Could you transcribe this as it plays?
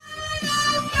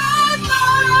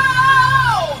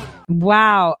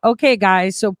Wow. Okay,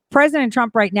 guys. So President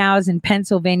Trump right now is in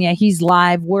Pennsylvania. He's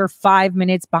live. We're 5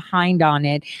 minutes behind on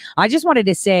it. I just wanted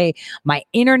to say my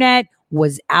internet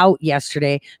was out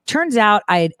yesterday. Turns out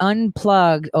I had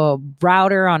unplugged a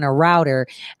router on a router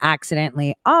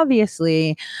accidentally.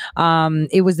 Obviously,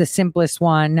 it was the simplest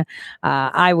one.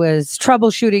 I was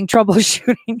troubleshooting,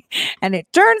 and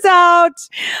it turns out,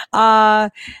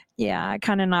 yeah, I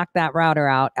kind of knocked that router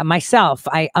out myself.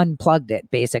 I unplugged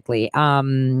it basically.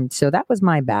 So that was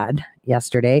my bad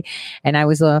yesterday, and I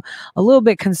was a little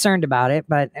bit concerned about it,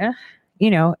 but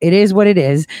it is what it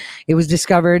is. It was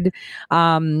discovered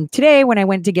today when I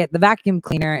went to get the vacuum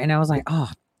cleaner, and I was like, oh,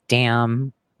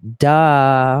 damn,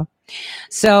 duh.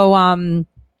 So I'm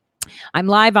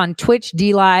live on Twitch,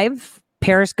 DLive,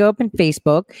 Periscope, and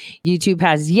Facebook. YouTube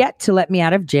has yet to let me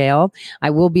out of jail. I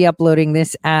will be uploading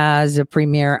this as a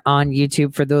premiere on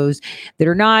YouTube for those that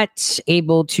are not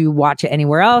able to watch it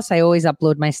anywhere else. I always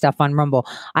upload my stuff on Rumble.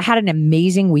 I had an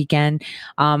amazing weekend.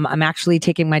 I'm actually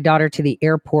taking my daughter to the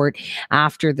airport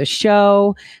after the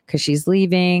show because she's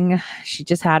leaving. She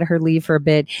just had her leave for a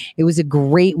bit. It was a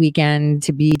great weekend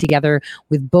to be together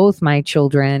with both my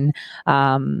children.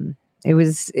 It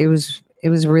was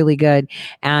really good.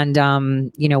 And,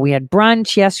 we had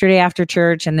brunch yesterday after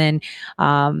church, and then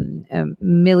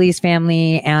Millie's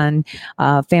family and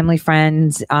family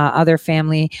friends, other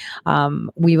family,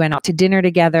 we went out to dinner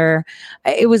together.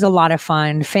 It was a lot of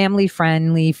fun, family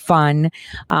friendly fun.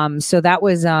 So that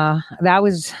was, I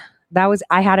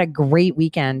had a great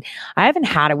weekend. I haven't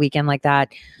had a weekend like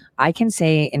that, I can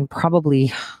say, in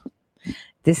probably,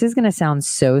 this is going to sound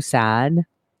so sad,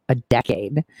 a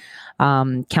decade.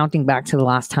 Counting back to the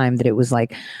last time that it was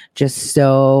like just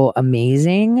so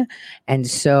amazing and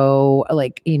so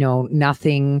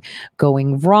nothing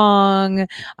going wrong.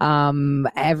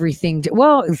 Things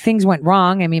went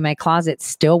wrong. I mean, my closet's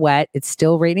still wet. It's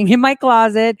still raining in my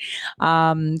closet.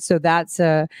 So that's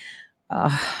but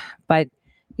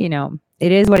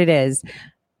it is what it is.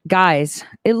 Guys,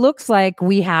 it looks like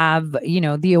we have,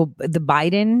 the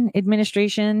Biden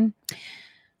administration.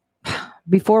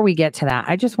 Before we get to that,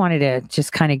 I just wanted to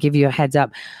just kind of give you a heads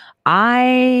up.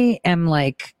 I am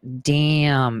like,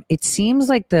 damn, it seems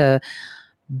like the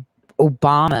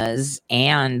Obamas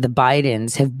and the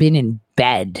Bidens have been in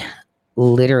bed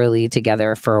literally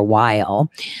together for a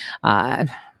while.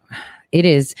 It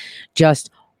is just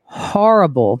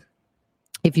horrible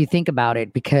if you think about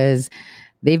it, because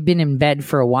they've been in bed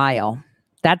for a while.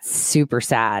 That's super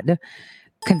sad,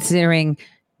 considering,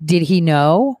 did he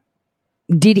know?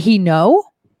 Did he know?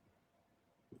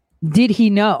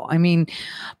 I mean,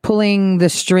 pulling the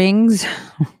strings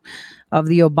of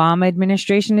the Obama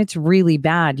administration, it's really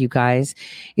bad, you guys.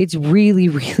 It's really,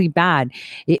 really bad.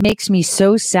 It makes me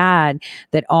so sad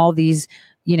that all these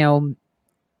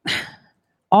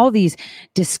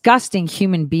disgusting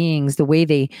human beings, the way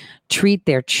they treat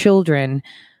their children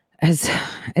as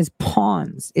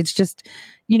pawns. It's just,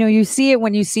 you see it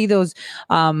when you see those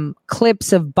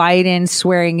clips of Biden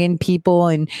swearing in people,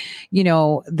 and,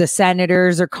 the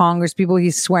senators or Congress people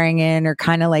he's swearing in are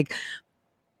kind of like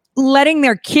letting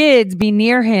their kids be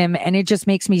near him. And it just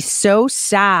makes me so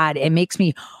sad. It makes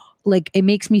me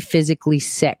physically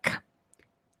sick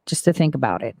just to think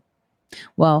about it.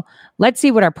 Well, let's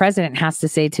see what our president has to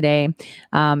say today.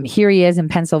 Here he is in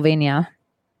Pennsylvania.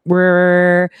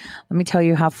 Let me tell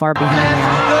you how far behind we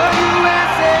are.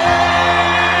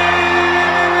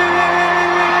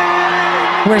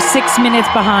 We're 6 minutes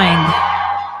behind.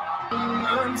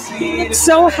 He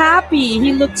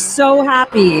looks so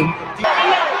happy.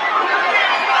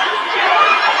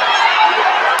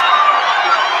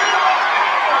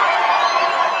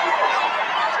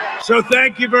 So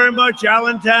thank you very much,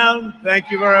 Allentown. Thank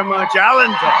you very much,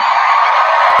 Allentown.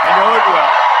 I know it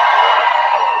well.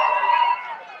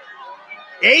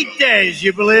 8 days,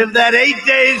 you believe that? 8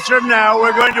 days from now,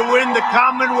 we're going to win the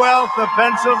Commonwealth of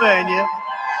Pennsylvania,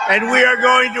 and we are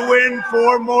going to win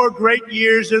 4 more great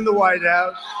years in the White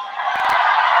House.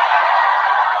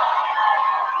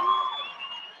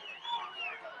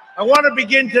 I want to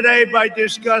begin today by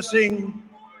discussing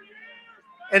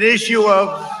an issue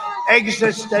of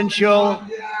existential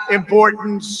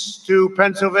importance to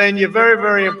Pennsylvania, very,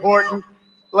 very important.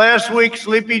 Last week,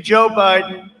 Sleepy Joe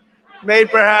Biden made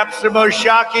perhaps the most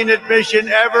shocking admission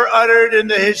ever uttered in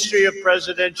the history of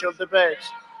presidential debates.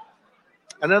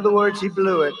 In other words, he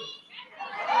blew it.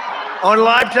 On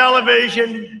live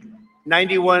television,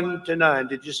 91-9.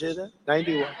 Did you see that?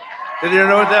 91. Did you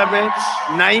know what that means?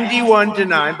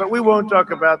 91-9, but we won't talk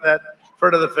about that.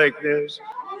 Further the fake news.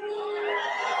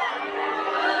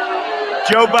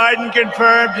 Joe Biden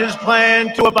confirmed his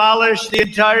plan to abolish the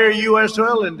entire U.S.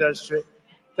 oil industry.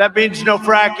 That means no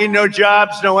fracking, no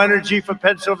jobs, no energy for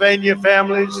Pennsylvania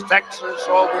families, Texas,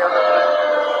 all the other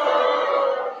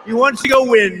places. He wants to go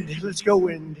wind. Let's go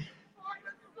wind.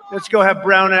 Let's go have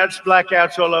brownouts,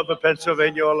 blackouts all over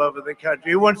Pennsylvania, all over the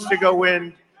country. He wants to go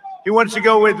wind. He wants to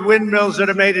go with windmills that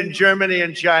are made in Germany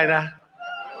and China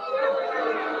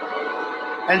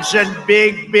and send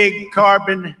big, big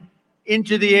carbon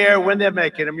into the air when they're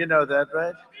making them. You know that,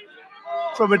 right?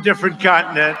 From a different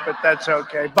continent, but that's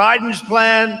okay. Biden's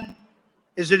plan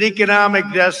is an economic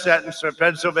death sentence for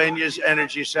Pennsylvania's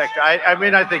energy sector. I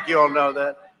mean, I think you all know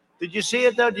that. Did you see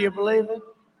it, though? Do you believe it?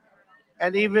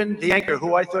 And even the anchor,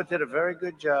 who I thought did a very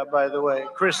good job, by the way,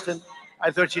 Kristen, I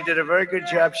thought she did a very good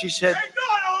job. She said,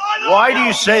 why do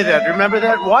you say that? Remember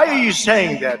that? Why are you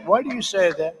saying that? Why do you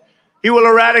say that? He will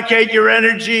eradicate your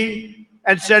energy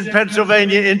and send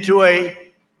Pennsylvania into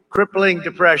a crippling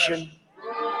depression.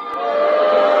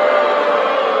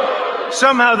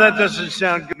 Somehow that doesn't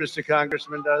sound good, Mr.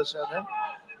 Congressman, does it?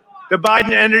 The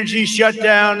Biden energy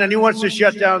shutdown, and he wants to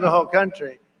shut down the whole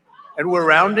country. And we're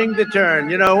rounding the turn.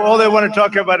 You know, all they want to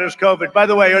talk about is COVID. By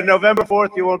the way, on November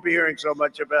 4th, you won't be hearing so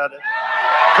much about it.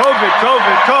 COVID,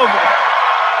 COVID, COVID,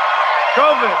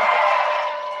 COVID.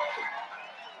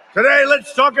 Today,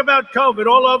 let's talk about COVID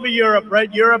all over Europe,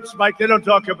 right? Europe, Mike, they don't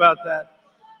talk about that.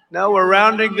 No, we're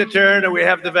rounding the turn, and we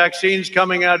have the vaccines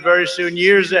coming out very soon,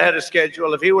 years ahead of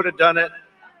schedule. If he would have done it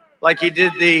like he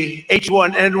did the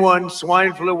H1N1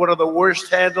 swine flu, one of the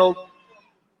worst handled,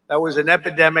 that was an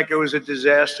epidemic. It was a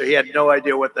disaster. He had no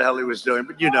idea what the hell he was doing,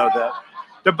 but you know that.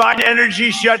 The Biden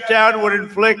energy shutdown would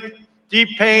inflict deep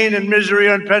pain and misery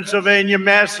on Pennsylvania,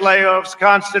 mass layoffs,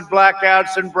 constant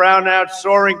blackouts and brownouts,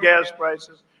 soaring gas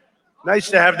prices. Nice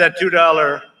to have that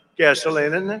 $2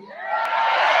 gasoline, isn't it?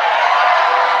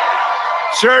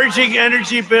 Surging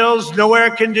energy bills, no air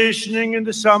conditioning in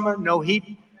the summer, no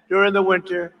heat during the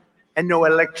winter, and no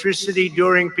electricity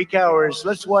during peak hours.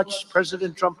 Let's watch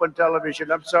President Trump on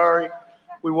television. I'm sorry,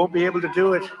 we won't be able to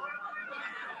do it.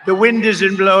 The wind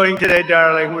isn't blowing today,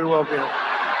 darling. We won't be able.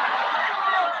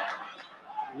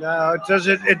 No,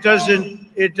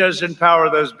 it doesn't power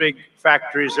those big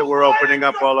factories that we're opening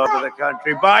up all over the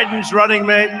country. Biden's running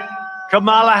mate,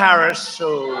 Kamala Harris.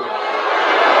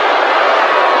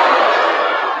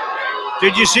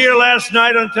 Did you see her last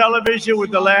night on television with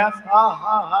the laugh? Ha,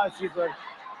 ha, ha.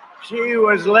 She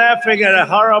was laughing at a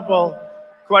horrible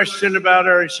question about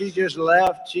her, and she just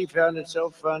laughed. She found it so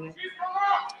funny.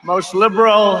 Most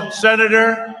liberal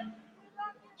senator.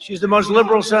 She's the most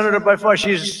liberal senator by far.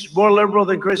 She's more liberal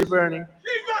than Chrissy Bernie.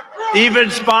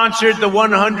 Even sponsored the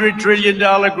 $100 trillion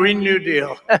Green New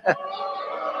Deal.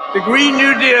 The Green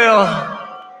New Deal.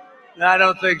 No, I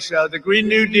don't think so. The Green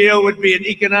New Deal would be an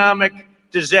economic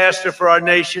disaster for our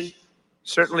nation,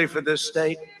 certainly for this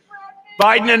state.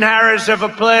 Biden and Harris have a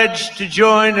pledge to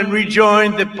join and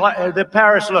rejoin the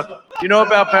Paris, look, you know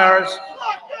about Paris?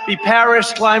 The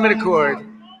Paris Climate Accord,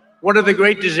 one of the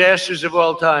great disasters of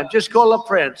all time. Just call up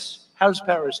France. How's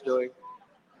Paris doing?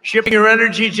 Shipping your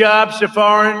energy jobs to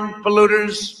foreign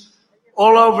polluters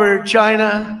all over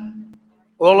China,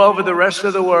 all over the rest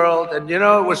of the world. And you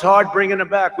know, it was hard bringing them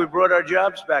back. We brought our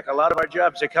jobs back. A lot of our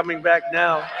jobs are coming back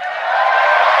now.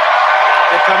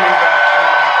 They're coming back now.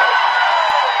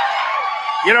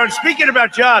 You know, and speaking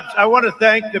about jobs, I want to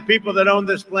thank the people that own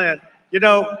this plant. You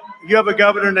know, you have a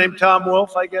governor named Tom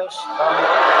Wolf, I guess.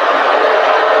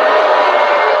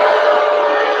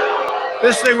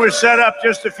 This thing was set up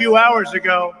just a few hours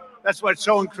ago. That's why it's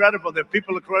so incredible. There are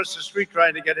people across the street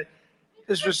trying to get it.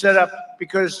 This was set up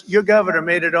because your governor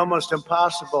made it almost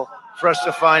impossible for us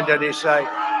to find any site.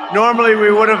 Normally,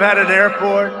 we would have had an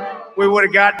airport. We would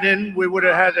have gotten in. We would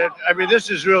have had it. I mean, this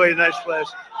is really a nice place.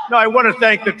 No, I want to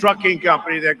thank the trucking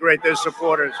company. They're great. They're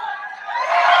supporters.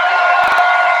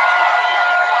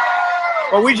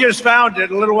 Well, we just found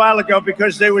it a little while ago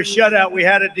because they were shut out. We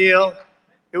had a deal.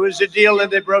 It was a deal,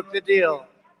 and they broke the deal.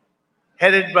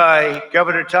 Headed by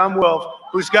Governor Tom Wolf,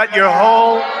 who's got your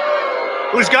whole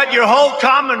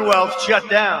Commonwealth shut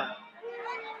down.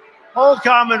 Whole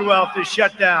Commonwealth is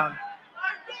shut down.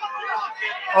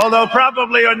 Although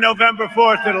probably on November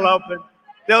 4th it'll open.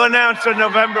 They'll announce on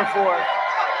November 4th.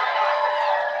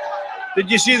 Did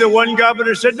you see the one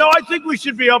governor said, no, I think we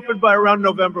should be open by around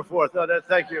November 4th. Oh,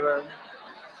 thank you very much.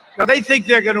 Now, they think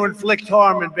they're going to inflict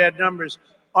harm and bad numbers.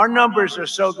 Our numbers are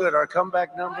so good. Our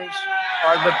comeback numbers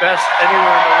are the best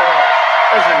anywhere in the world.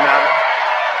 Doesn't matter.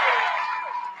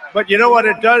 But you know what?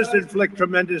 It does inflict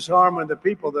tremendous harm on the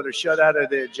people that are shut out of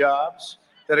their jobs,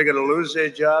 that are going to lose their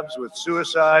jobs with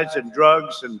suicides and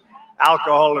drugs and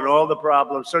alcohol and all the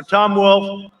problems. So Tom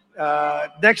Wolf,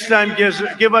 next time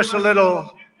give us a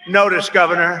little notice,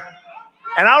 Governor.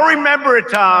 And I'll remember it,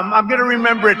 Tom. I'm going to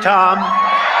remember it, Tom.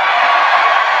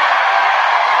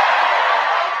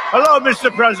 Hello, Mr.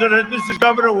 President. This is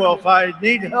Governor Wolf. I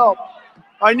need help.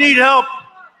 I need help.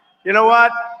 You know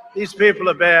what? These people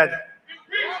are bad.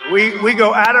 We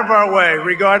go out of our way,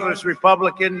 regardless,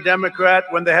 Republican, Democrat,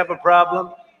 when they have a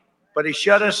problem. But he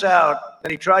shut us out,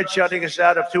 and he tried shutting us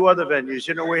out of 2 other venues.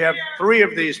 You know, we have 3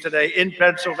 of these today in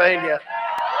Pennsylvania.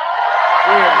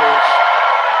 3 of these.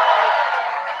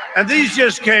 And these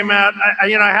just came out, I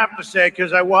have to say,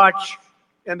 because I watch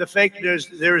in the fake news,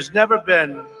 there has never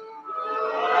been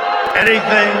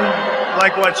anything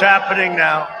like what's happening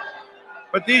now.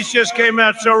 But these just came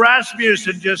out. So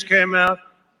Rasmussen just came out.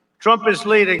 Trump is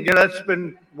leading. You know, that's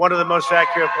been one of the most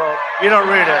accurate polls. You don't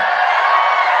read it.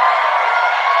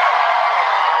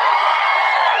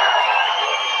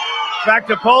 In fact,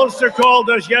 the pollster called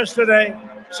us yesterday,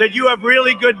 said, you have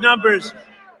really good numbers,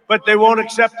 but they won't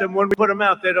accept them. When we put them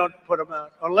out, they don't put them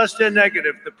out. Unless they're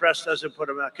negative, the press doesn't put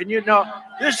them out. Can you know?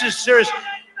 This is serious.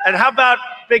 And how about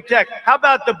big tech? How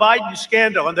about the Biden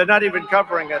scandal? And they're not even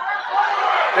covering it.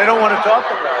 They don't want to talk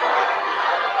about it.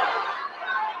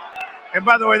 And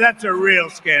by the way, that's a real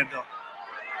scandal.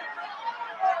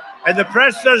 And the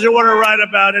press doesn't want to write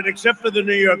about it, except for the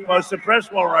New York Post. The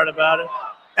press won't write about it.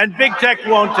 And big tech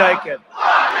won't take it.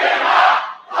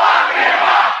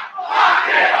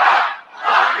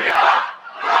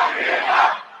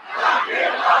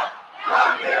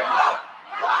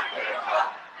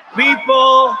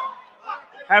 People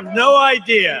have no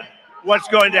idea what's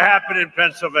going to happen in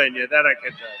Pennsylvania. That I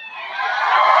can tell you.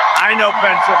 I know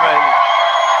Pennsylvania.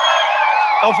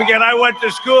 Don't forget, I went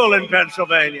to school in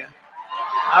Pennsylvania.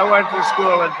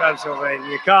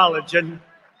 College, and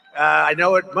I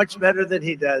know it much better than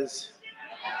he does.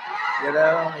 You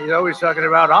know, he's always talking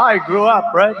about, I grew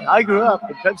up, right? I grew up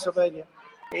in Pennsylvania.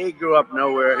 He grew up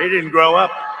nowhere. He didn't grow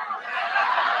up.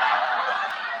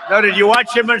 No, did you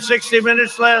watch him on 60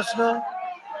 Minutes last night?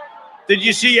 Did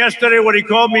you see yesterday when he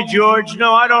called me George?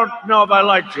 No, I don't know if I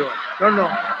like George. No,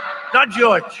 not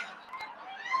George.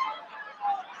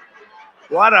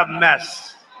 What a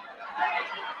mess.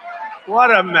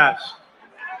 What a mess.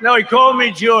 No, he called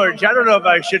me George. I don't know if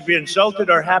I should be insulted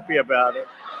or happy about it.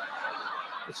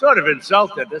 It's sort of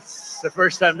insulted. It's the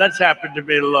first time that's happened to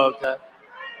me in a long time.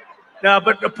 No,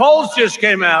 but the polls just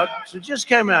came out. So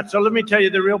let me tell you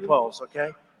the real polls,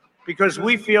 okay? Because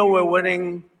we feel we're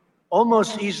winning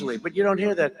almost easily, but you don't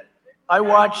hear that. I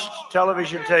watched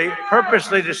television tape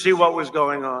purposely to see what was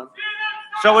going on.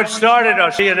 So it started,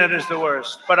 CNN is the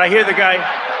worst, but I hear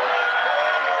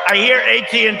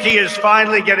AT&T is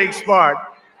finally getting smart,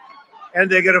 and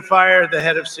they're going to fire the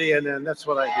head of CNN. That's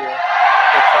what I hear.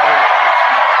 That's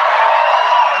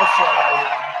what I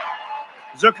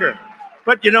hear. Zucker.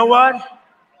 But you know what?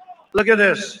 Look at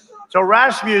this. So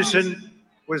Rasmussen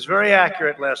was very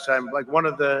accurate last time, like one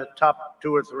of the top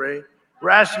 2 or 3.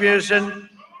 Rasmussen,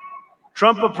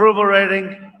 Trump approval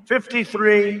rating,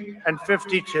 53 and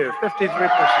 52, 53%.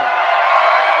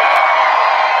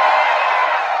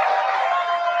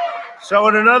 So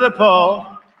in another poll,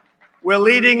 we're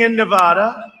leading in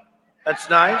Nevada. That's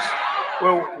nice.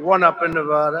 We're 1 up in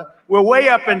Nevada. We're way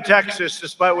up in Texas,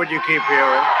 despite what you keep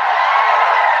hearing.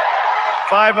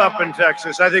 5 up in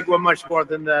Texas. I think we're much more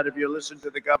than that if you listen to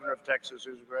the governor of Texas,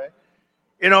 who's great.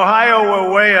 In Ohio,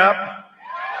 we're way up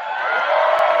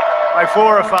by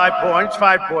 4 or 5 points,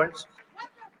 5 points.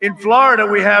 In Florida,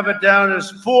 we have it down as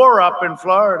 4 up in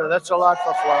Florida. That's a lot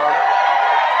for Florida.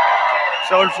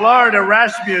 So in Florida,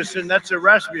 Rasmussen, that's a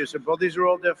Rasmussen. Both these are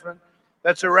all different.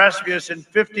 That's a Rasmussen,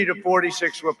 50 to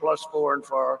 46, we're +4 in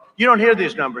Florida. You don't hear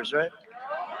these numbers, right?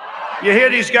 You hear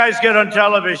these guys get on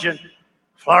television.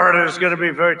 Florida is going to be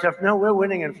very tough. No, we're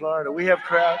winning in Florida. We have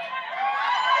crowds.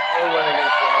 We're winning in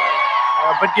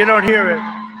Florida. But you don't hear it.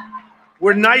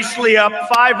 We're nicely up,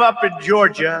 5 up in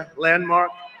Georgia,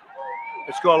 landmark.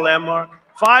 It's called landmark.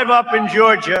 5 up in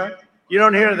Georgia. You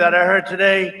don't hear that. I heard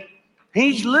today,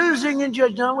 he's losing in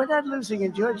Georgia. No, we're not losing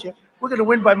in Georgia. We're going to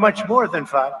win by much more than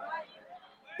 5.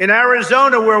 In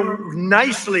Arizona, we're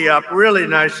nicely up, really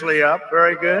nicely up.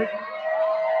 Very good.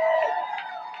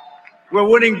 We're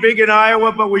winning big in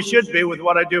Iowa, but we should be with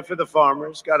what I do for the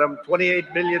farmers. Got them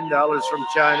 $28 billion from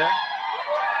China.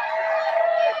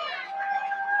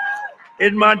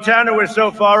 In Montana, we're so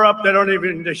far up, they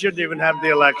shouldn't even have the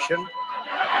election.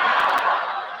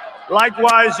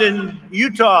 Likewise, in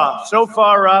Utah, so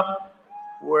far up,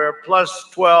 we're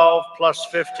 +12,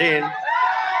 +15.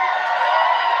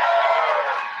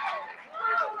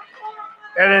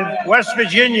 And in West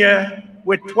Virginia,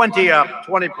 we're 20 up,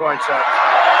 20 points up.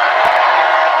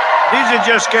 These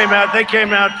just came out. They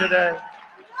came out today.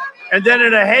 And then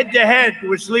in a head-to-head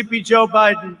with Sleepy Joe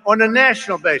Biden on a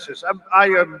national basis. I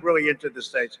am really into the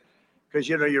states because,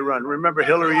 you know, you run. Remember,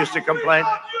 Hillary used to complain,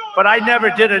 but I never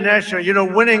did a national. You know,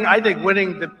 I think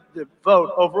winning the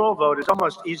vote, overall vote, is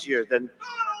almost easier than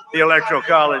the Electoral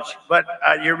College. But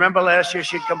you remember last year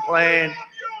she'd complain.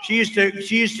 She used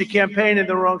to campaign in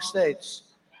the wrong states.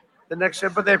 The next,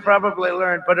 but they probably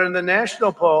learned. But in the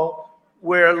national poll,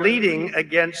 we're leading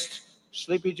against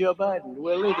Sleepy Joe Biden.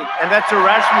 We're leading, and that's a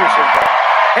Rasmussen vote,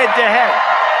 head to head.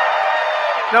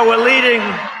 No,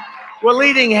 we're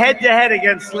leading head to head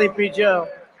against Sleepy Joe.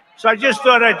 So I just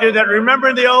thought I'd do that. Remember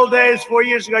in the old days, 4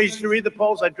 years ago, I used to read the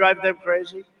polls. I'd drive them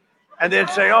crazy, and they'd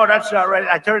say, "Oh, that's not right."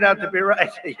 I turned out to be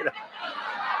right. You know.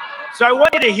 So I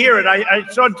want you to hear it.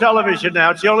 It's on television now.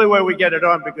 It's the only way we get it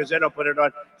on because they don't put it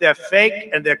on. They're fake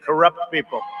and they're corrupt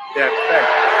people. They're fake.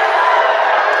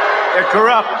 They're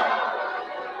corrupt.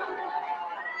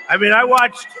 I mean,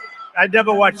 I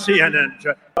never watched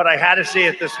CNN, but I had to see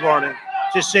it this morning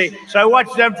to see. So I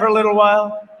watched them for a little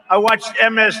while. I watched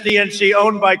MSDNC,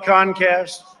 owned by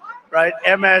Comcast, right?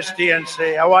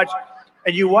 MSDNC.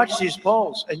 And you watch these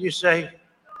polls and you say,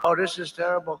 "Oh, this is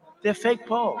terrible." They're fake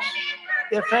polls.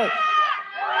 They're fake.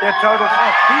 They're total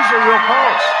fake. These are real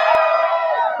polls.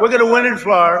 We're going to win in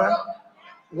Florida.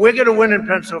 We're going to win in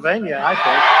Pennsylvania, I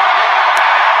think.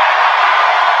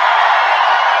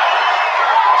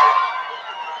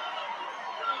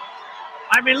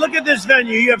 I mean, look at this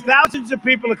venue. You have thousands of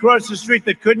people across the street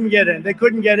that couldn't get in. They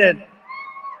couldn't get in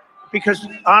because,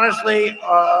 honestly,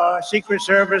 Secret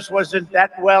Service wasn't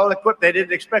that well equipped. They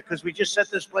didn't expect because we just set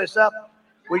this place up.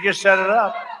 We just set it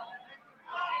up.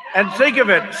 And think of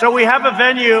it. So we have a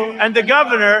venue and the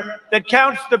governor that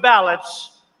counts the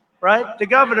ballots, right? The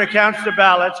governor counts the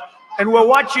ballots. And we're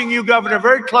watching you, Governor,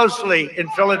 very closely in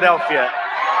Philadelphia.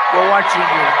 We're watching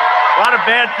you. A lot of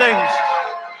bad things.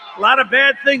 A lot of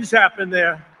bad things happen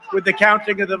there with the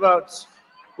counting of the votes.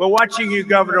 We're watching you,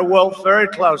 Governor Wolf, very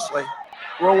closely.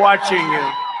 We're watching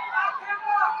you.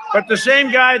 But the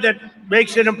same guy that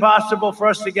makes it impossible for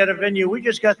us to get a venue, we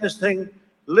just got this thing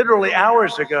literally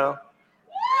hours ago.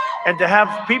 And to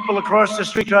have people across the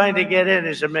street trying to get in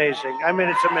is amazing. I mean,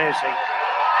 it's amazing.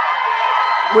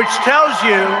 Which tells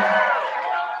you,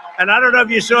 and I don't know if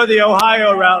you saw the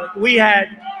Ohio rally, we had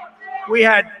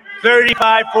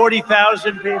 35,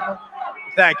 40,000 people.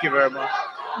 Thank you very much.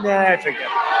 Nah, I forget it.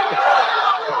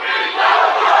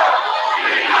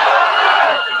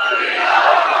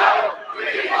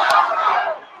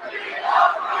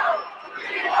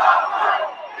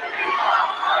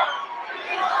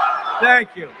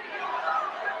 Thank you.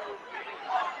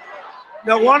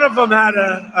 Now, one of them had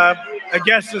a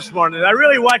guest this morning. I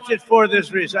really watched it for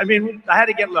this reason. I mean, I had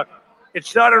to look. It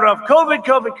started off, COVID.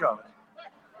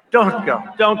 Don't go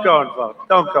and vote.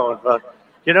 Don't go and vote.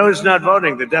 You know who's not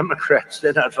voting? The Democrats.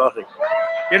 They're not voting.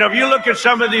 You know, if you look at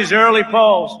some of these early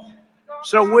polls,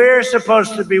 so we're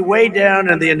supposed to be way down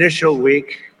in the initial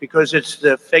week because it's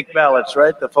the fake ballots,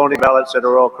 right? The phony ballots that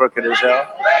are all crooked as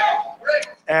hell.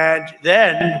 And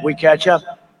then we catch up.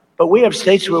 But we have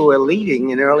states where we're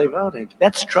leading in early voting.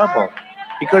 That's trouble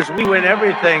because we win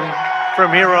everything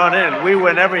from here on in. We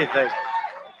win everything.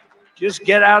 Just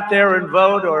get out there and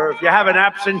vote, or if you have an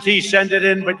absentee, send it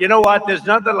in. But you know what? There's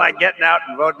nothing like getting out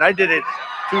and voting. I did it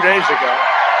 2 days ago.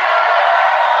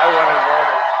 I went and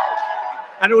voted.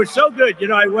 And it was so good. You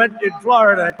know, I went in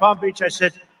Florida, at Palm Beach. I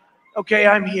said, "Okay,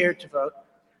 I'm here to vote."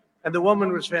 And the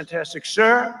woman was fantastic.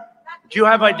 "Sir, do you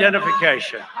have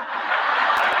identification?"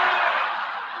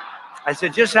 I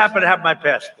said, "Just happen to have my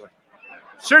passport."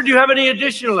 "Sir, do you have any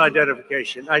additional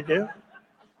identification?" "I do.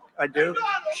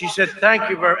 She said, "Thank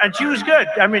you very much." And she was good.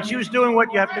 I mean, she was doing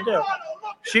what you have to do.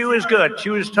 She was good. She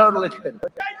was totally good.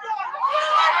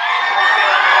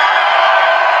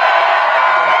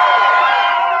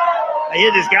 I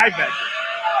hear this guy back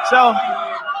there.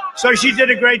 So she did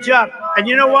a great job. And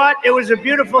you know what? It was a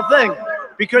beautiful thing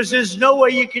because there's no way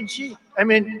you can cheat. I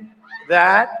mean,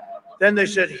 that. Then they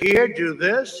said, "Here, do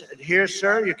this. And here,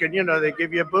 sir, you can, you know, they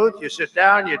give you a booth. You sit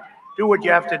down, you do what you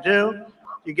have to do.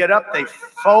 You get up, they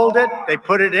fold it, they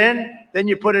put it in. Then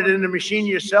you put it in the machine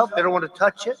yourself. They don't want to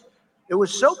touch it." It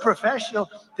was so professional.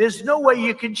 There's no way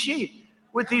you can cheat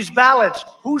with these ballots.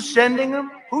 Who's sending them?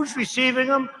 Who's receiving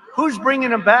them? Who's bringing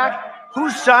them back?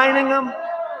 Who's signing them?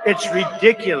 It's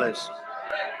ridiculous.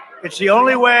 It's the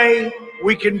only way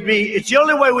we can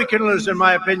lose, in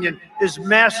my opinion, is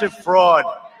massive fraud.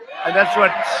 And that's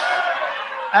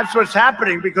what's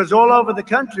happening because all over the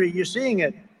country, you're seeing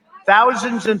it.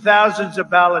 Thousands and thousands of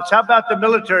ballots. How about the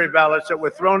military ballots that were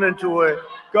thrown into a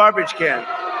garbage can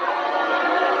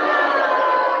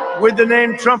with the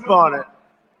name Trump on it?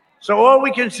 So all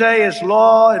we can say is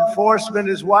law enforcement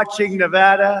is watching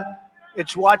Nevada.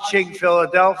 It's watching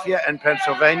Philadelphia and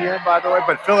Pennsylvania, by the way,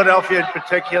 but Philadelphia in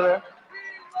particular,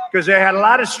 because they had a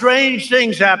lot of strange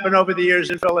things happen over the years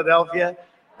in Philadelphia.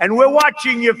 And we're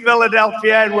watching you,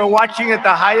 Philadelphia, and we're watching at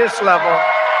the highest level.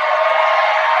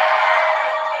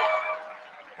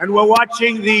 And we're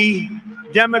watching the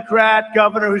Democrat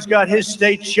governor who's got his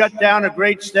state shut down, a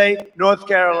great state, North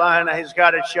Carolina, he's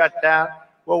got it shut down.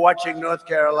 We're watching North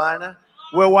Carolina.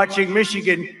 We're watching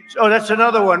Michigan. Oh, that's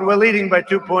another one. We're leading by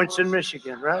 2 points in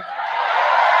Michigan, right?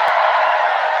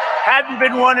 Hadn't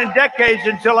been won in decades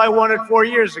until I won it 4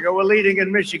 years ago. We're leading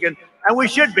in Michigan, and we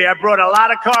should be. I brought a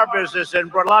lot of car business in,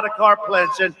 brought a lot of car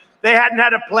plants in. They hadn't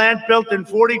had a plant built in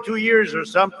 42 years or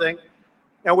something,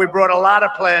 and we brought a lot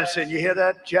of plants in. You hear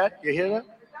that, Jet? You hear that?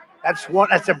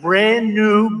 That's a brand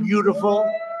new, beautiful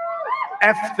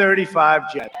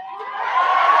F-35 jet.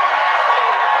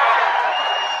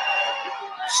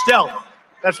 Stealth.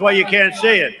 That's why you can't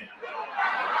see it.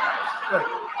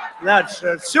 That's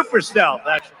super stealth,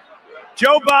 actually.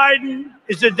 Joe Biden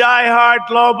is a diehard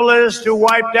globalist who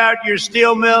wiped out your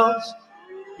steel mills.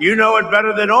 You know it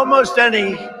better than almost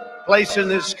any place in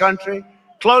this country.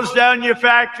 Closed down your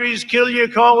factories, kill your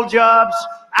coal jobs,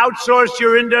 outsourced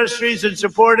your industries, and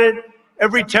supported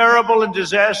every terrible and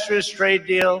disastrous trade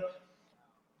deal.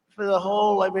 For the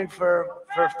whole, for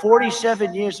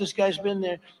 47 years, this guy's been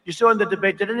there. You saw in the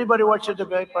debate. Did anybody watch the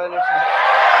debate by any chance?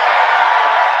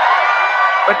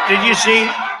 But did you see?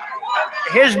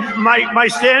 Here's my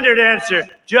standard answer.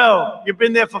 Joe, you've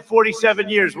been there for 47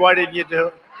 years. Why didn't you do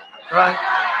it? Right?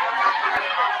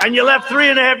 And you left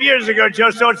 3.5 years ago, Joe,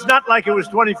 so it's not like it was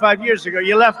 25 years ago.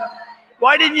 You left.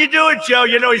 Why didn't you do it, Joe?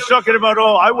 You know, he's talking about,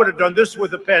 oh, I would have done this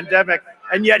with a pandemic,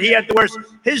 and yet he had the worst.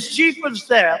 His chief of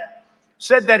staff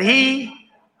said that he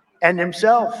and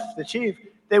himself, the chief,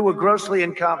 they were grossly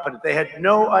incompetent. They had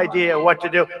no idea what to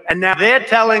do. And now they're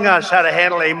telling us how to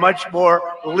handle a much more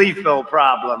lethal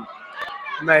problem.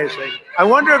 Amazing. I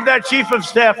wonder if that chief of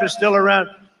staff is still around.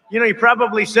 You know, he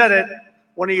probably said it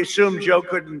when he assumed Joe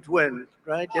couldn't win,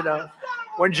 right? You know,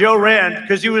 when Joe ran,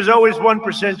 because he was always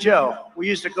 1% Joe. We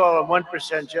used to call him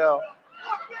 1% Joe.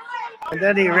 And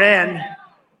then he ran,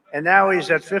 and now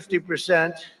he's at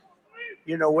 50%.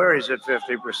 You know where he's at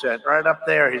 50%, right up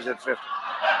there he's at 50.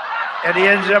 And he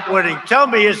ends up winning. Tell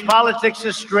me, is politics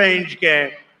a strange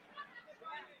game?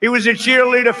 He was a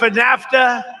cheerleader for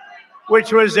NAFTA,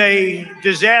 which was a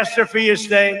disaster for your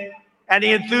state, and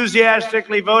he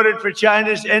enthusiastically voted for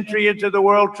China's entry into the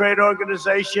World Trade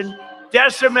Organization,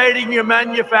 decimating your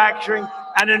manufacturing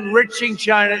and enriching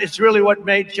China. It's really what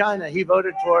made China. He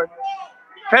voted for it.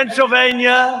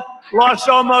 Pennsylvania lost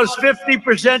almost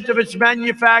 50% of its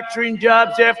manufacturing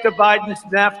jobs after Biden's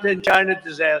NAFTA and China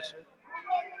disaster.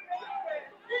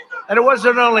 And it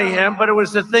wasn't only him, but it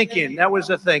was the thinking. That was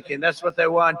the thinking. That's what they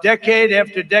want. Decade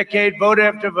after decade, vote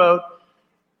after vote.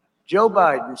 Joe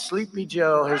Biden, Sleepy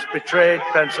Joe, has betrayed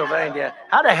Pennsylvania.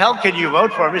 How the hell can you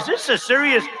vote for him? Is this a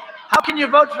serious? How can you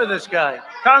vote for this guy?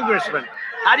 Congressman,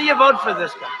 how do you vote for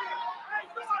this guy?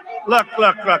 Look.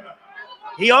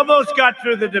 He almost got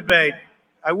through the debate.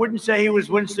 I wouldn't say he was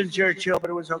Winston Churchill, but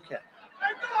it was okay.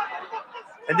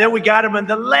 And then we got him in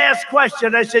the last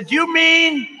question. I said, you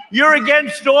mean you're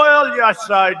against oil? Yes,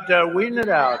 I'd wean it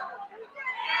out.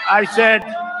 I said,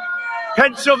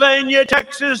 Pennsylvania,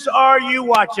 Texas, are you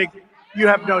watching? You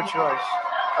have no choice,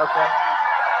 okay?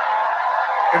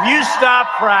 If you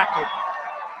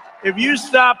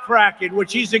stop fracking,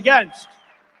 which he's against,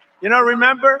 you know,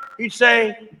 remember, he'd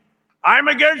say, I'm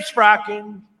against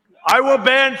fracking. I will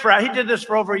ban fracking. He did this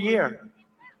for over a year.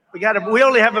 We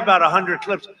only have about 100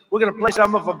 clips. We're going to play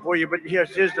some of them for you, but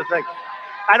here's the thing.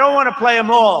 I don't want to play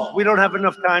them all. We don't have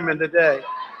enough time in the day.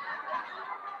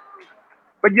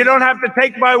 But you don't have to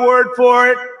take my word for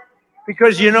it,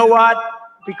 because you know what?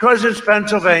 Because it's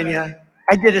Pennsylvania,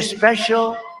 I did a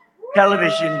special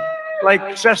television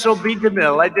like Cecil B.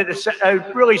 DeMille. I did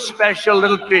a really special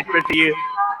little treatment for you.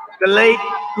 The late,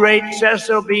 great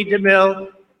Cecil B. DeMille.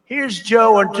 Here's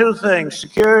Joe on two things,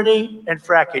 security and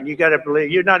fracking. You got to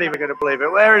believe, you're not even going to believe it.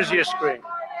 Where is your screen?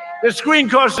 The screen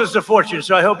costs us a fortune,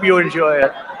 so I hope you enjoy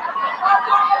it.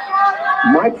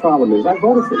 My problem is I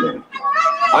voted for NAFTA.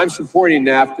 I'm supporting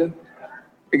NAFTA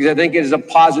because I think it is a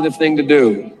positive thing to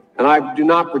do. And I do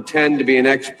not pretend to be an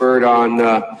expert on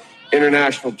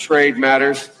international trade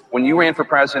matters. When you ran for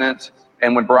president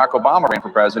and when Barack Obama ran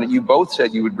for president, you both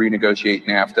said you would renegotiate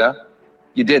NAFTA.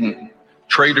 You didn't.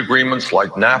 Trade agreements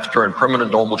like NAFTA and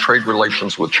permanent normal trade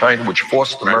relations with China, which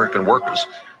forced American workers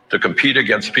to compete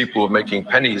against people who are making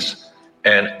pennies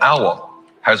an hour,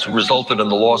 has resulted in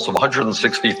the loss of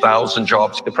 160,000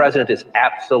 jobs. The president is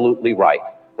absolutely right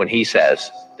when he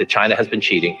says that China has been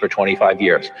cheating for 25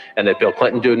 years and that Bill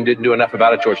Clinton didn't do enough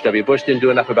about it, George W. Bush didn't do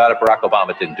enough about it, Barack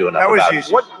Obama didn't do enough about it.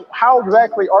 How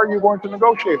exactly are you going to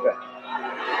negotiate that?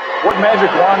 What magic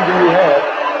wand do you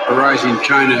have? A rising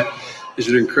China is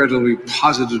an incredibly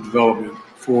positive development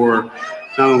for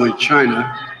not only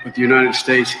China, but the United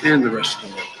States and the rest of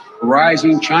the world. A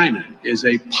rising China is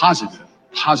a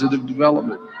positive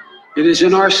development. It is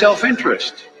in our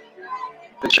self-interest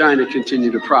that China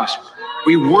continue to prosper.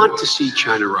 We want to see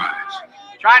China rise.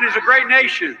 China is a great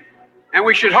nation, and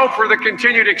we should hope for the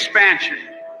continued expansion.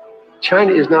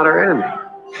 China is not our enemy.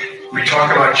 We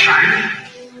talk about China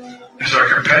as our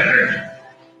competitor.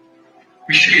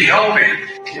 We should be helping.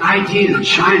 The idea that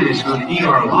China is going to eat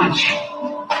our lunch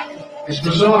is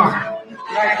bizarre.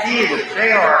 The idea that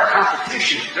they are our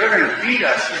competition, they're going to beat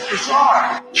us, is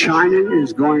bizarre. China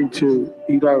is going to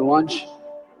eat our lunch?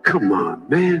 Come on,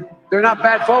 man. They're not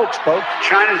bad folks.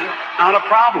 China's not a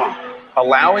problem.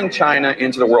 Allowing China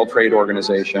into the World Trade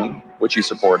Organization, which you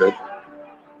supported,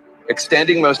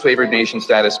 extending most favored nation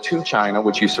status to China,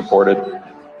 which you supported,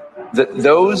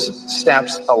 those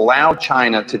steps allow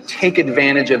China to take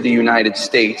advantage of the United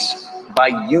States by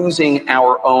using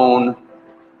our own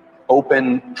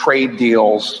open trade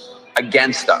deals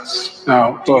against us.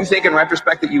 No. Do you think in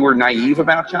retrospect that you were naive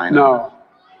about China? No.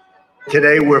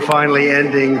 Today, we're finally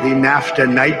ending the NAFTA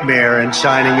nightmare and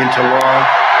signing into law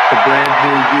the brand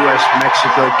new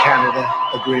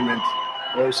U.S.-Mexico-Canada agreement.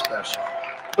 Very special.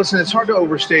 Listen, it's hard to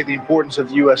overstate the importance of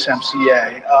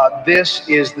USMCA. This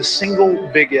is the single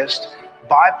biggest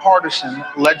bipartisan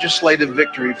legislative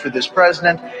victory for this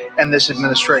president and this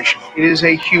administration. It is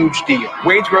a huge deal.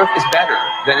 Wage growth is better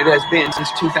than it has been since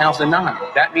 2009.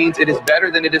 That means it is better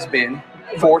than it has been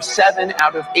for 7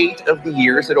 out of 8 of the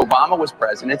years that Obama was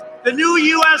president. The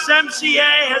new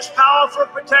USMCA has powerful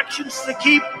protections to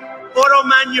keep auto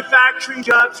manufacturing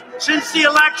jobs. Since the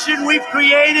election, we've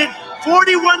created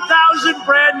 41,000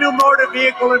 brand new motor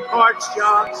vehicle and parts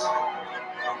jobs.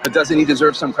 But doesn't he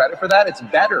deserve some credit for that? It's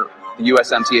better. The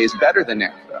USMCA is better than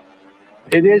NAFTA.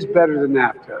 It is better than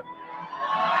NAFTA.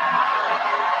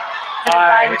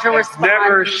 I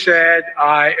never said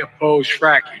I oppose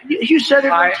fracking. You said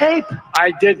it on tape.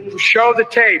 I did. Show the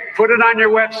tape. Put it on your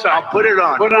website. I'll put it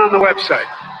on. Put it on the website.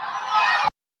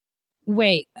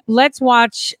 Wait, let's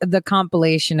watch the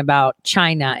compilation about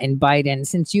China and Biden,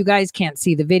 since you guys can't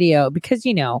see the video because,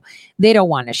 you know, they don't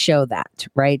want to show that,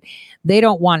 right? They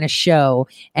don't want to show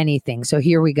anything. So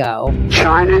here we go.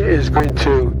 China is going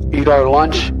to eat our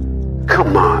lunch?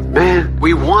 Come on, man.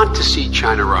 We want to see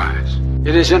China rise.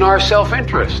 It is in our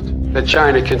self-interest that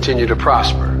China continue to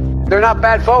prosper. They're not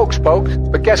bad folks,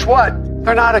 but guess what?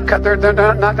 They're not a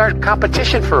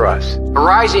competition for us. A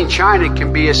rising China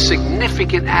can be a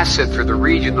significant asset for the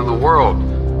region and the world,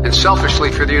 and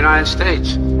selfishly for the United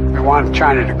States. We want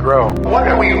China to grow. What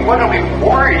are we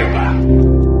worried about?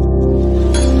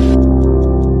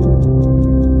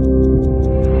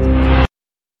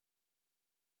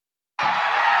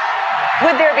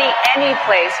 Would there be any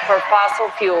place for fossil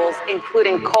fuels,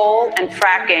 including coal and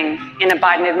fracking, in a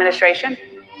Biden administration?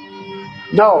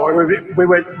 No, we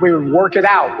would work it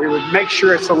out. We would make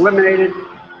sure it's eliminated.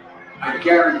 I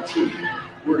guarantee you,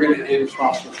 we're going to end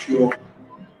fossil fuel.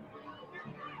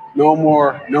 No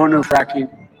new fracking.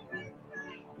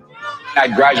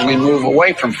 I'd gradually move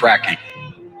away from fracking.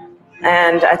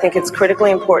 And I think it's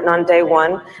critically important on day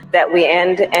one that we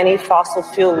end any fossil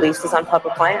fuel leases on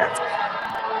public lands.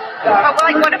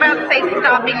 Like, what about, say,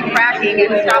 stopping fracking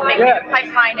and stopping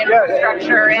pipeline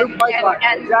infrastructure and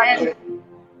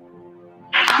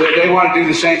They want to do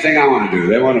the same thing I want to do.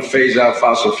 They want to phase out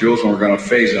fossil fuels, and we're going to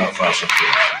phase out fossil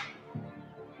fuels.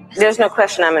 There's no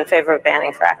question I'm in favor of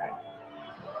banning fracking.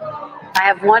 I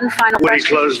have one final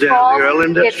question. Would you close down the oil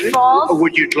industry? It falls.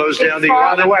 Would you close down the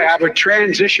oil By the way, I industry? would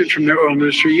transition from the oil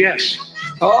industry, yes.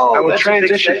 Oh, I would that's a big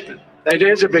transition. statement. It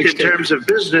is a big In statement. terms of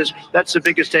business, that's the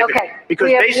biggest statement. Okay, Because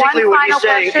we have basically one what you're final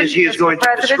saying question, is he is Mr. going to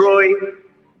President. destroy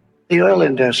the oil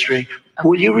industry.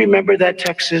 Will you remember that,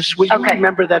 Texas? Will you Okay.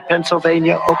 remember that,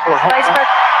 Pennsylvania, Vice Oklahoma? President.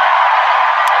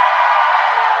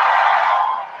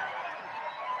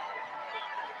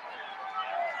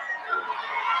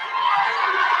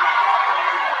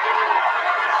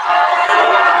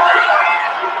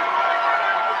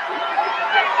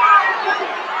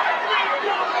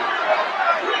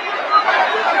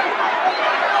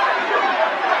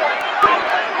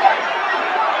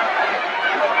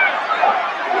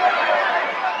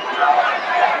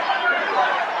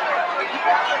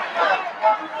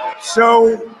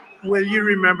 So, will you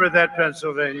remember that,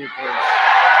 Pennsylvania, please?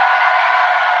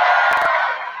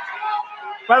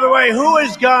 By the way, who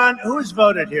has gone? Who's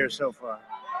voted here so far?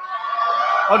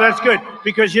 Oh, that's good,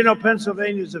 because you know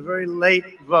Pennsylvania is a very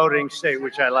late voting state,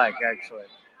 which I like actually,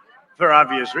 for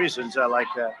obvious reasons. I like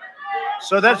that.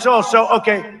 So that's also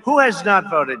okay. Who has not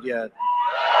voted yet?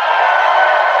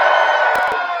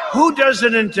 Who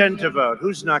doesn't intend to vote?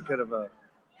 Who's not going to vote?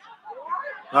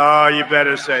 Oh, you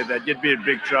better say that. You'd be in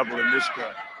big trouble in this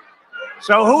court.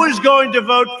 So who is going to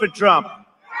vote for Trump?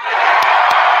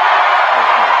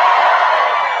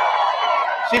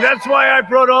 See, that's why I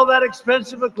brought all that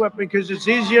expensive equipment, because it's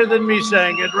easier than me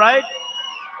saying it, right?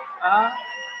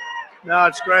 No,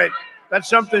 it's great. That's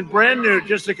something brand new,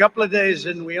 just a couple of days,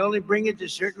 and we only bring it to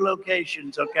certain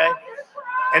locations, okay?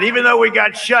 And even though we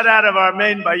got shut out of our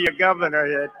main by your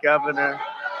governor,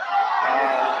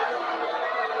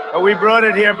 but we brought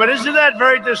it here. But isn't that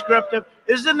very descriptive?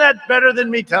 Isn't that better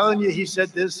than me telling you he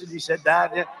said this and he said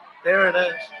that? Yeah, there it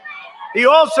is. He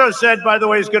also said, by the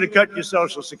way, he's going to cut your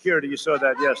Social Security. You saw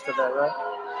that yesterday, right?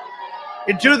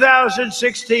 In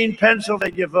 2016,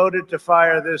 Pennsylvania voted to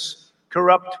fire this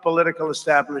corrupt political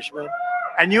establishment.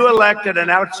 And you elected an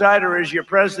outsider as your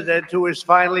president who is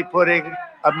finally putting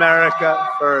America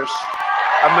first.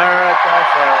 America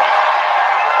first.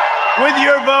 With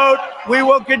your vote, we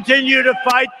will continue to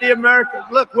fight the American.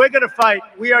 Look, we're going to fight.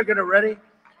 We are going to, ready?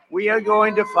 We are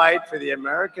going to fight for the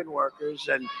American workers,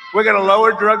 and we're going to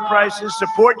lower drug prices,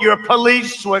 support your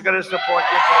police. We're going to support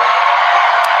your police.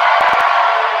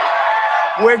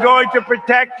 We're going to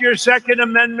protect your Second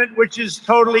Amendment, which is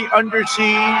totally under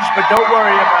siege, but don't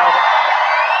worry about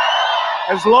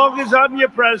it. As long as I'm your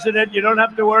president, you don't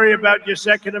have to worry about your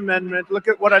Second Amendment. Look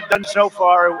at what I've done so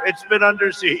far. It's been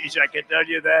under siege, I can tell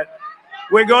you that.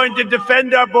 We're going to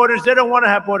defend our borders. They don't want to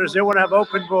have borders. They want to have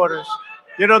open borders.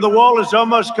 You know, the wall is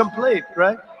almost complete,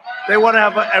 right? They want to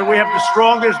have, and we have the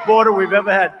strongest border we've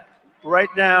ever had. Right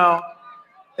now,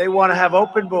 they want to have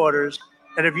open borders.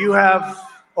 And if you have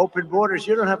open borders,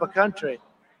 you don't have a country.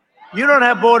 You don't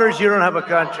have borders, you don't have a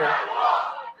country.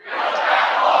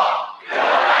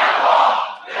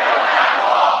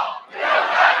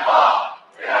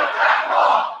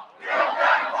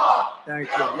 Thank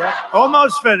you. Yeah,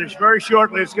 almost finished. Very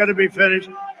shortly, it's going to be finished.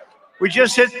 We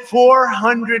just hit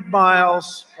 400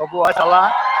 miles of wall. That's a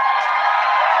lot.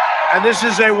 And this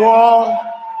is a wall.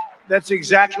 That's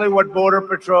exactly what Border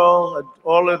Patrol and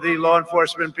all of the law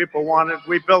enforcement people wanted.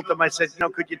 We built them. I said, you know,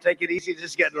 could you take it easy? This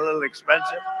is getting a little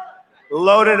expensive.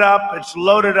 Load it up. It's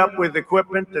loaded up with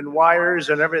equipment and wires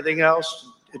and everything else,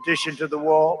 in addition to the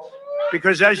wall.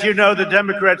 Because as you know, the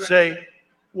Democrats say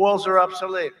walls are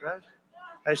obsolete, right?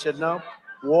 I said, no,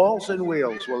 walls and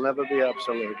wheels will never be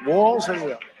obsolete. Walls and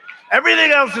wheels.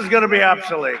 Everything else is going to be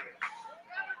obsolete.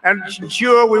 And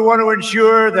ensure, we want to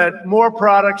ensure that more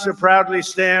products are proudly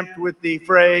stamped with the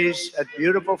phrase, that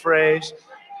beautiful phrase,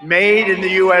 made in the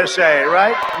USA,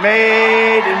 right?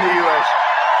 Made in the USA.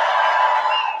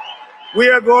 We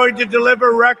are going to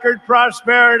deliver record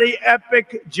prosperity,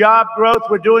 epic job growth.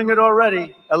 We're doing it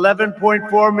already.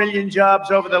 11.4 million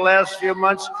jobs over the last few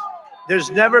months.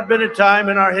 There's never been a time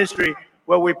in our history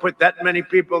where we put that many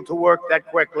people to work that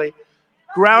quickly.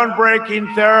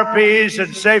 Groundbreaking therapies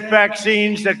and safe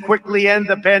vaccines that quickly end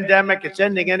the pandemic. It's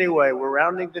ending anyway. We're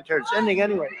rounding the turn. It's ending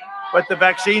anyway. But the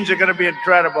vaccines are going to be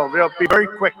incredible. They'll be very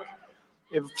quick.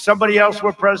 If somebody else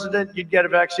were president, you'd get a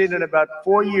vaccine in about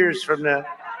 4 years from now.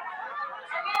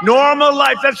 Normal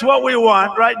life. That's what we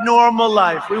want, right? Normal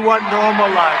life. We want normal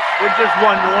life. We just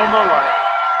want normal life.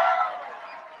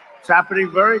 It's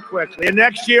happening very quickly. And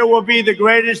next year will be the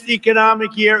greatest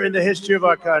economic year in the history of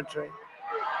our country.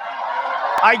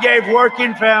 I gave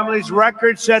working families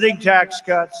record-setting tax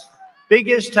cuts,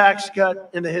 biggest tax cut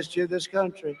in the history of this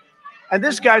country. And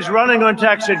this guy's running on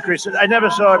tax increases. I never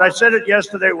saw it. I said it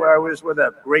yesterday where I was with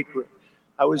a great group.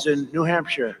 I was in New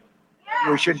Hampshire.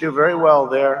 We should do very well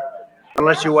there,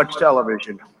 unless you watch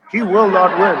television. He will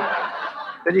not win.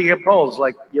 Then you get polls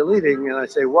like, you're leading, and I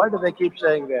say, why do they keep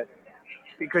saying that?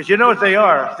 Because you know what they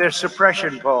are? They're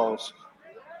suppression polls.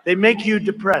 They make you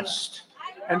depressed.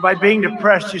 And by being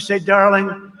depressed, you say,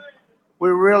 darling, we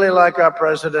really like our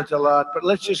president a lot, but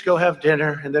let's just go have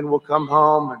dinner, and then we'll come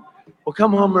home. And we'll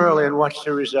come home early and watch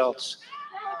the results.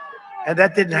 And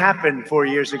that didn't happen 4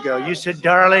 years ago. You said,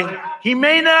 darling, he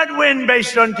may not win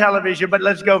based on television, but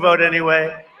let's go vote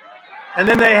anyway. And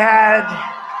then they had,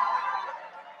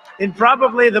 in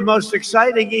probably the most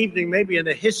exciting evening, maybe in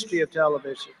the history of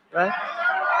television, right?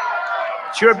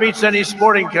 Sure beats any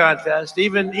sporting contest.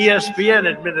 Even ESPN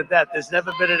admitted that. There's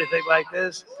never been anything like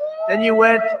this. Then you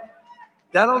went,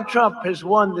 Donald Trump has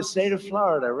won the state of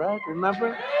Florida, right?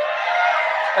 Remember?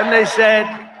 And they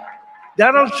said,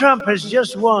 Donald Trump has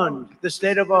just won the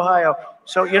state of Ohio.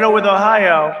 So, with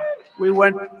Ohio, we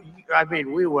went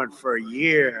for a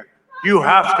year. You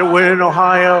have to win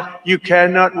Ohio. You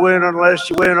cannot win unless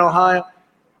you win Ohio.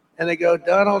 And they go,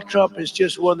 Donald Trump has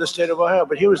just won the state of Ohio.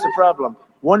 But here was the problem.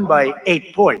 Won by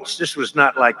 8 points. This was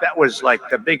not like, that was like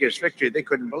the biggest victory. They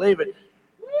couldn't believe it.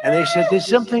 And they said, there's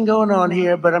something going on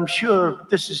here, but I'm sure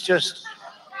this is just,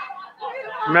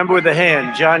 remember with the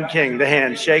hand, John King, the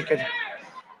hand shaking.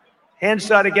 Hand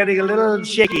started getting a little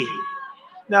shaky.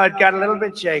 No, it got a little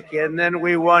bit shaky. And then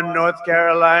we won North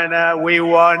Carolina. We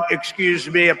won, a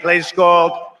place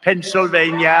called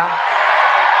Pennsylvania.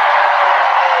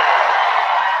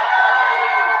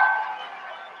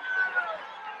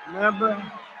 Remember?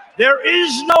 There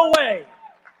is no way,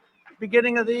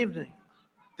 beginning of the evening,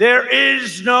 there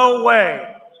is no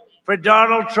way for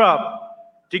Donald Trump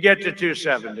to get to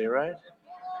 270, right?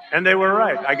 And they were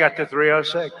right. I got to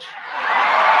 306.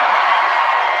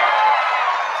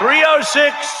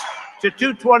 306 to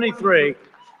 223.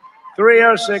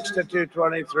 306 to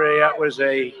 223. That was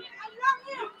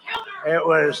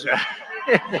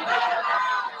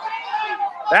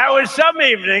that was some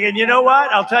evening. And you know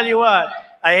what? I'll tell you what.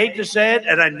 I hate to say it,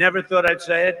 and I never thought I'd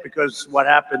say it because what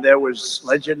happened there was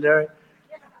legendary.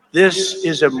 This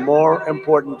is this is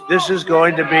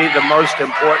going to be the most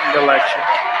important election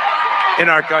in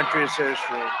our country's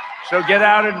history. So get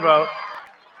out and vote.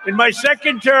 In my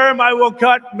second term, I will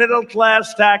cut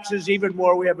middle-class taxes even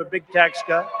more. We have a big tax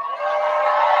cut.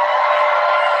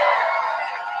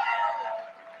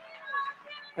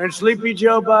 And Sleepy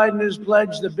Joe Biden has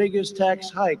pledged the biggest tax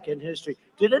hike in history.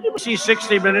 Did anybody see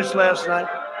 60 Minutes last night?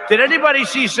 Did anybody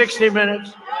see 60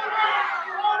 Minutes?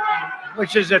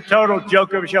 Which is a total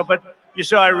joke of a show, but you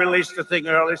saw I released the thing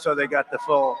early, so they got the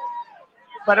full.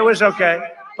 But it was okay.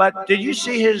 But did you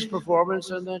see his performance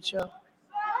on that show?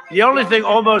 The only thing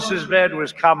almost as bad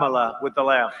was Kamala with the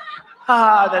laugh. Ha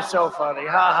ha, that's so funny.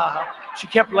 Ha ha ha. She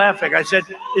kept laughing. I said,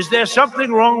 is there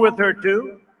something wrong with her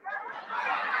too?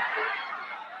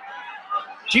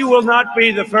 She will not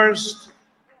be the first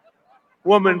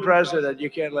woman president. You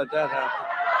can't let that happen.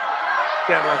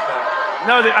 Can't let that.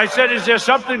 No, I said, is there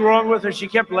something wrong with her? She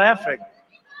kept laughing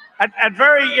at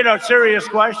very, serious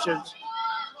questions.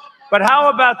 But how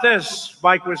about this?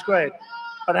 Mike was great.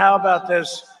 But how about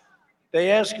this?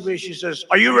 They asked me, she says,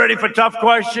 are you ready for tough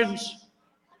questions?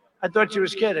 I thought she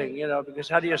was kidding, because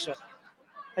how do you say?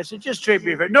 I said, just treat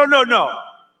me fair. No.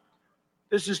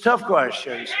 This is tough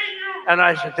questions. And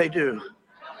I said, they do.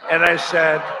 And I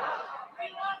said,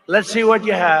 let's see what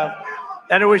you have.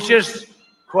 And it was just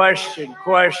question,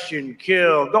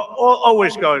 kill.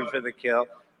 Always going for the kill.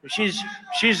 She's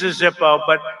a Zippo,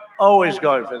 but always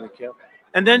going for the kill.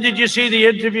 And then did you see the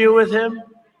interview with him?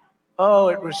 Oh,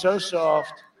 it was so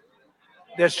soft.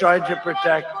 They're trying to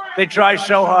protect. They try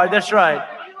so hard. That's right.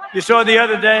 You saw the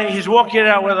other day, he's walking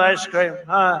out with ice cream.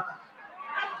 Huh?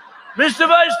 Mr.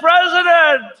 Vice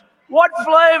President, what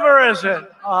flavor is it?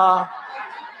 I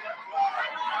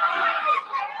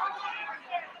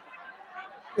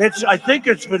think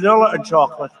it's vanilla and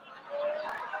chocolate.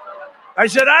 I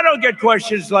said, I don't get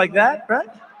questions like that, right?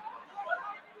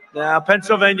 Now,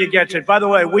 Pennsylvania gets it. By the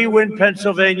way, we win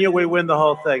Pennsylvania, we win the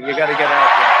whole thing. You got to get out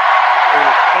there. You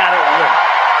got to win.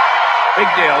 Big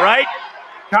deal, right,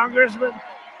 Congressman?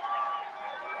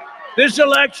 This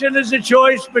election is a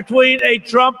choice between a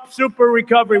Trump super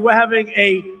recovery. We're having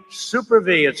a super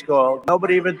V, it's called.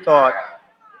 Nobody even thought.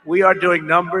 We are doing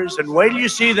numbers, and wait till you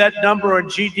see that number on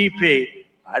GDP.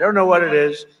 I don't know what it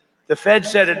is. The Fed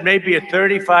said it may be a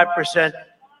 35%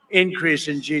 increase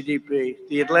in GDP.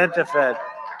 The Atlanta Fed.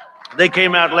 They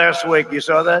came out last week. You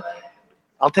saw that?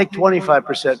 I'll take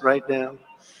 25% right now.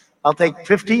 I'll take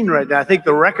 15 right now. I think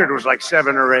the record was like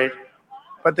 7 or 8.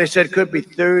 But they said it could be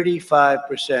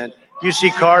 35%. You see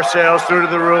car sales through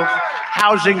the roof.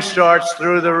 Housing starts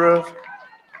through the roof.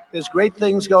 There's great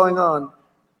things going on.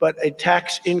 But a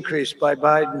tax increase by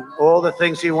Biden, all the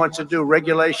things he wants to do,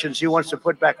 regulations, he wants to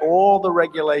put back all the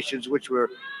regulations, which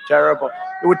were terrible.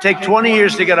 It would take 20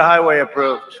 years to get a highway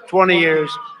approved. 20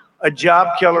 years. A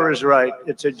job killer is right.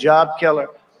 It's a job killer.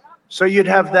 So you'd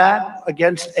have that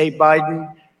against a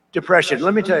Biden depression.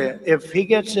 Let me tell you, if he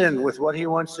gets in with what he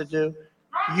wants to do,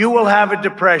 you will have a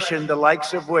depression, the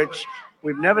likes of which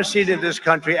we've never seen in this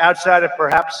country outside of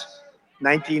perhaps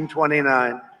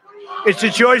 1929. It's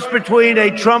a choice between a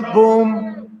Trump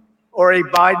boom or a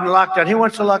Biden lockdown. He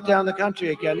wants to lock down the country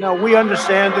again. No, we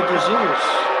understand the disease.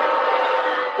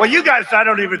 Well, you guys, I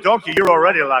don't even talk to you. You're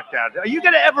already locked down. Are you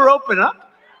going to ever open up?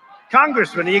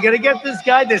 Congressman, are you going to get this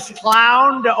guy, this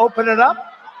clown, to open it up?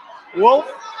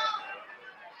 Wolf?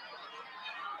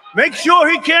 Make sure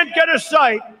he can't get a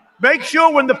site. Make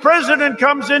sure when the president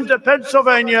comes into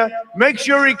Pennsylvania, make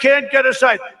sure he can't get a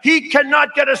site. He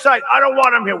cannot get a site. I don't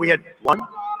want him here. We had one.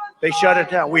 They shut it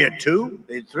down. We had two.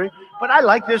 They had three. But I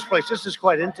like this place. This is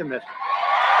quite intimate.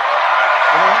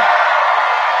 You know?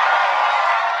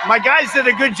 My guys did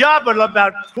a good job at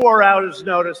about 4 hours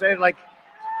notice. They like,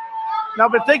 no,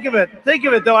 but think of it. Think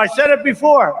of it, though. I said it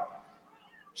before.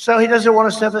 So he doesn't want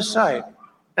us to have a site.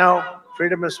 Now,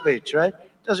 freedom of speech, right?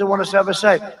 Doesn't want us to have a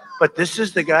site. But this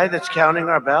is the guy that's counting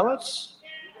our ballots?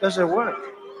 Doesn't work.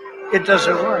 It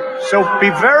doesn't work. So be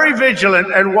very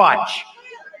vigilant and watch.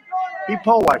 Be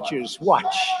poll watchers.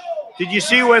 Watch. Did you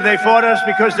see where they fought us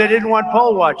because they didn't want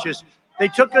poll watchers? They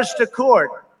took us to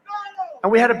court.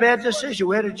 And we had a bad decision.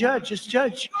 We had a judge, this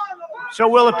judge. So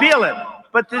we'll appeal it.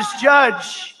 But this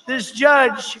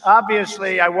judge,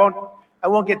 obviously, I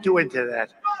won't get too into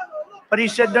that. But he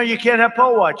said, no, you can't have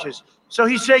poll watchers. So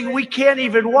he's saying we can't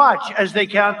even watch as they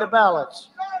count the ballots.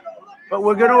 But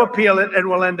we're going to appeal it, and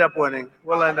we'll end up winning.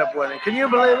 We'll end up winning. Can you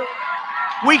believe it?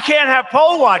 We can't have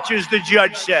poll watchers, the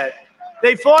judge said.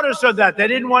 They fought us on that. They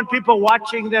didn't want people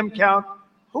watching them count.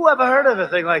 Who ever heard of a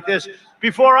thing like this?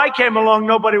 Before I came along,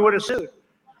 nobody would have sued.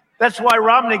 That's why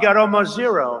Romney got almost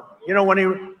zero. You know,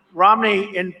 when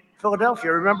Romney in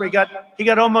Philadelphia, remember, he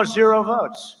got almost 0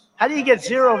 votes. How do you get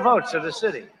 0 votes in the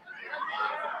city?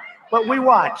 But we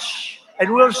watch,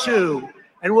 and we'll sue,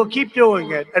 and we'll keep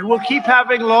doing it, and we'll keep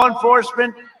having law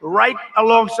enforcement right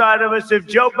alongside of us. If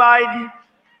Joe Biden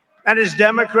and his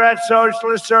Democrat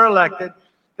socialists are elected,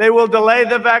 they will delay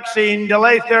the vaccine,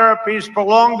 delay therapies,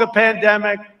 prolong the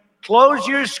pandemic, close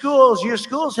your schools. Your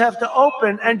schools have to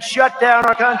open and shut down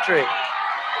our country.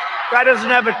 Guy doesn't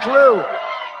have a clue.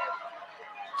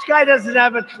 This guy doesn't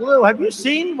have a clue. Have you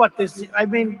seen what this, I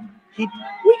mean, we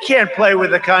can't play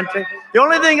with the country. The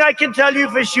only thing I can tell you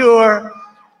for sure,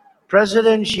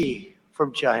 President Xi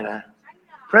from China,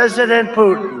 President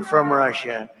Putin from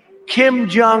Russia, Kim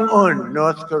Jong-un,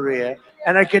 North Korea,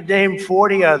 and I could name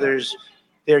 40 others.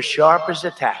 They're sharp as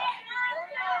a tack.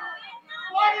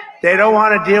 They don't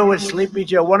want to deal with Sleepy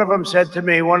Joe. One of them said to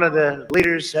me, one of the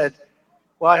leaders said,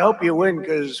 well, I hope you win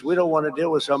because we don't want to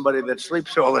deal with somebody that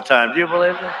sleeps all the time. Do you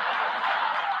believe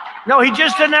that? No, he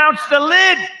just announced the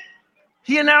lid.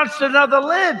 He announced another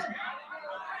lid.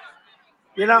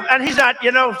 You know, and he's not,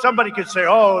 you know, somebody could say,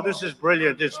 oh, this is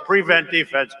brilliant. It's prevent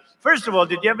defense. First of all,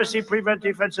 did you ever see prevent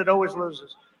defense? It always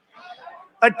loses.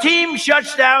 A team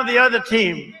shuts down the other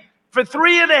team for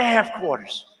 3.5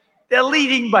 quarters. They're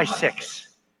leading by 6.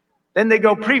 Then they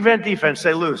go prevent defense.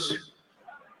 They lose.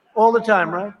 All the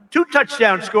time, right? 2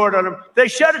 touchdowns scored on them. They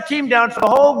shut a team down for the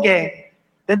whole game.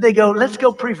 Then they go, let's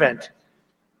go prevent.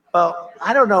 Well,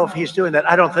 I don't know if he's doing that.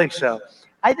 I don't think so.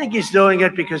 I think he's doing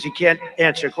it because he can't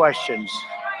answer questions.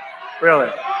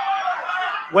 Really.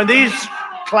 When these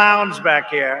clowns back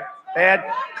here, bad,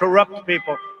 corrupt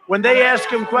people, when they ask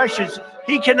him questions,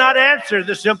 he cannot answer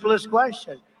the simplest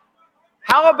question.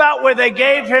 How about where they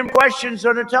gave him questions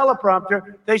on a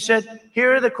teleprompter? They said,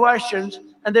 here are the questions,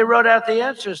 and they wrote out the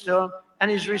answers to him,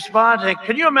 and he's responding.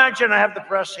 Can you imagine? I have the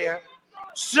press here.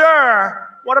 Sir,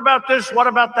 what about this? What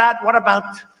about that? What about...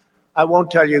 I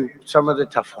won't tell you some of the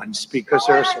tough ones because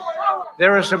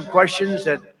there are some questions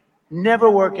that never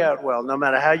work out well, no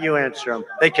matter how you answer them.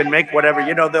 They can make whatever,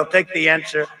 you know, they'll take the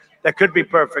answer that could be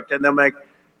perfect and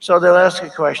so they'll ask a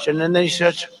question and they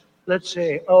said, let's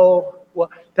say, oh, well,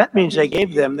 that means they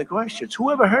gave them the questions. Who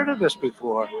ever heard of this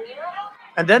before?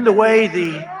 And then the way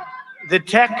the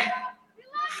tech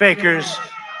fakers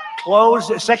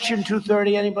closed, Section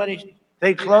 230, anybody?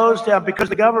 They closed down because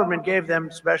the government gave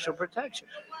them special protection.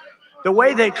 The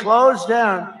way they closed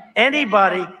down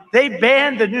anybody, they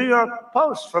banned the New York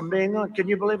Post from being on. Can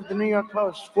you believe it? The New York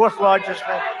Post, 4th largest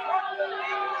paper.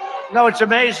 No, it's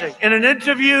amazing. In an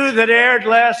interview that aired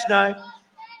last night,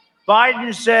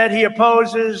 Biden said he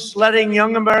opposes letting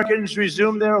young Americans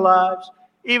resume their lives,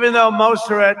 even though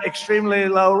most are at extremely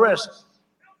low risk.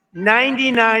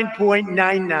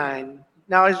 99.99.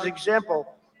 Now, as an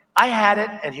example, I had it,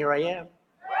 and here I am.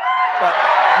 But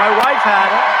my wife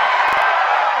had it.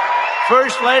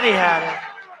 First Lady had it.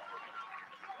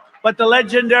 But the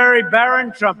legendary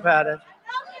Barron Trump had it.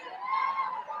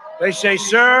 They say,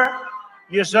 sir,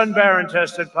 your son Barron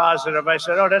tested positive. I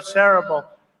said, oh, that's terrible.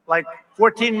 Like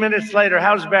 14 minutes later,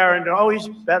 how's Barron doing? Oh, he's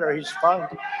better. He's fine.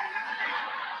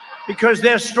 Because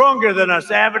they're stronger than us.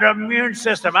 They have an immune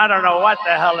system. I don't know what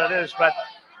the hell it is, but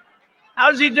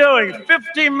how's he doing?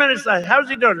 15 minutes later, how's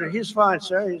he doing? He's fine,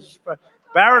 sir. He's fine.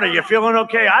 Barron, are you feeling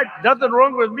okay? Nothing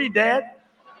wrong with me, Dad.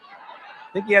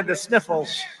 I think he had the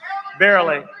sniffles,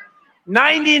 barely.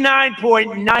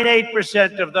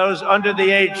 99.98% of those under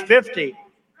the age 50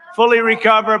 fully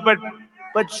recover, but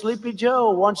But Sleepy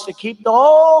Joe wants to keep the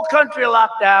whole country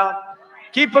locked down,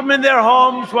 keep them in their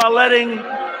homes while letting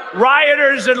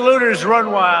rioters and looters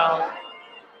run wild.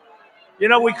 You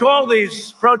know, we call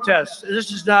these protests,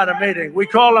 this is not a meeting, we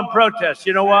call them protests.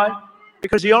 You know why?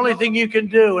 Because the only thing you can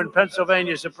do in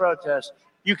Pennsylvania is a protest.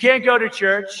 You can't go to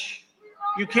church.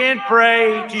 You can't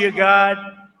pray to your God.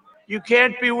 You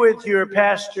can't be with your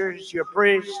pastors, your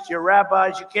priests, your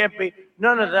rabbis. You can't be,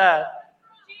 none of that.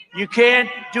 You can't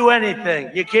do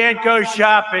anything. You can't go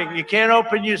shopping. You can't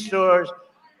open your stores.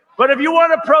 But if you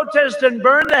want to protest and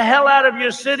burn the hell out of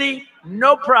your city,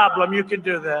 no problem. You can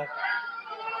do that.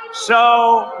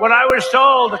 So when I was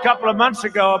told a couple of months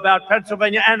ago about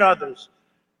Pennsylvania and others,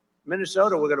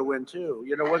 Minnesota, we're going to win too.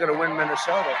 You know, we're going to win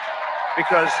Minnesota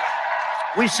because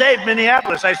we saved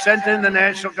Minneapolis. I sent in the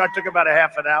National Guard, took about a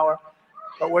half an hour,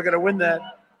 but we're going to win that.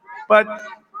 But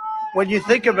when you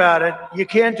think about it, you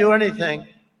can't do anything.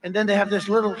 And then they have this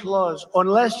little clause,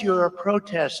 unless you're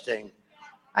protesting.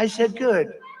 I said,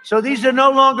 good. So these are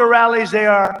no longer rallies, they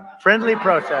are friendly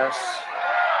protests.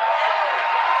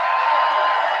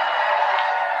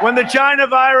 When the China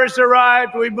virus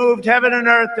arrived, we moved heaven and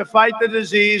earth to fight the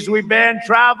disease. We banned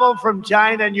travel from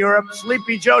China and Europe.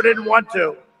 Sleepy Joe didn't want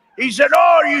to. He said,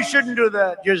 oh, you shouldn't do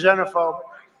that. You're xenophobic,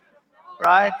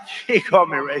 right? He called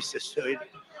me racist, too.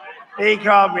 He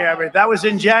called me everything. That was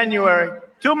in January.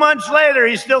 2 months later,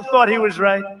 he still thought he was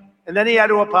right. And then he had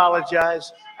to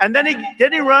apologize. And then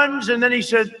he runs, and then he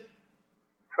said,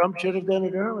 Trump should have done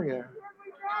it earlier.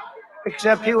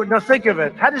 Except he would not think of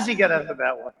it. How does he get out of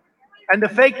that one? And the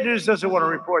fake news doesn't want to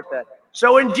report that.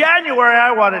 So in January,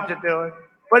 I wanted to do it.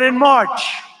 But in March,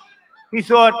 he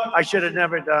thought I should have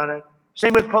never done it.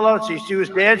 Same with Pelosi. She was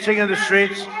dancing in the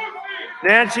streets.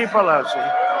 Nancy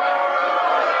Pelosi.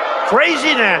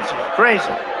 Crazy Nancy,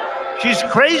 crazy. She's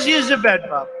crazy as a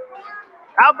bedbug.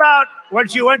 How about when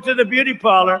she went to the beauty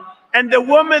parlor and the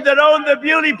woman that owned the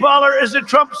beauty parlor is a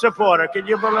Trump supporter? Can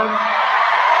you believe it?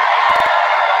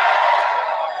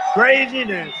 Crazy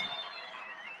Nancy.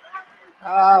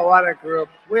 Ah, what a group.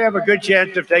 We have a good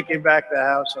chance of taking back the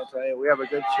House, I'll tell you. We have a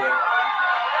good chance.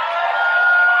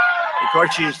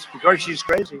 Because she's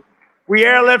crazy. We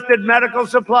airlifted medical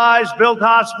supplies, built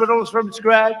hospitals from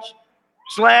scratch,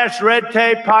 slashed red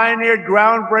tape, pioneered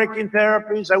groundbreaking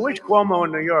therapies. I wish Cuomo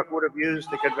in New York would have used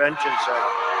the convention center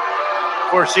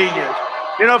for seniors.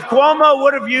 You know, if Cuomo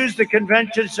would have used the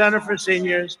convention center for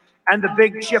seniors and the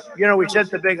big ship, you know, we sent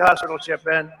the big hospital ship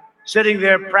in, sitting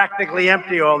there practically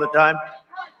empty all the time.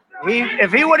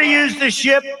 If he would have used the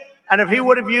ship and if he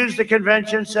would have used the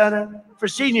convention center for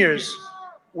seniors,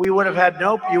 you would have had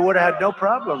no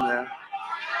problem there.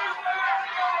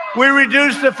 We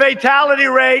reduced the fatality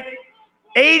rate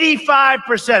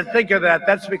 85%. Think of that.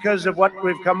 That's because of what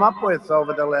we've come up with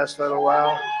over the last little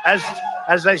while.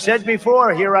 As I said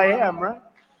before, here I am, right?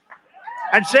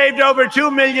 And saved over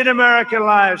 2 million American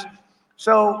lives.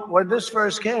 So when this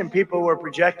first came, people were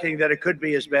projecting that it could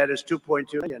be as bad as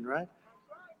 2.2 million, right?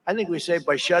 I think we saved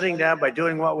by shutting down, by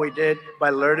doing what we did, by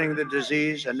learning the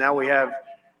disease, and now we have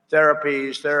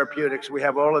therapies, therapeutics. We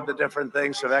have all of the different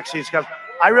things. So vaccines come.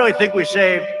 I really think we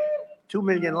saved 2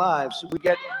 million lives.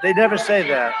 They never say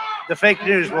that. The fake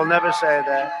news will never say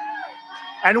that.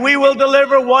 And we will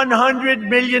deliver 100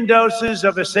 million doses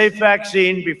of a safe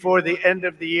vaccine before the end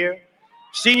of the year.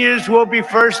 Seniors will be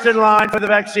first in line for the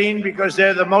vaccine because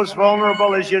they're the most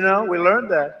vulnerable, as you know. We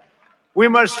learned that. We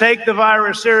must take the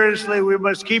virus seriously. We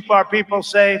must keep our people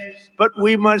safe, but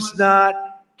we must not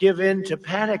give in to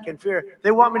panic and fear.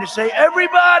 They want me to say,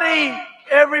 everybody,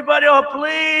 oh,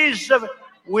 please.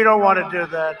 We don't want to do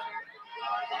that.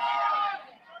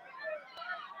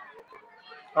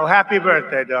 Oh, happy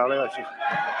birthday, darling.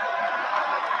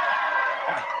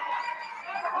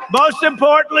 Most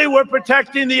importantly, we're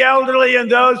protecting the elderly and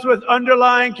those with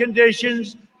underlying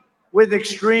conditions with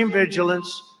extreme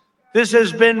vigilance. This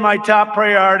has been my top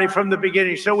priority from the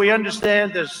beginning. So we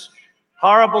understand this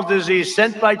horrible disease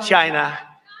sent by China,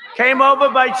 came over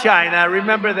by China.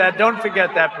 Remember that. Don't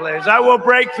forget that, please. I will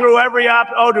break through every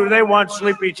Oh, do they want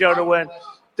Sleepy Joe to win?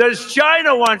 Does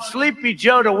China want Sleepy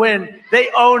Joe to win? They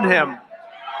own him.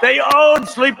 They own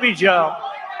Sleepy Joe.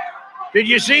 Did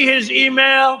you see his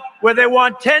email where they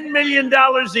want $10 million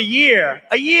a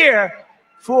year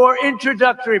for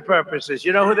introductory purposes?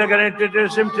 You know who they're going to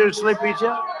introduce him to, Sleepy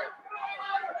Joe?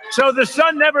 So the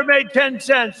son never made 10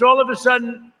 cents. All of a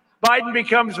sudden, Biden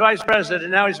becomes vice president.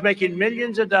 Now he's making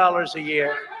millions of dollars a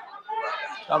year.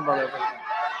 Unbelievable.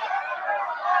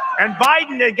 And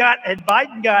Biden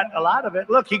got a lot of it.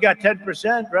 Look, he got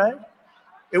 10%, right?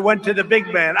 It went to the big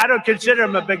man. I don't consider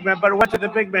him a big man, but it went to the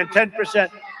big man, 10%.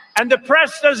 And the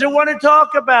press doesn't want to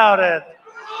talk about it.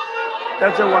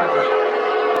 That's a wonderful.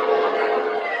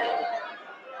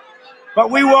 But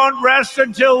we won't rest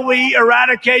until we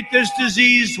eradicate this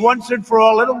disease once and for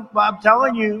all. I'm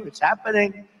telling you, it's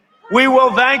happening. We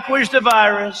will vanquish the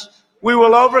virus. We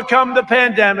will overcome the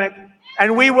pandemic,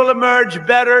 and we will emerge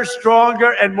better,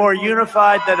 stronger, and more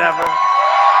unified than ever.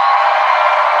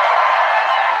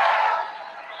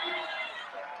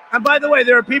 And by the way,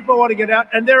 there are people who want to get out,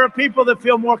 and there are people that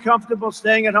feel more comfortable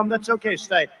staying at home. That's okay,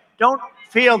 stay. Don't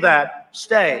feel that,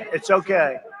 stay. It's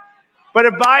okay. But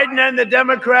if Biden and the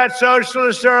Democrat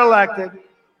socialists are elected,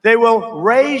 they will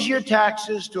raise your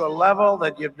taxes to a level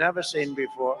that you've never seen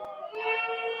before.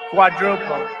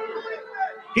 Quadruple.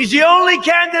 He's the only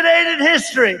candidate in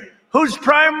history whose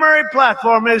primary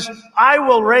platform is, I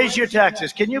will raise your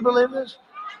taxes. Can you believe this?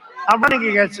 I'm running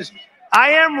against this. I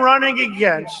am running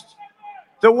against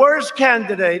the worst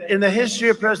candidate in the history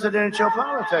of presidential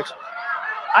politics.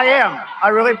 I am. I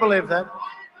really believe that.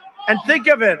 And think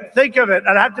of it,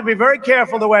 and I have to be very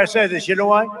careful the way I say this. You know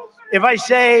why? If I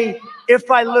say, if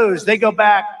I lose, they go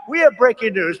back, we have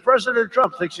breaking news. President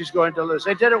Trump thinks he's going to lose.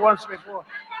 They did it once before.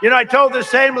 You know, I told the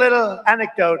same little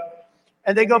anecdote,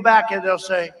 and they go back and they'll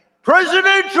say,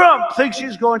 President Trump thinks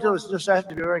he's going to lose. Just I have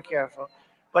to be very careful.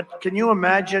 But can you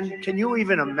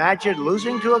even imagine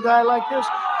losing to a guy like this?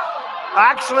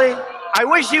 Actually, I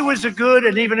wish he was a good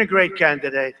and even a great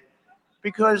candidate,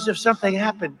 because if something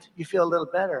happened, you feel a little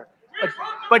better.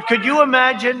 But could you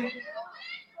imagine?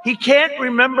 He can't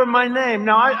remember my name.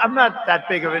 Now, I'm not that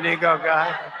big of an ego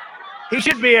guy. He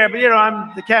should be able, you know,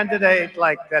 I'm the candidate,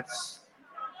 like, that's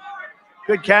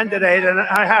good candidate, and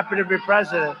I happen to be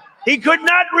president. He could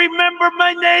not remember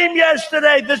my name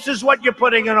yesterday. This is what you're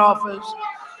putting in office.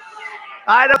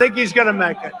 I don't think he's going to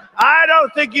make it. I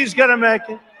don't think he's going to make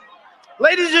it.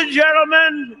 Ladies and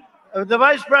gentlemen, the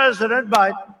Vice President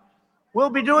Biden will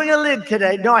be doing a lid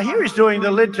today. No, I hear he's doing the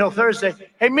lid till Thursday.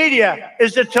 Hey, media,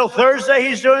 is it till Thursday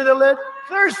he's doing the lid?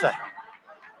 Thursday.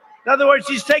 In other words,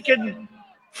 he's taken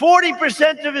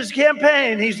 40% of his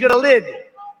campaign. He's going to lid.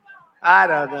 I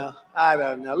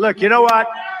don't know. Look, you know what?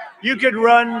 You could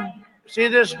run, see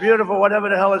this beautiful, whatever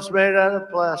the hell it's made out of,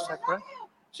 plastic, right?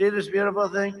 See this beautiful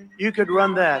thing? You could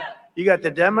run that. You got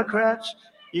the Democrats,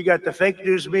 you got the fake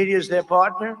news media as their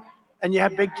partner, and you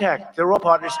have big tech. They're all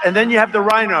partners. And then you have the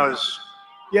rhinos.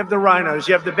 You have the rhinos.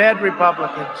 You have the bad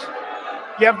Republicans.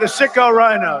 You have the sicko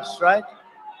rhinos, right?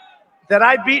 That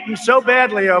I've beaten so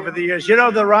badly over the years. You know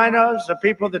the rhinos, the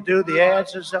people that do the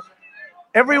ads and stuff?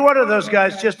 Every one of those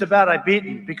guys just about I've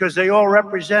beaten because they all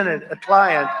represented a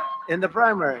client in the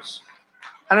primaries.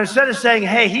 And instead of saying,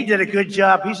 hey, he did a good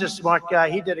job, he's a smart guy,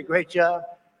 he did a great job,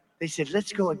 they said,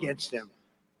 let's go against him.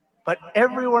 But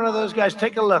every one of those guys,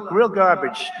 take a look, real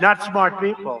garbage, not smart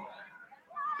people.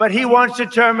 But he wants to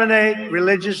terminate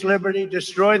religious liberty,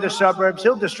 destroy the suburbs.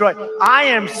 He'll destroy. I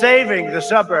am saving the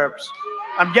suburbs.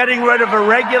 I'm getting rid of a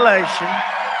regulation.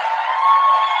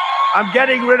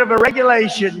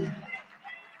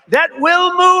 That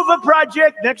will move a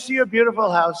project next to your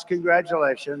beautiful house.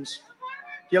 Congratulations.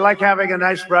 Do you like having a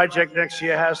nice project next to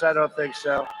your house? I don't think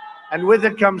so. And with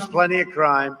it comes plenty of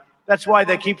crime. That's why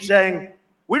they keep saying,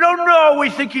 we don't know. We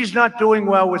think he's not doing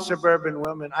well with suburban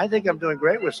women. I think I'm doing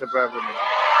great with suburban women.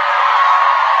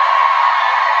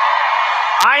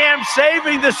 I am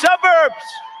saving the suburbs.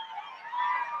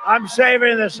 I'm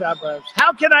saving the suburbs.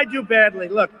 How can I do badly?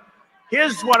 Look,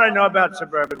 here's what I know about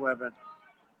suburban women.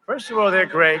 First of all, they're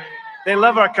great. They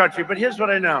love our country. But here's what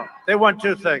I know. They want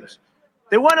two things.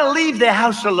 They want to leave their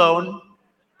house alone.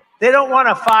 They don't want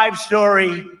a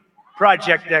 5-story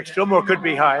project next to them, or could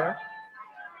be higher.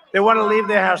 They want to leave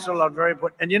their house alone. Very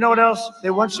important. And you know what else? They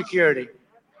want security.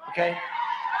 Okay?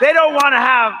 They don't want to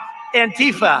have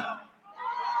Antifa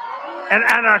and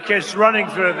anarchists running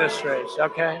through the streets.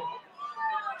 Okay?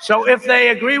 So if they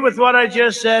agree with what I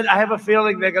just said, I have a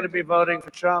feeling they're going to be voting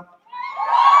for Trump.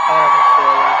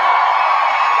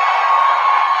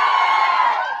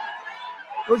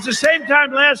 It was the same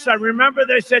time last time. Remember,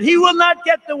 they said he will not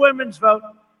get the women's vote.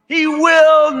 He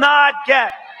will not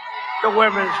get the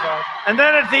women's vote. And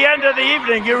then at the end of the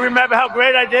evening, you remember how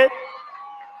great I did?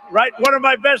 Right? One of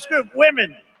my best group,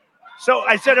 women. So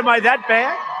I said, am I that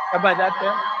bad? Am I that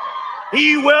bad?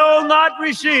 He will not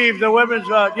receive the women's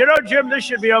vote. You know, Jim, this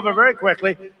should be over very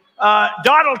quickly.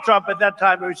 Donald Trump, at that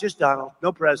time, it was just Donald,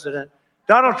 no president.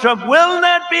 Donald Trump will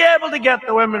not be able to get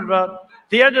the women's vote. At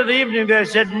the end of the evening, they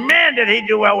said, man, did he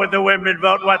do well with the women's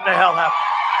vote. What the hell happened?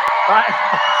 Right?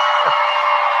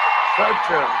 So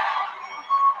true.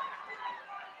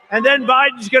 And then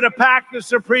Biden's going to pack the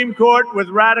Supreme Court with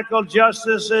radical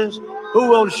justices who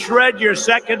will shred your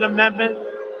Second Amendment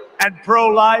and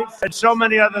pro-life and so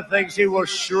many other things. He will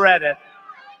shred it.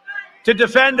 to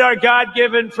defend our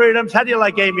God-given freedoms. How do you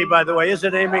like Amy, by the way?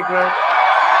 Isn't Amy great?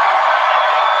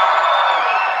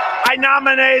 I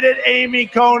nominated Amy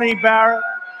Coney Barrett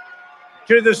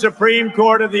to the Supreme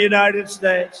Court of the United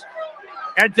States.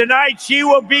 And tonight she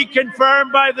will be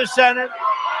confirmed by the Senate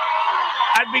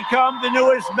and become the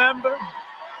newest member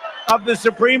of the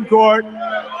Supreme Court.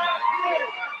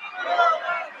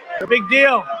 A big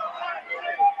deal.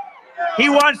 He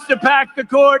wants to pack the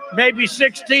court, maybe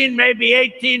 16, maybe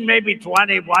 18, maybe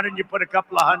 20. Why don't you put a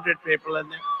couple of hundred people in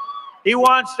there? He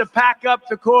wants to pack up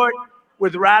the court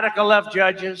with radical left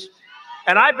judges.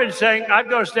 And I've been saying, I'd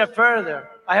go a step further.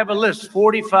 I have a list,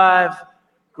 45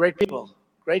 great people,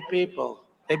 great people.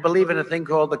 They believe in a thing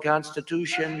called the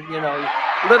Constitution, you know,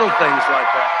 little things like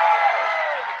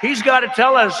that. He's got to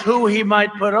tell us who he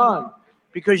might put on,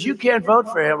 because you can't vote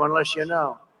for him unless you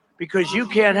know. Because you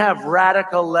can't have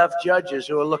radical left judges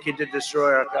who are looking to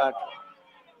destroy our country.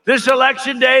 This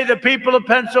election day, the people of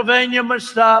Pennsylvania must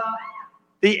stop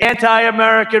the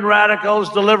anti-American radicals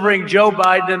delivering Joe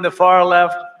Biden and the far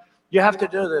left. You have to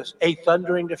do this, a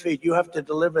thundering defeat. You have to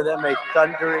deliver them a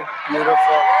thundering,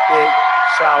 beautiful, big,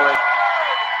 solid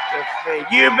defeat.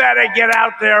 You better get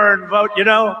out there and vote. You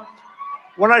know,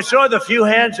 when I saw the few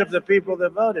hands of the people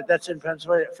that voted, that's in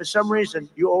Pennsylvania. For some reason,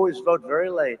 you always vote very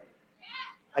late.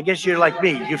 I guess you're like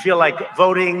me. You feel like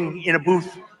voting in a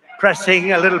booth,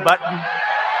 pressing a little button,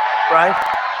 right?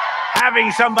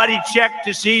 Having somebody check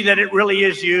to see that it really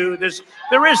is you.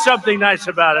 There is something nice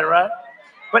about it, right?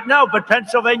 But no, but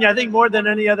Pennsylvania, I think more than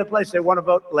any other place, they want to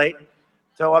vote late.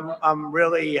 So I'm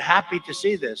really happy to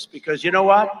see this, because you know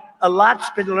what? A lot's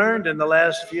been learned in the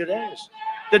last few days.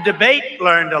 The debate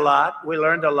learned a lot. We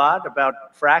learned a lot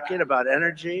about fracking, about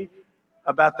energy,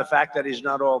 about the fact that he's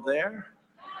not all there.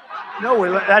 No,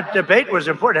 that debate was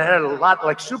important. It had a lot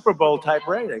like Super Bowl type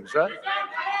ratings, right?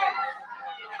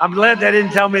 I'm glad they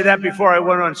didn't tell me that before I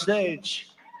went on stage.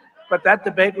 But that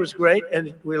debate was great,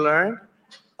 and we learned.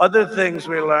 Other things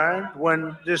we learned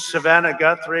when this Savannah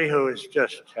Guthrie, who is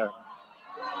just terrible.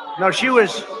 No, she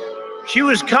was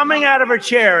coming out of her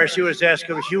chair as she was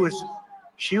asking. She was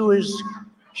crazed.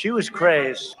 She was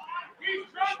crazed.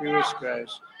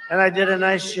 And I did a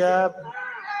nice job.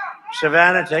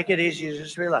 Savannah, take it easy.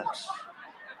 Just relax.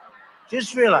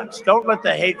 Just relax. Don't let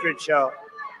the hatred show.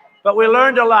 But we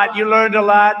learned a lot. You learned a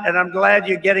lot, and I'm glad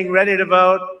you're getting ready to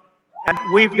vote. And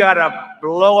we've got to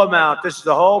blow them out. This is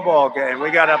the whole ball game.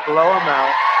 We got to blow them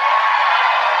out.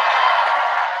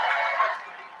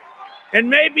 And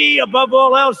maybe above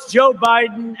all else, Joe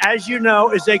Biden, as you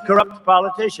know, is a corrupt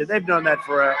politician. They've known that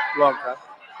for a long time.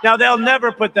 Now, they'll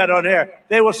never put that on air.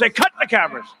 They will say, cut the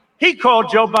cameras. He called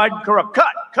Joe Biden corrupt.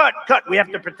 Cut. We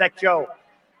have to protect Joe.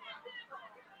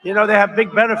 You know, they have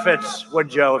big benefits with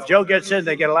Joe. If Joe gets in,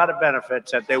 they get a lot of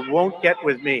benefits that they won't get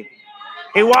with me.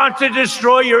 He wants to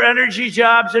destroy your energy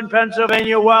jobs in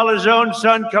Pennsylvania while his own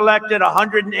son collected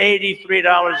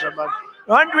 $183 a month.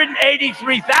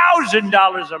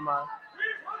 $183,000 a month.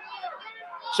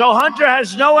 So Hunter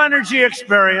has no energy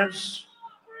experience.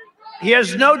 He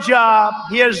has no job.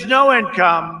 He has no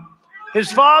income.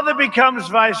 His father becomes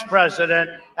vice president,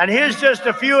 and here's just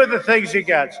a few of the things he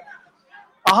gets.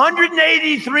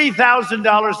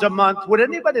 $183,000 a month. Would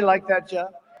anybody like that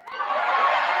job?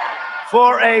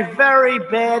 For a very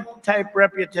bad type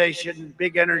reputation,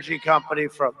 big energy company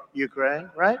from Ukraine,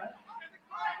 right?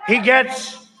 He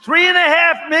gets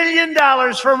 $3.5 million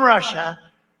from Russia,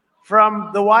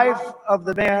 from the wife of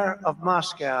the mayor of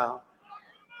Moscow.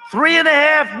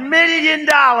 $3.5 million.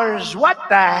 What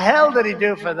the hell did he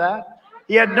do for that?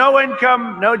 He had no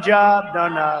income, no job, no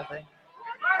nothing.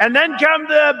 And then come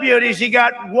the beauties. He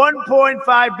got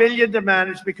 $1.5 billion to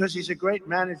manage because he's a great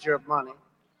manager of money.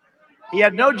 He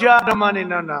had no job, no money,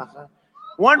 no nothing.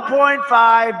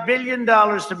 $1.5 billion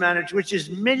to manage, which is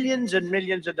millions and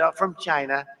millions of dollars from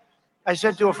China. I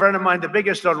said to a friend of mine, the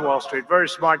biggest on Wall Street, very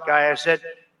smart guy, I said,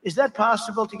 is that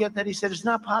possible to get that? He said, it's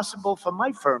not possible for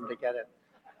my firm to get it.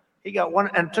 He got one,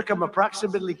 and it took him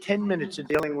approximately 10 minutes in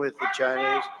dealing with the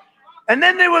Chinese. And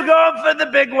then they were going for the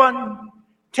big one,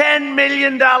 $10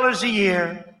 million a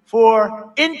year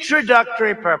for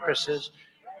introductory purposes.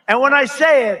 And when I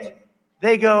say it,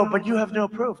 they go, but you have no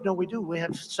proof. No, we do. We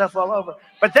have stuff all over.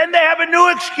 But then they have a new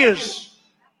excuse.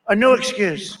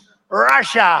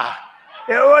 Russia.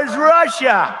 It was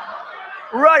Russia.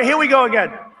 Right, here we go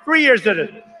again. 3 years did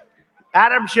it.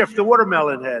 Adam Schiff, the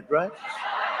watermelon head, right?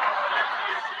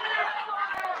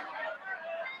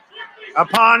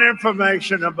 Upon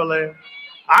information and belief,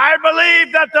 I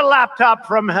believe that the laptop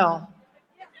from hell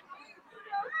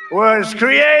was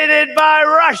created by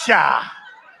Russia.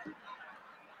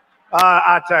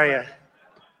 I'll tell you,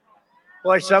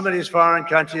 Boy, some of these foreign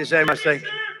countries, they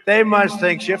must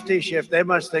think, shifty shift, they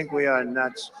must think we are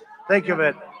nuts. Think of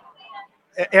it.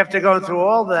 After going through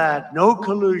all that, no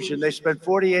collusion, they spent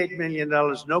 $48 million,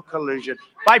 no collusion,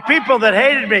 by people that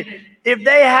hated me. If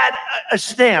they had a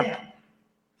stamp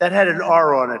that had an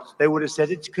R on it, they would have said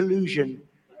it's collusion.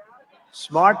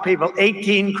 Smart people,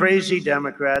 18 crazy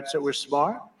Democrats that were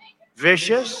smart,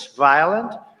 vicious,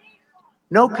 violent,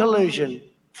 no collusion,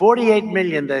 48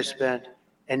 million they spent.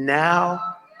 And now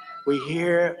we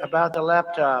hear about the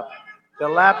laptop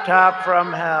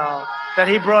from hell that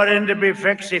he brought in to be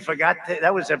fixed. He forgot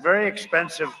that was a very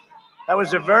expensive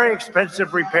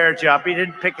repair job. He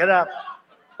didn't pick it up.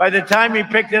 By the time he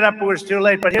picked it up, it was too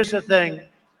late. But here's the thing,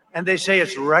 and they say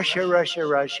it's Russia, Russia,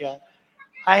 Russia.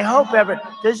 I hope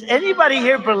does anybody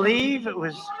here believe it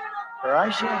was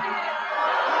Russia?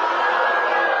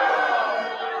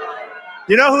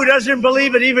 You know who doesn't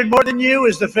believe it even more than you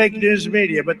is the fake news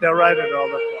media, but they'll write it all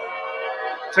the time.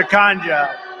 It's a con job.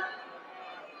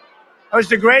 It was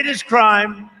the greatest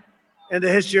crime in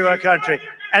the history of our country.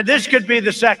 And this could be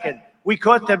the second. We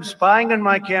caught them spying on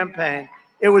my campaign.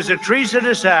 It was a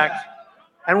treasonous act,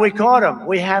 and we caught them.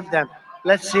 We have them.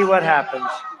 Let's see what happens.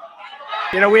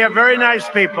 You know, we have very nice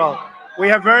people. We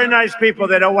have very nice people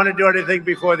that don't want to do anything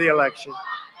before the election.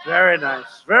 Very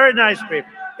nice people.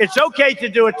 It's okay to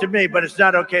do it to me, but it's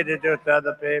not okay to do it to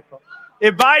other people.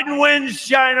 If Biden wins,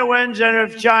 China wins, and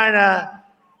if China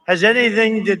has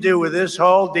anything to do with this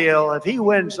whole deal, if he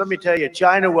wins, let me tell you,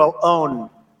 China will own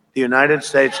the United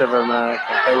States of America.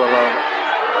 They will own it.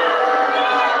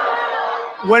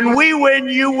 When we win,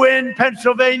 you win,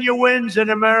 Pennsylvania wins, and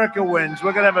America wins.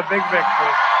 We're going to have a big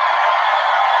victory.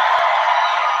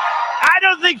 I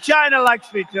don't think China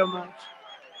likes me too much.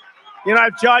 You know,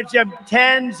 I've charged them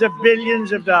tens of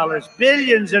billions of dollars,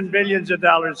 billions and billions of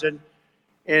dollars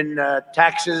in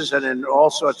taxes and in all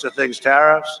sorts of things,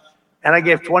 tariffs. And I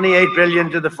gave $28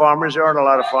 billion to the farmers. There aren't a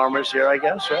lot of farmers here, I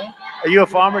guess, right? Are you a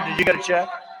farmer? Did you get a check?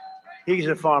 He's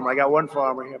a farmer. I got one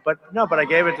farmer here. But I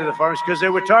gave it to the farmers because they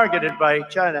were targeted by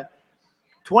China.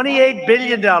 $28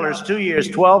 billion, 2 years,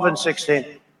 12 and 16.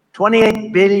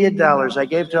 $28 billion I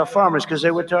gave to our farmers because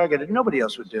they were targeted. Nobody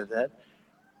else would do that.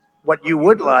 What you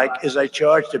would like is I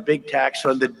charged a big tax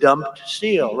on the dumped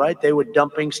steel, right? They were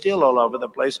dumping steel all over the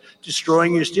place,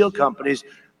 destroying your steel companies.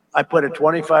 I put a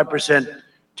 25%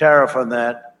 tariff on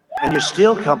that, and your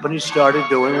steel companies started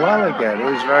doing well again. It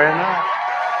was very nice.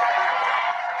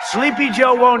 Sleepy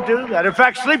Joe won't do that. In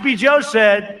fact, Sleepy Joe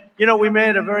said, you know, we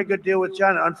made a very good deal with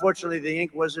China. Unfortunately, the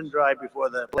ink wasn't dry before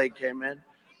the plague came in.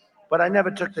 But I never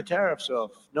took the tariffs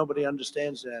off. Nobody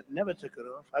understands that. Never took it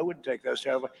off. I wouldn't take those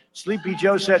tariffs off. Sleepy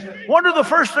Joe said, one of the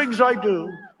first things I do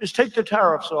is take the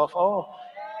tariffs off. Oh,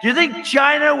 do you think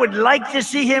China would like to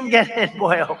see him get in?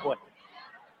 Boy, oh boy.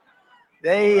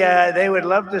 They would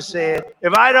love to see it.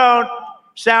 If I don't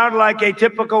sound like a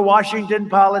typical Washington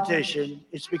politician,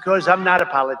 it's because I'm not a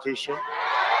politician.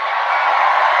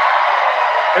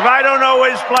 If I don't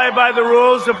always play by the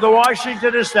rules of the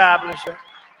Washington establishment,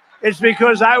 it's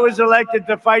because I was elected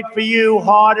to fight for you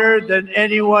harder than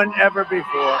anyone ever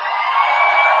before.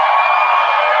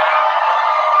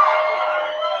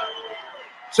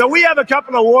 So we have a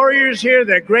couple of warriors here.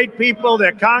 They're great people.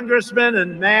 They're congressmen,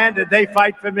 and man, did they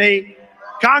fight for me.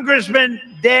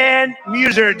 Congressman Dan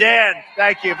Muser. Dan,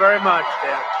 thank you very much,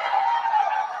 Dan.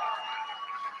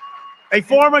 A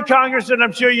former congressman,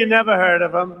 I'm sure you never heard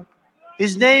of him.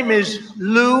 His name is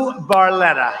Lou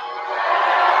Barletta.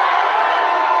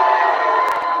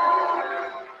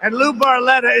 And Lou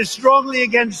Barletta is strongly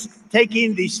against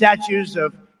taking the statues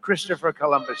of Christopher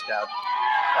Columbus down.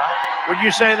 Right? Would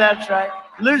you say that's right?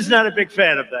 Lou's not a big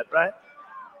fan of that, right?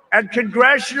 And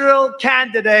congressional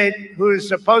candidate who is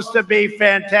supposed to be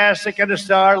fantastic and a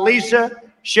star, Lisa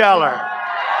Scheller.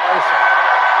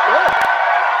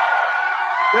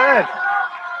 Good.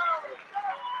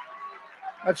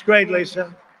 That's great,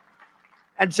 Lisa.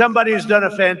 And somebody who's done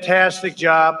a fantastic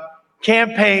job,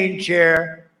 campaign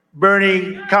chair,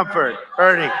 Bernie Comfort.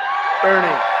 Bernie.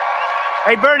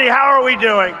 Hey, Bernie, how are we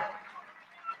doing?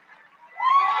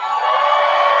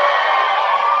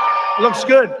 Looks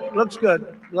good.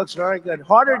 Looks very good.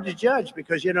 Harder to judge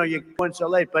because, you know, you went so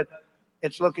late, but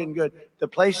it's looking good. The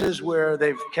places where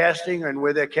they're casting and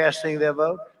where they're casting their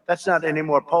vote, that's not any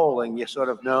more polling. You sort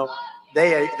of know.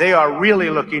 They are really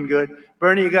looking good.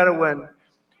 Bernie, you got to win.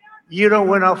 You don't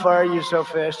win, I'll fire you so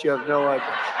fast, you have no idea.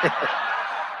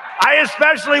 I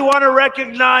especially want to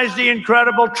recognize the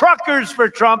incredible truckers for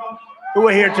Trump who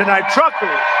are here tonight.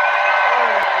 Truckers.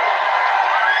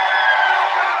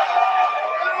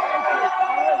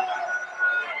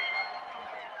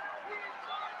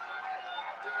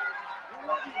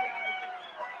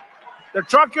 The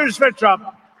truckers for Trump.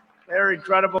 They're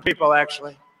incredible people,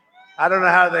 actually. I don't know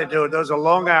how they do it. Those are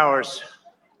long hours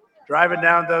driving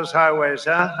down those highways,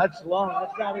 huh? That's long.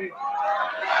 That's not easy.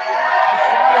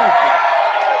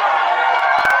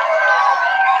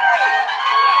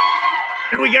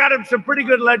 And we got them some pretty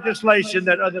good legislation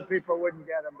that other people wouldn't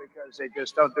get them because they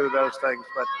just don't do those things.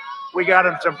 But we got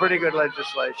them some pretty good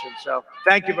legislation. So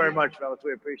thank you very much, fellas.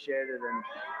 We appreciate it. And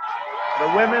the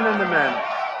women and the men.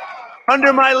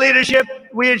 Under my leadership,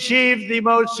 we achieved the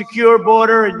most secure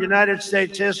border in United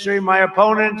States history. My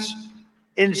opponent's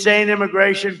insane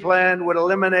immigration plan would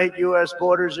eliminate U.S.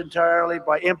 borders entirely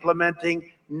by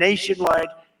implementing nationwide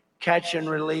catch and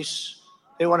release.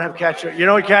 They want to have catch. You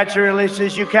know what catch and release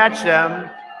is? You catch them.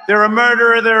 They're a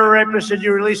murderer, they're a rapist, and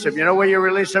you release them. You know where you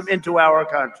release them? Into our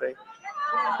country.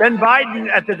 Then Biden,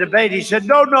 at the debate, he said,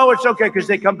 no, it's okay, because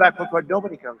they come back for court.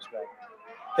 Nobody comes back.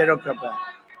 They don't come back.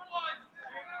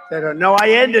 They don't. No, I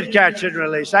ended catch and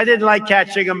release. I didn't like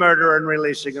catching a murderer and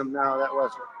releasing him. No, that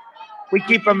wasn't. We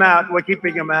keep them out. We're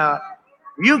keeping them out.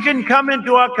 You can come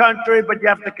into our country, but you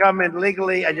have to come in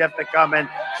legally, and you have to come in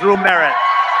through merit.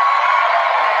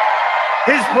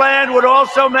 His plan would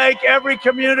also make every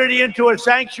community into a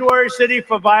sanctuary city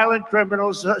for violent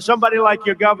criminals. Somebody like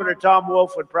your governor, Tom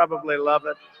Wolf, would probably love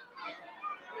it.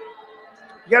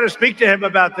 You got to speak to him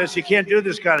about this. You can't do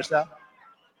this kind of stuff.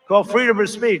 Called freedom of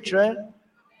speech, right?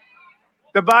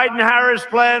 The Biden-Harris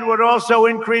plan would also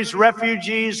increase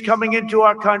refugees coming into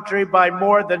our country by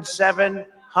more than 700%.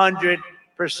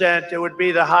 It would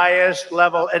be the highest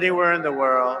level anywhere in the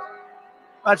world.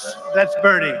 That's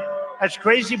Bernie. That's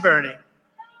crazy Bernie.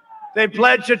 They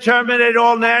pledged to terminate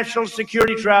all national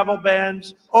security travel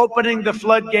bans, opening the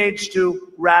floodgates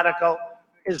to radical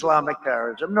Islamic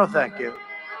terrorism. No, thank you.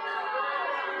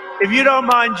 If you don't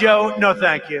mind, Joe, no,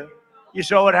 thank you. You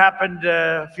saw what happened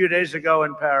a few days ago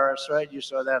in Paris, right? You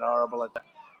saw that horrible attack.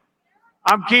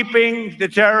 I'm keeping the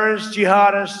terrorists,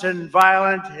 jihadists, and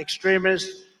violent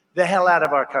extremists the hell out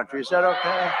of our country. Is that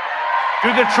okay?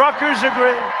 Do the truckers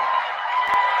agree?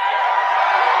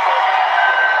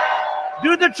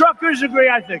 Do the truckers agree?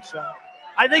 I think so.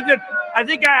 I think I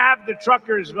have the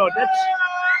truckers vote. That's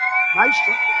nice.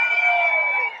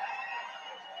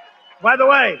 By the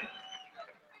way,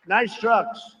 nice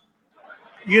trucks.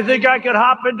 You think I could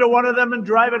hop into one of them and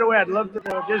drive it away? I'd love to do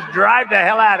it. Just drive the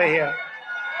hell out of here.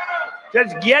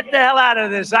 Just get the hell out of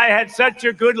this. I had such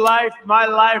a good life. My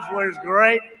life was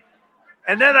great.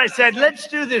 And then I said, let's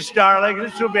do this, darling.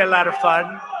 This will be a lot of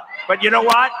fun. But you know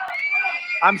what?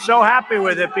 I'm so happy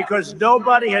with it because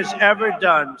nobody has ever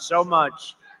done so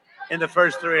much in the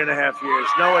first 3.5 years.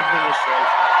 No administration.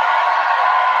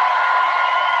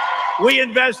 We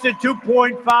invested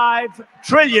 $2.5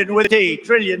 trillion with T,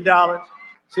 trillion dollars.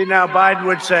 See, now Biden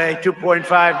would say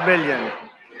 2.5 million,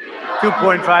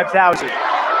 2.5 thousand.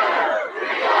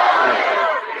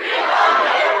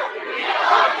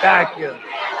 Thank you.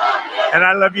 And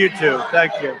I love you too.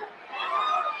 Thank you.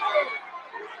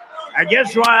 I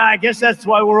guess that's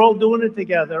why we're all doing it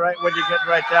together, right? When you get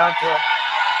right down to it.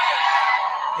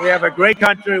 We have a great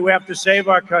country. We have to save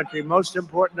our country. Most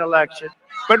important election.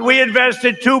 But we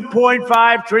invested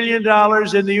 $2.5 trillion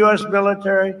in the U.S.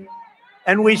 military.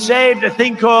 And we saved a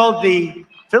thing called the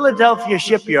Philadelphia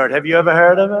shipyard. Have you ever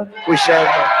heard of it? We saved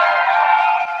it.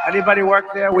 Anybody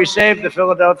work there? We saved the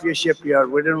Philadelphia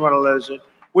shipyard. We didn't want to lose it.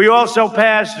 We also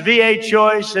passed VA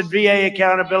choice and VA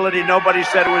accountability. Nobody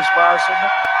said it was possible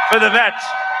for the vets.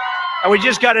 And we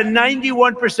just got a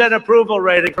 91% approval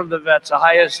rating from the vets, the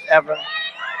highest ever.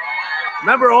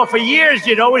 Remember, for years,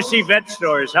 you'd always see vet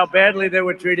stories, how badly they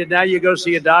were treated. Now you go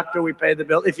see a doctor, we pay the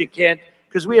bill. If you can't,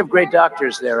 because we have great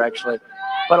doctors there, actually.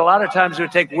 But a lot of times it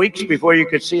would take weeks before you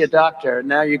could see a doctor. And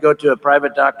now you go to a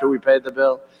private doctor, we pay the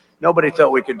bill. Nobody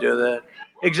thought we could do that.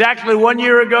 Exactly 1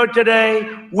 year ago today,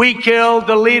 we killed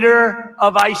the leader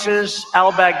of ISIS,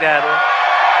 al-Baghdadi.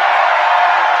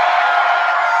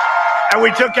 And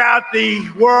we took out the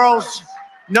world's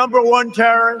 #1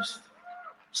 terrorist.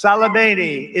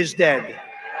 Soleimani is dead.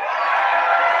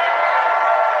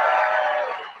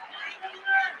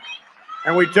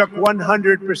 And we took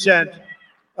 100%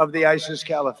 of the ISIS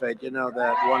caliphate. You know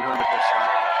that,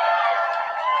 100%.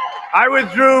 I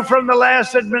withdrew from the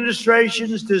last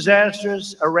administration's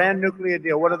disastrous Iran nuclear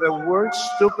deal, one of the worst,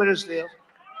 stupidest deals.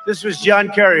 This was John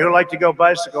Kerry, who liked to go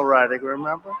bicycle riding,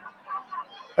 remember?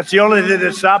 That's the only thing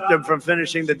that stopped him from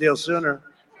finishing the deal sooner.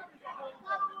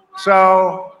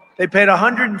 So they paid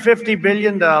 $150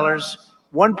 billion,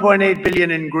 $1.8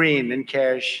 billion in green, in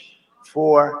cash,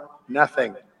 for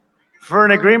nothing. For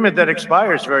an agreement that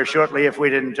expires very shortly if we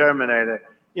didn't terminate it.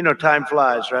 You know, time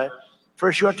flies, right? for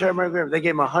a short-term agreement. They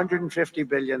gave him $150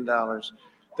 billion.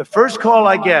 The first call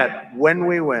I get when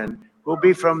we win will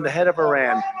be from the head of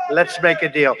Iran. Let's make a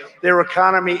deal. Their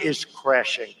economy is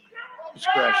crashing. It's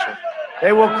crashing.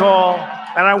 They will call,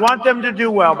 and I want them to do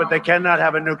well, but they cannot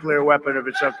have a nuclear weapon if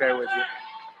it's okay with you.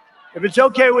 If it's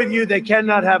okay with you, they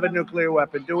cannot have a nuclear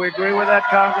weapon. Do we agree with that,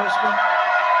 Congressman?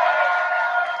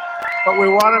 But we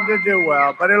want them to do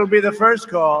well, but it'll be the first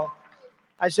call.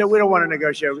 I said, we don't want to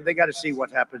negotiate. They got to see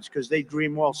what happens because they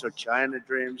dream also. China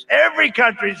dreams. Every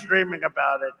country's dreaming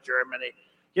about it. Germany.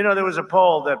 You know, there was a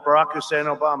poll that Barack Hussein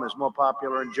Obama is more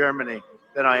popular in Germany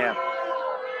than I am.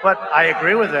 But I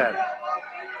agree with that.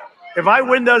 If I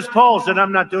win those polls, then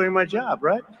I'm not doing my job,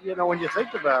 right? You know, when you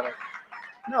think about it.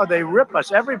 No, they rip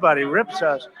us. Everybody rips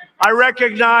us. I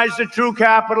recognize the true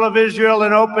capital of Israel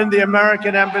and opened the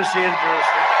American embassy in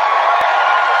Jerusalem.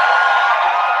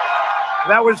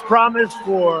 That was promised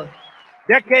for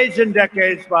decades and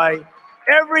decades by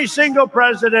every single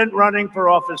president running for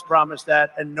office promised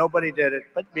that, and nobody did it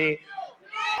but me.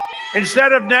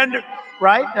 Instead of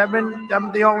right?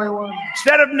 I'm the only one.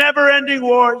 Instead of never-ending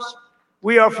wars,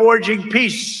 we are forging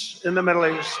peace in the Middle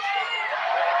East.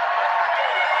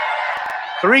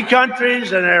 3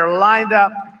 countries, and they're lined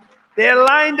up. They're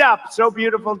lined up. So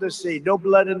beautiful to see. No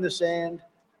blood in the sand.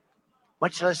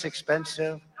 Much less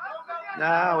expensive.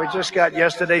 No, we just got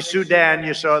yesterday Sudan.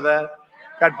 You saw that.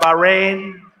 Got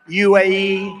Bahrain,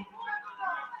 UAE.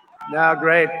 Now,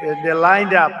 great. They're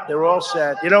lined up. They're all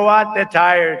set. You know what? They're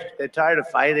tired. They're tired of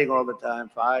fighting all the time.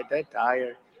 They're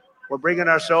tired. We're bringing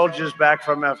our soldiers back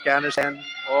from Afghanistan,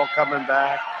 all coming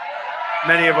back.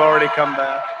 Many have already come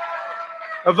back.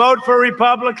 A vote for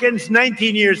Republicans,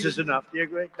 19 years is enough. Do you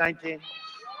agree? 19.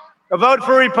 A vote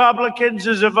for Republicans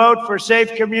is a vote for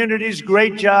safe communities,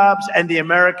 great jobs, and the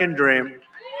American dream.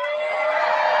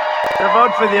 A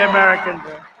vote for the American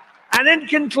dream. And in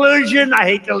conclusion, I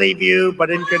hate to leave you, but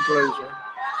in conclusion,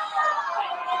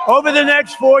 over the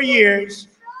next 4 years,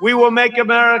 we will make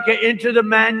America into the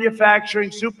manufacturing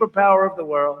superpower of the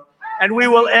world, and we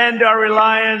will end our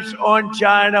reliance on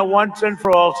China once and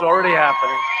for all. It's already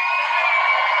happening.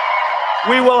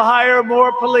 We will hire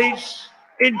more police,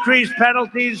 increase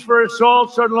penalties for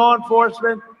assaults on law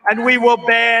enforcement, and we will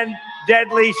ban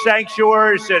deadly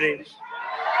sanctuary cities.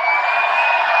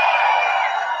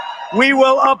 We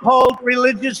will uphold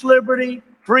religious liberty,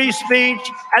 free speech,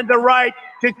 and the right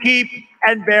to keep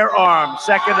and bear arms.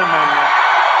 Second Amendment.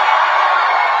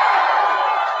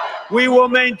 We will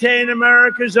maintain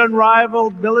America's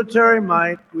unrivaled military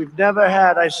might. We've never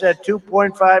had, I said,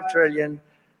 $2.5 trillion.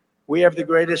 We have the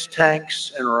greatest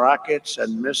tanks and rockets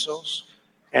and missiles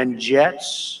and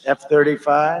jets,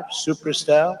 F-35, Super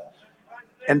Stealth,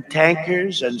 and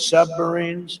tankers and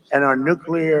submarines, and our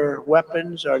nuclear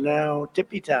weapons are now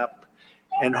tippy-top.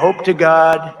 And hope to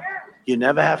God, you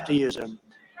never have to use them.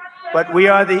 But we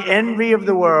are the envy of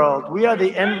the world. We are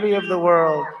the envy of the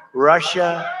world.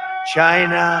 Russia,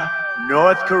 China,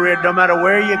 North Korea, no matter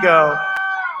where you go,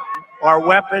 our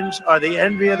weapons are the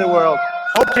envy of the world.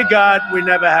 Hope to God we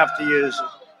never have to use them.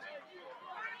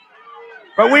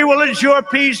 But we will ensure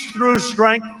peace through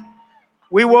strength.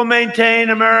 We will maintain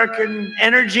American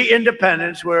energy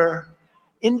independence. We're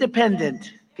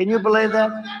independent. Can you believe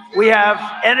that? We have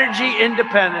energy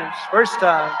independence, first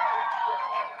time.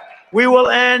 We will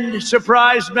end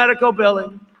surprise medical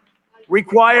billing,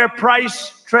 require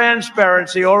price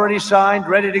transparency, already signed,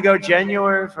 ready to go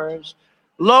January 1st.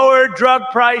 Lower drug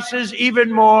prices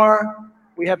even more.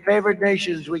 We have favored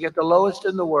nations. We get the lowest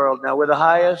in the world. Now we're the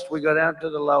highest. We go down to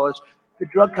the lowest. The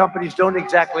drug companies don't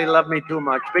exactly love me too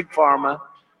much. Big Pharma.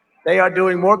 They are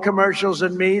doing more commercials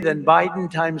than me than Biden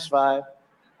times 5.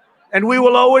 And we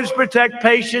will always protect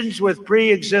patients with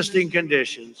pre-existing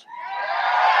conditions.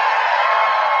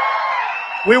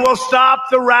 We will stop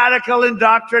the radical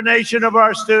indoctrination of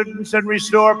our students and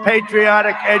restore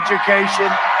patriotic education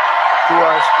to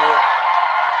our schools.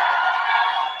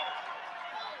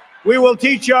 We will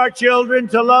teach our children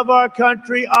to love our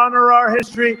country, honor our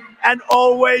history, and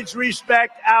always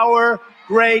respect our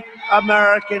great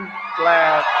American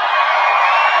flag.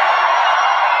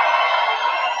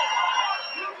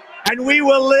 And we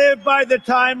will live by the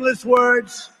timeless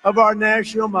words of our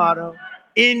national motto,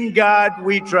 in God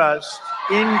we trust.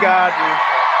 In God we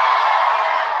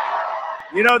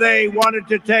trust. You know, they wanted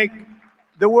to take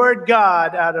the word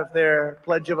God out of their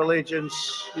Pledge of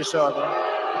Allegiance. You saw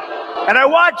that. And I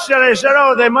watched it. I said,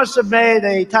 oh, they must have made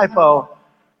a typo.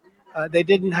 They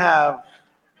didn't have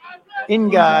in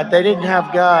God. They didn't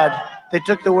have God. They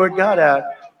took the word God out.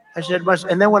 I said, must.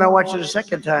 And then when I watched it a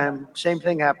second time, same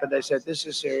thing happened. I said, this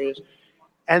is serious.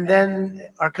 And then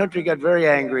our country got very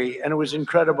angry, and it was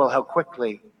incredible how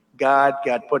quickly God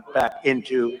got put back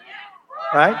into,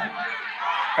 right?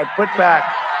 Got put back.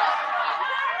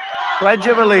 Pledge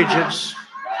of Allegiance.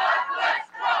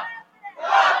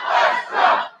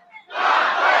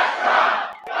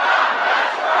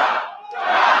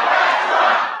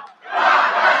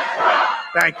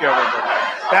 Thank you, everybody.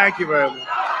 Thank you very much.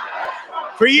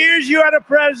 For years, you had a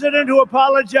president who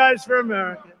apologized for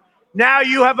America. Now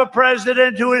you have a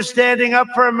president who is standing up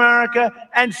for America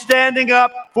and standing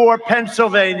up for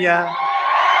Pennsylvania.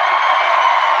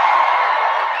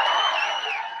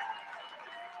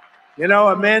 You know,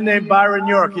 a man named Byron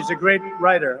York, he's a great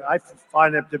writer. I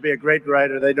find him to be a great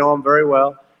writer. They know him very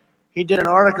well. He did an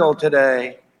article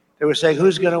today. They were saying,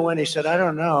 who's going to win? He said, I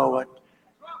don't know. But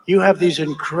you have these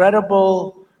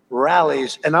incredible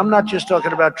rallies, and I'm not just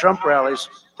talking about Trump rallies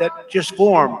that just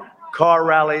form, car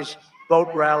rallies, boat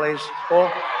rallies,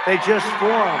 or they just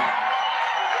form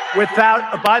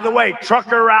without, by the way,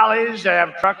 trucker rallies, they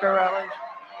have trucker rallies.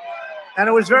 And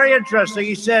it was very interesting.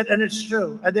 He said, and it's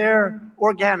true, and they're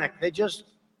organic. They just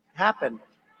happen.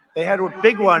 They had a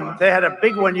big one. They had a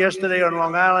big one yesterday on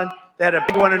Long Island. They had a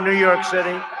big one in New York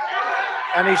City.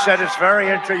 And he said, it's very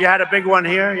interesting. You had a big one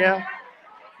here, yeah?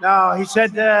 No, he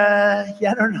said, yeah,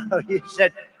 I don't know.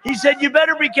 He said, you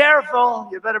better be careful.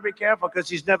 You better be careful, because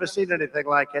he's never seen anything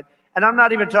like it. And I'm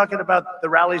not even talking about the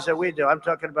rallies that we do. I'm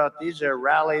talking about these are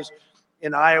rallies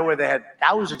in Iowa. They had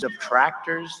thousands of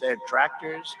tractors. They had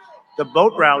tractors. The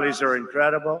boat rallies are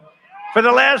incredible. For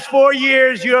the last 4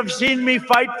 years, you have seen me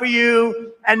fight for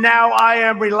you, and now I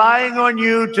am relying on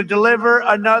you to deliver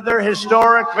another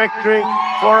historic victory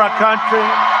for our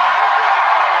country.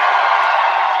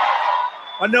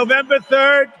 On November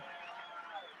 3rd,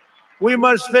 we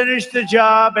must finish the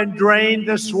job and drain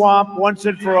the swamp once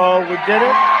and for all. We did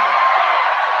it.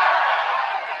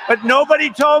 But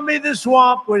nobody told me the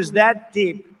swamp was that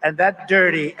deep and that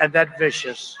dirty and that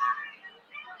vicious.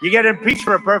 You get impeached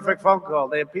for a perfect phone call.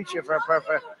 They impeach you for a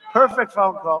perfect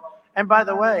phone call. And by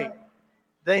the way,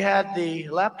 they had the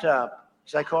laptop,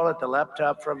 as I call it, the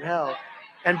laptop from hell.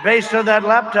 And based on that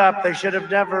laptop, they should have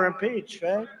never impeached,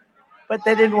 right? But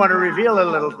they didn't want to reveal a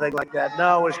little thing like that.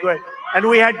 No, it was great. And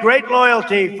we had great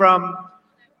loyalty from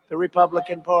the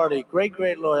Republican Party. Great,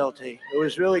 great loyalty. It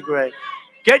was really great.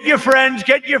 Get your friends,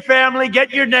 get your family,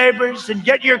 get your neighbors, and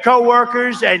get your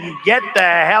coworkers, and get the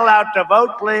hell out to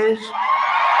vote, please.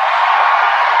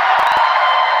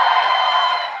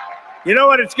 You know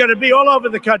what it's going to be all over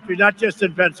the country, not just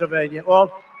in Pennsylvania.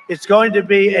 Well, it's going to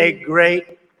be a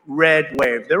great red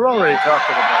wave. They're already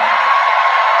talking about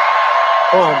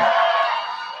it. Boom.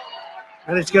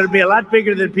 And it's going to be a lot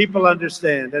bigger than people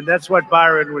understand. And that's what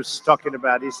Byron was talking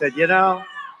about. He said, you know,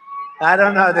 I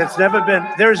don't know. There's never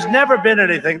been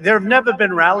anything. There have never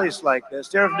been rallies like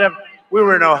this. We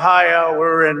were in Ohio. We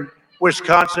were in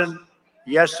Wisconsin.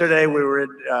 Yesterday, we were in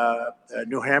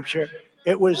New Hampshire.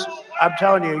 It was, I'm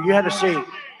telling you, you had to see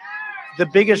the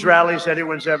biggest rallies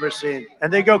anyone's ever seen.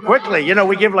 And they go quickly. You know,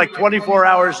 we give like 24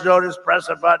 hours notice, press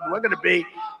a button. We're going to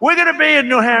be in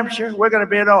New Hampshire. We're going to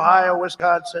be in Ohio,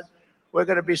 Wisconsin. We're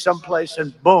going to be someplace,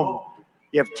 and boom,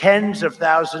 you have tens of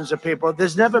thousands of people.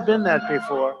 There's never been that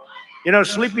before. You know,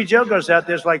 Sleepy Joe goes out,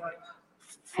 there's like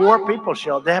 4 people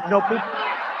show. They have no people.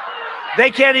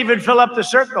 They can't even fill up the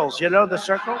circles, you know, the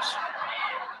circles.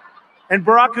 And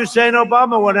Barack Hussein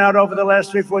Obama went out over the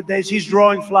last 3-4 days. He's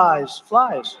drawing flies.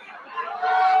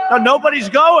 No, nobody's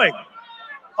going.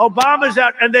 Obama's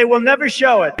out, and they will never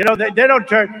show it. You know, they don't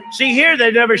turn. See, here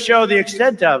they never show the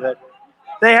extent of it.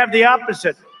 They have the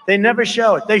opposite. They never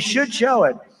show it. They should show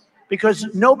it, because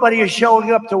nobody is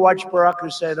showing up to watch Barack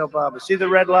Hussein Obama. See the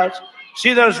red lights?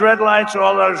 See those red lights?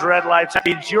 All those red lights. That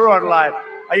means you're on live.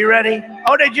 Are you ready?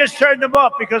 Oh, they just turned them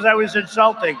off because I was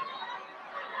insulting.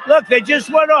 Look, they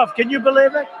just went off. Can you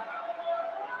believe it?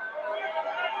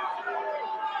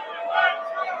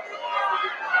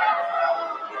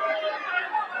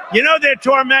 You know, they're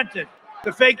tormented.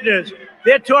 The fake news.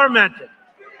 They're tormented.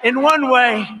 In one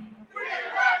way,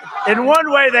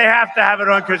 they have to have it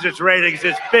on because it's ratings.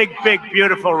 It's big,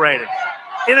 beautiful ratings.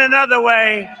 In another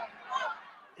way,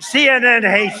 CNN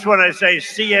hates when I say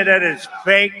CNN is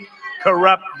fake,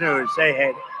 corrupt news. They hate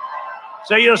it.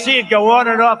 So you'll see it go on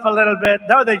and off a little bit.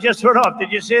 No, they just went off.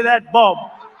 Did you see that? Boom.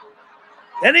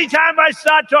 Anytime I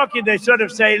start talking, they sort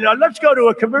of say, no, let's go to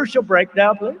a commercial break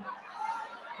now, please.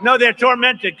 No, they're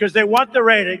tormented because they want the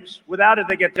ratings. Without it,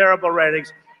 they get terrible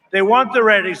ratings. They want the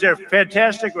ratings. They're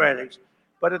fantastic ratings.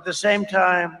 But at the same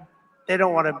time, they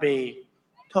don't want to be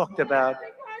talked about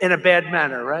in a bad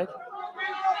manner, right?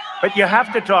 But you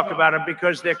have to talk about them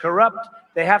because they're corrupt.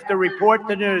 They have to report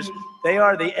the news. They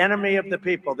are the enemy of the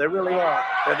people. They really are.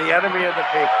 They're the enemy of the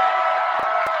people.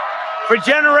 For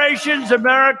generations,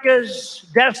 America's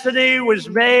destiny was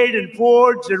made and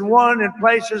forged and won in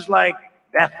places like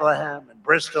Bethlehem and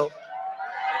Bristol,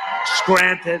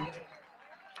 Scranton.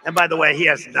 And by the way, he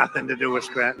has nothing to do with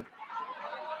Scranton.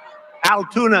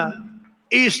 Altoona,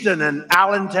 Easton, and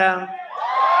Allentown.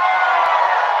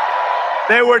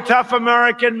 They were tough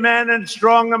American men and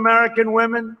strong American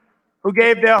women who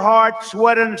gave their heart,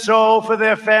 sweat, and soul for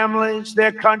their families,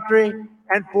 their country,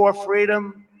 and for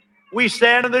freedom. We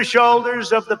stand on the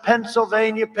shoulders of the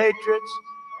Pennsylvania patriots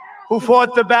who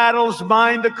fought the battles,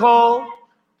 mined the coal,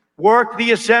 worked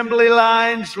the assembly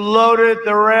lines, loaded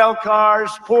the rail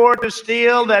cars, poured the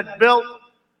steel that built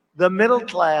the middle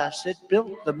class. It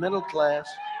built the middle class,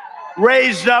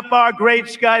 raised up our great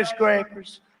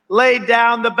skyscrapers, laid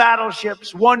down the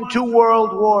battleships, won 2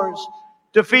 world wars,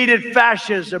 defeated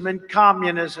fascism and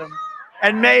communism,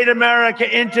 and made America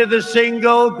into the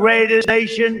single greatest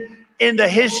nation in the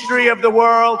history of the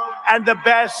world, and the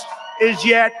best is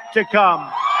yet to come.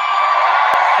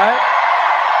 Right?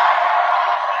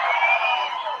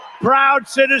 Proud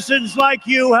citizens like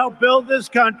you help build this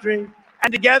country,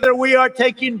 and together we are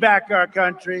taking back our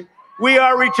country. We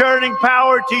are returning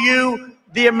power to you,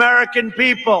 the American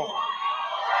people.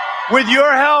 With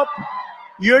your help,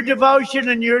 your devotion,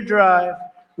 and your drive,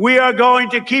 we are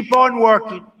going to keep on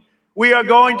working. We are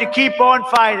going to keep on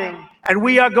fighting. And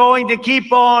we are going to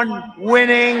keep on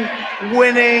winning,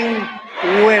 winning,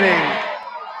 winning.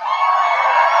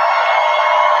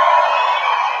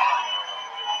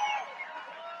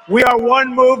 We are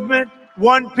one movement,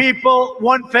 one people,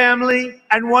 one family,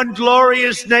 and one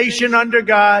glorious nation under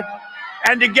God.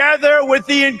 And together with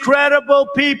the incredible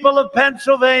people of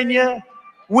Pennsylvania,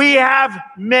 we have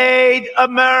made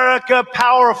America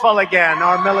powerful again,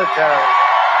 our military.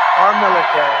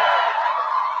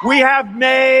 We have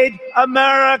made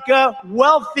America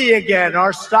wealthy again,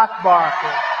 our stock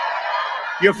market.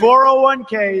 Your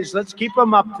 401ks, let's keep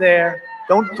them up there.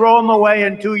 Don't throw them away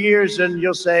in 2 years and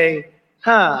you'll say,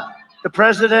 the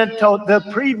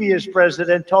previous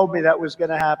president told me that was going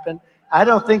to happen. I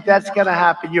don't think that's going to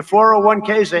happen. Your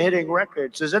 401ks are hitting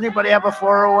records. Does anybody have a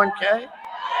 401k?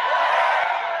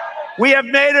 We have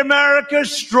made America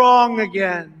strong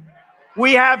again.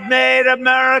 We have made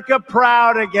America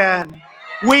proud again.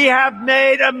 We have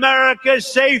made America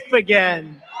safe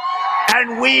again.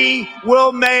 And we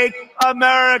will make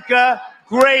America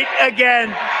great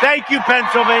again. Thank you,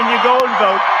 Pennsylvania. Go and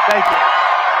vote. Thank you.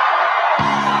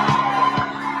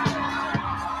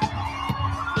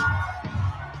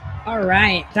 All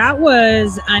right. That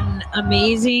was an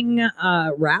amazing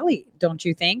rally, don't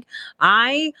you think?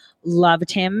 I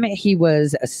loved him. He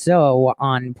was so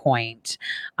on point.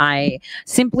 I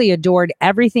simply adored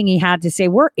everything he had to say.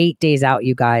 We're 8 days out,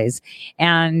 you guys.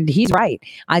 And he's right.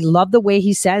 I love the way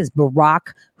he says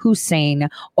Barack Hussein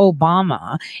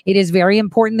Obama. It is very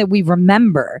important that we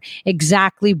remember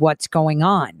exactly what's going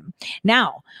on.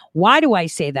 Now, why do I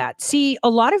say that? See, a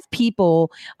lot of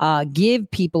people give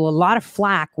people a lot of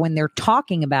flack when they're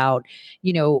talking about,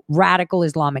 radical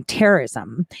Islamic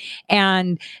terrorism.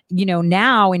 And,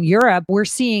 now in Europe, we're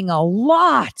seeing a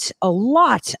lot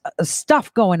of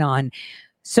stuff going on.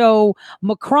 So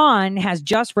Macron has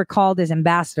just recalled his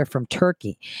ambassador from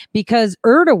Turkey because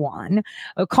Erdogan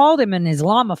called him an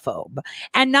Islamophobe.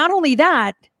 And not only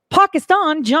that,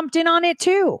 Pakistan jumped in on it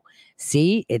too.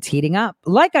 See, it's heating up.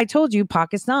 Like I told you,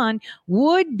 Pakistan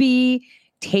would be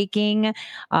taking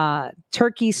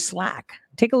Turkey's slack.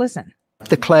 Take a listen.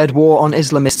 Declared war on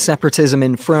Islamist separatism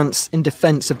in France in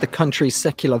defense of the country's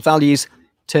secular values.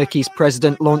 Turkey's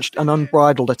president launched an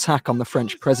unbridled attack on the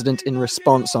French president in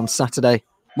response on Saturday.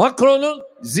 Macron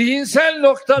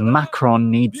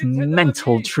needs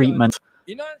mental treatment.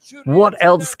 What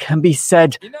else can be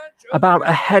said about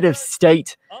a head of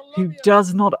state who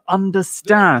does not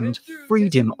understand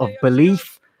freedom of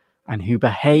belief and who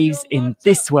behaves in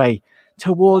this way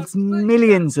towards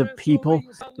millions of people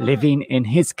living in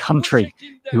his country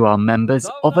who are members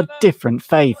of a different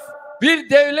faith?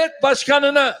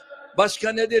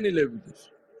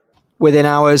 Within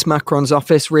hours, Macron's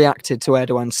office reacted to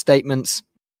Erdogan's statements.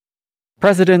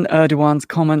 President Erdogan's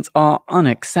comments are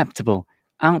unacceptable.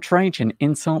 Outrage and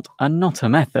insult are not a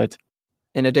method.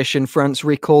 In addition, France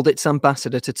recalled its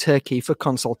ambassador to Turkey for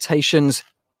consultations.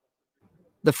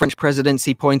 The French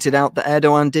presidency pointed out that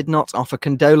Erdogan did not offer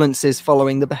condolences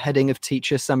following the beheading of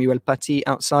teacher Samuel Paty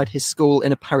outside his school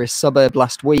in a Paris suburb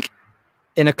last week.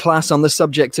 In a class on the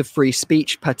subject of free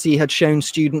speech, Paty had shown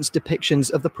students depictions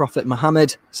of the Prophet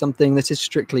Muhammad, something that is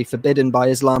strictly forbidden by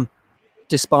Islam.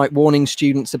 Despite warning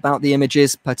students about the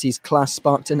images, Paty's class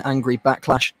sparked an angry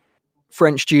backlash.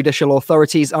 French judicial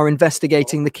authorities are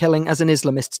investigating the killing as an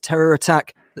Islamist terror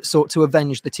attack. that sought to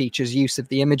avenge the teacher's use of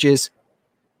the images.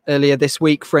 Earlier this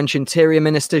week, French Interior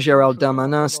Minister Gérald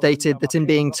Darmanin stated that in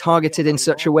being targeted in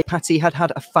such a way, Patty had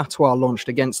had a fatwa launched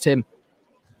against him.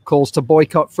 Calls to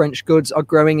boycott French goods are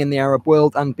growing in the Arab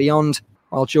world and beyond,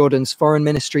 while Jordan's foreign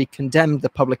ministry condemned the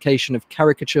publication of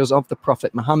caricatures of the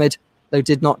Prophet Muhammad, though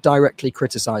did not directly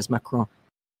criticize Macron.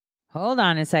 Hold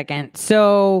on a second.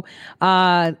 So,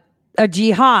 a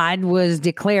jihad was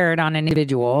declared on an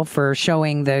individual for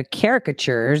showing the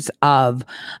caricatures of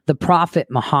the Prophet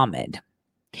Muhammad.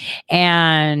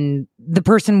 And the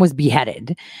person was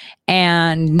beheaded,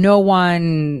 and no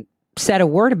one said a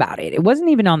word about it. It wasn't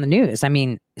even on the news. I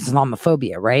mean,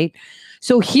 Islamophobia, right?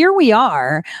 So here we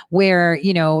are where,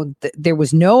 there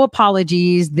was no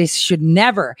apologies. This should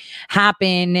never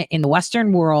happen in the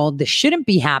Western world. This shouldn't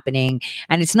be happening.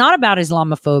 And it's not about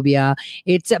Islamophobia.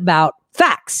 It's about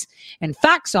facts. And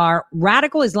facts are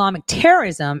radical Islamic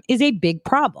terrorism is a big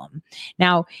problem.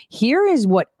 Now, here is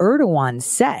what Erdogan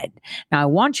said. Now, I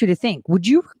want you to think, would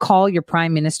you call your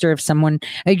prime minister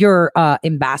your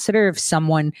ambassador if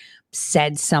someone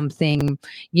said something,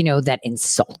 that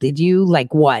insulted you?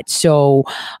 Like what? So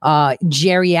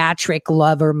geriatric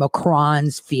lover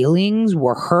Macron's feelings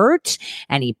were hurt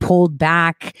and he pulled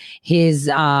back his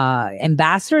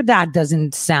ambassador? That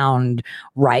doesn't sound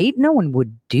right. No one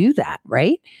would do that,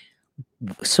 right?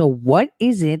 So what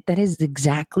is it that is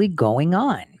exactly going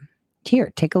on?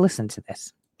 Here, take a listen to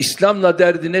this. İslam'la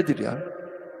derdi nedir ya?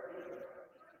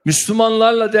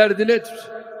 Müslümanlarla derdi nedir?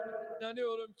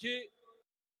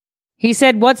 He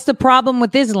said, what's the problem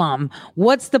with Islam?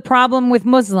 What's the problem with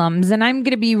Muslims? And I'm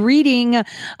going to be reading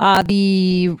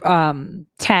the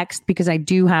text because I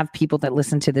do have people that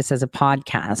listen to this as a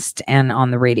podcast and on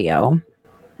the radio.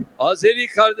 Azeri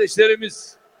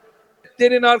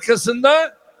kardeşlerimizlerin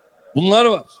arkasında bunlar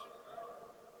var.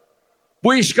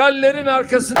 Bu işgallerin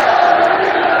arkasında.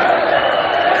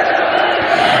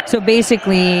 So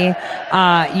basically,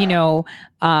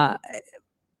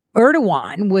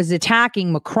 Erdogan was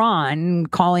attacking Macron,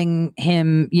 calling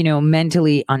him,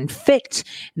 mentally unfit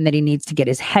and that he needs to get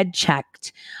his head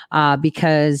checked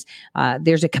because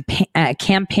there's a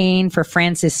campaign for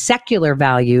France's secular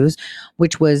values,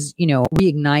 which was,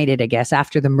 reignited, I guess,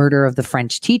 after the murder of the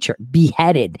French teacher,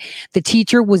 beheaded. The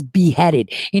teacher was beheaded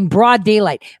in broad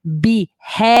daylight,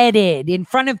 beheaded in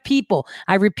front of people.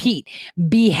 I repeat,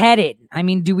 beheaded. I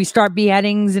mean, do we start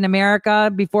beheadings in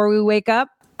America before we wake up?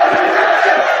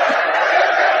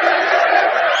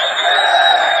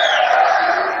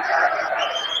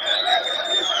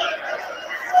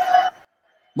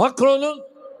 Macron'un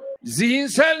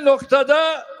zihinsel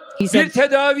noktada bir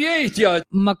tedaviye ihtiyacı var.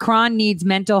 Macron needs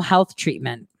mental health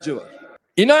treatment.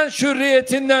 İnanç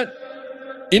hürriyetinden,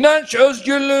 inanç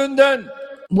özgürlüğünden.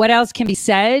 What else can be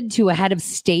said to a head of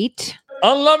state?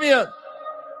 Anlamayan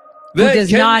ve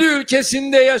kendi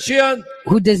ülkesinde yaşayan.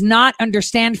 Who does not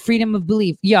understand freedom of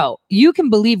belief. Yo, you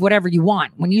can believe whatever you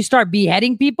want. When you start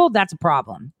beheading people, that's a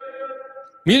problem.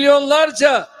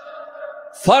 Milyonlarca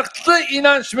farklı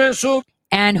inanç mensubu.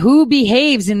 And who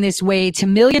behaves in this way to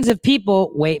millions of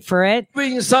people, wait for it,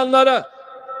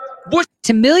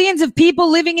 to millions of people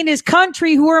living in his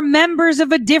country who are members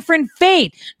of a different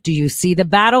faith. Do you see the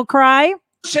battle cry?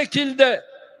 Bu şekilde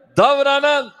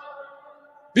davranan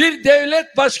bir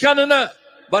devlet başkanına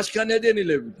başka ne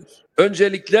denilebilir?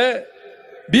 Öncelikle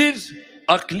bir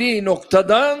akli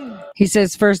noktadan. He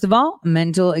says, first of all,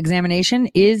 mental examination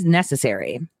is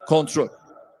necessary. Kontrol.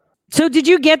 So did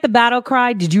you get the battle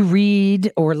cry? Did you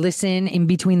read or listen in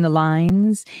between the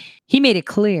lines? He made it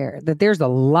clear that there's a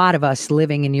lot of us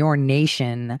living in your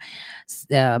nation,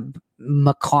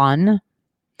 Macron,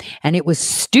 and it was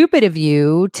stupid of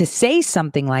you to say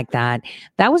something like that.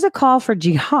 That was a call for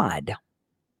jihad.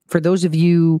 For those of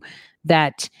you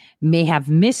that may have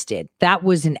missed it, that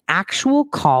was an actual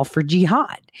call for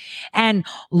jihad. And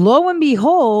lo and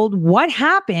behold, what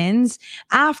happens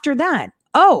after that?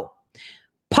 Oh,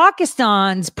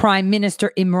 Pakistan's Prime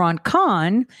Minister Imran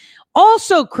Khan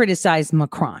also criticized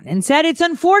Macron and said it's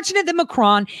unfortunate that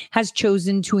Macron has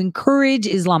chosen to encourage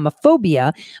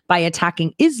Islamophobia by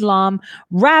attacking Islam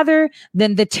rather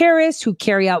than the terrorists who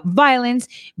carry out violence,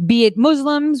 be it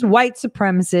Muslims, white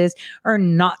supremacists, or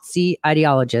Nazi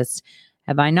ideologists.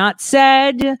 Have I not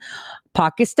said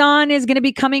Pakistan is going to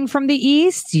be coming from the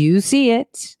east? You see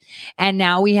it. And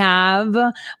now we have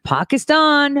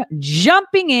Pakistan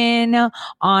jumping in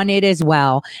on it as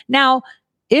well. Now,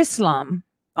 Islam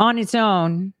on its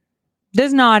own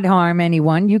does not harm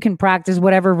anyone. You can practice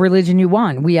whatever religion you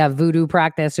want. We have voodoo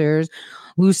practitioners,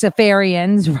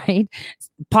 Luciferians, right?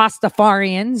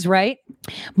 Pastafarians, right?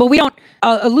 But we don't,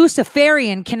 a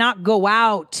Luciferian cannot go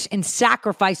out and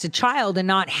sacrifice a child and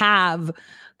not have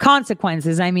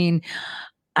consequences. I mean,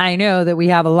 I know that we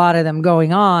have a lot of them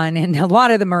going on and a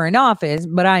lot of them are in office,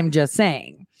 but I'm just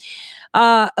saying.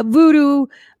 Voodoo,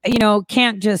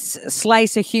 can't just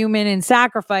slice a human and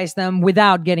sacrifice them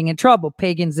without getting in trouble.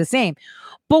 Pagan's the same.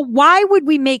 But why would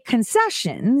we make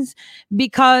concessions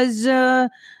because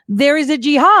there is a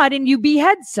jihad and you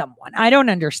behead someone? I don't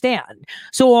understand.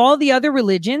 So all the other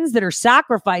religions that are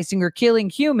sacrificing or killing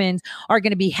humans are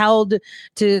going to be held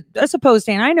to a supposed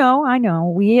stand. I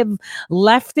know. We have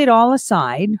left it all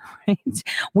aside, right?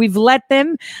 We've let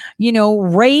them,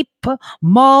 rape,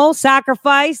 maul,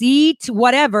 sacrifice, eat,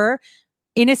 whatever,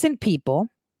 innocent people.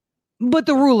 But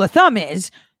the rule of thumb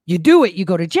is you do it, you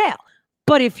go to jail.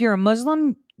 But if you're a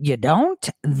Muslim, you don't.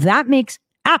 That makes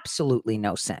absolutely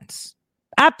no sense.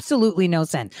 Absolutely no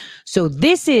sense. So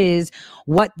this is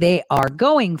what they are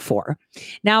going for.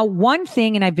 Now, one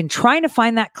thing, and I've been trying to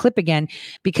find that clip again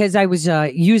because I was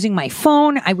using my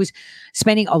phone. I was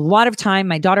spending a lot of time.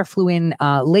 My daughter flew in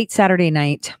late Saturday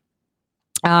night.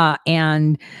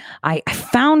 And I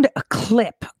found a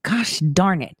clip, gosh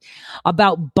darn it,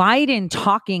 about Biden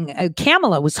talking.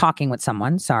 Kamala was talking with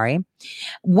someone,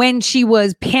 when she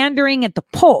was pandering at the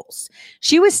polls.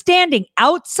 She was standing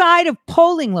outside of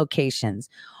polling locations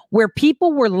where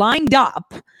people were lined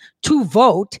up to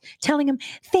vote, telling them,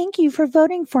 thank you for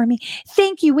voting for me.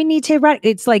 Thank you. We need to write.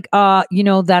 It's like,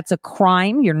 that's a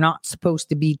crime. You're not supposed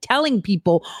to be telling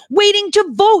people waiting to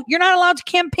vote. You're not allowed to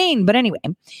campaign. But anyway,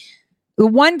 the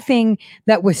one thing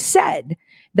that was said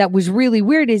that was really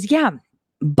weird is,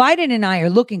 Biden and I are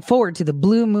looking forward to the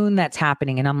blue moon that's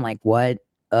happening. And I'm like, what?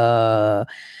 That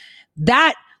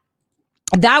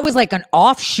was like an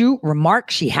offshoot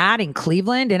remark she had in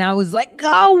Cleveland. And I was like,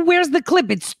 oh, where's the clip?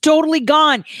 It's totally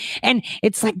gone. And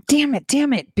it's like, damn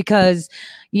it. Because,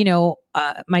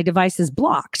 my device is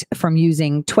blocked from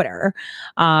using Twitter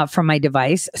from my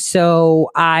device. So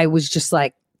I was just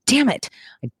like, damn it,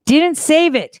 I didn't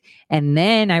save it. And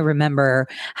then I remember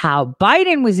how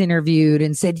Biden was interviewed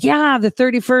and said, yeah, the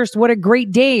 31st, what a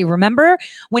great day. Remember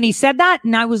when he said that?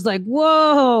 And I was like,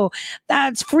 whoa,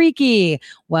 that's freaky.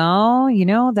 Well,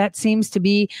 that seems to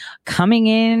be coming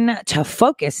in to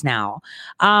focus now.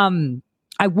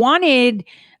 I wanted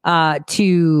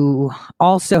to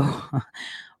also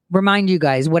remind you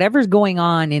guys, whatever's going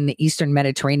on in the Eastern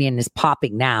Mediterranean is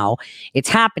popping now. It's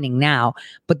happening now,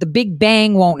 but the big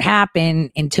bang won't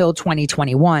happen until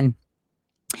 2021.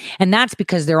 And that's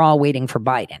because they're all waiting for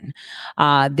Biden.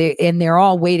 They're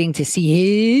all waiting to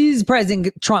see his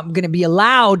President Trump going to be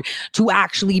allowed to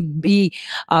actually be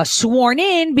sworn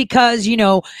in because,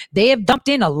 they have dumped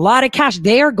in a lot of cash.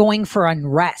 They are going for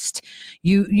unrest.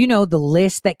 You know, the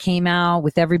list that came out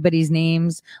with everybody's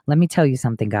names. Let me tell you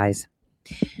something, guys.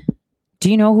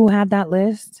 Do you know who had that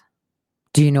list?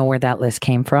 Do you know where that list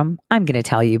came from? I'm going to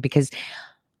tell you because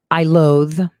I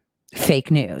loathe fake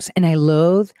news and I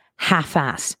loathe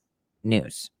half-ass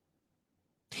news.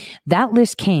 That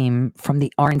list came from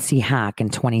the RNC hack in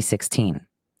 2016.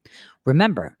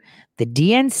 Remember, the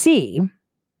DNC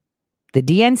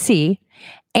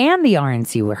and the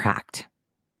RNC were hacked,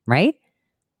 right?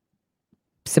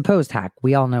 Supposed hack.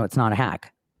 We all know it's not a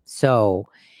hack. So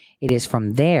it is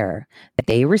from there that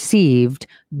they received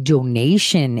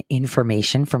donation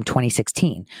information from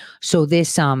 2016. So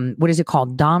this, what is it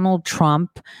called? Donald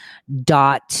Trump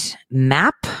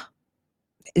 .map?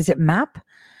 Is it map?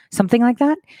 Something like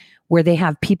that? Where they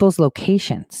have people's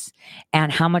locations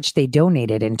and how much they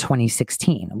donated in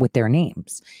 2016 with their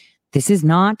names. This is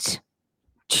not,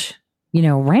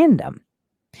 random.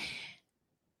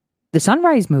 The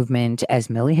Sunrise Movement, as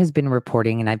Millie has been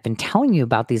reporting, and I've been telling you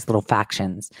about these little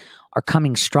factions, are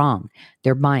coming strong.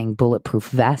 They're buying bulletproof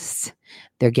vests.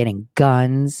 They're getting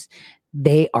guns.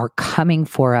 They are coming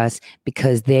for us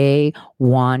because they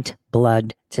want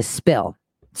blood to spill.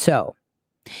 So,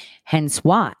 hence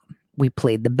why we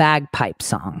played the bagpipe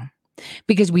song.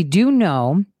 Because we do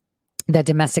know that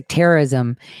domestic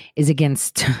terrorism is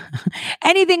against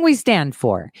anything we stand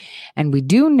for. And we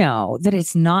do know that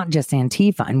it's not just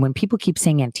Antifa. And when people keep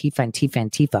saying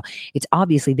Antifa, it's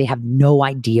obviously they have no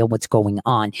idea what's going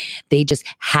on. They just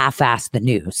half-ass the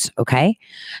news, okay?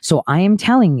 So I am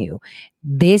telling you,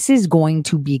 this is going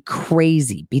to be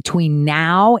crazy. Between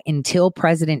now until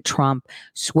President Trump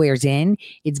swears in,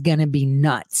 it's going to be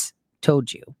nuts.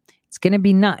 Told you. It's going to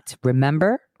be nuts.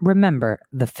 Remember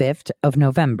the 5th of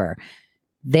November.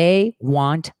 They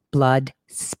want blood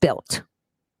spilt.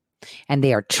 And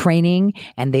they are training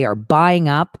and they are buying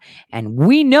up. And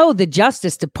we know the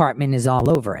Justice Department is all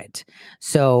over it.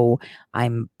 So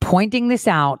I'm pointing this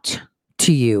out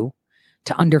to you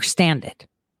to understand it.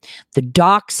 The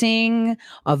doxing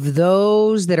of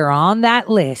those that are on that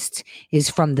list is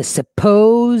from the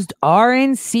supposed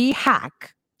RNC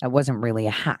hack. That wasn't really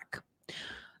a hack.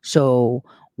 So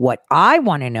what I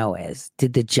want to know is,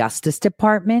 did the Justice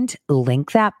Department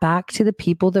link that back to the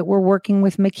people that were working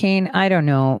with McCain? I don't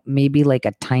know, maybe like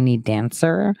a tiny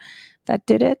dancer that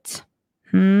did it?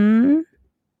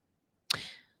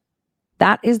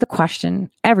 That is the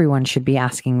question everyone should be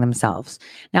asking themselves.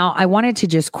 Now, I wanted to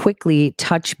just quickly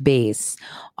touch base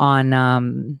on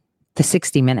the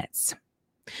 60 Minutes,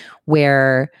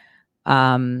 where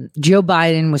Joe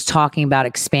Biden was talking about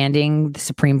expanding the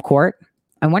Supreme Court.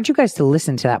 I want you guys to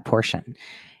listen to that portion.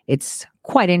 It's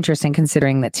quite interesting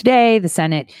considering that today the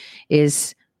Senate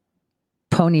is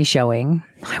pony showing.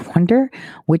 I wonder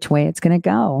which way it's going to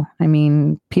go. I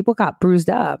mean, people got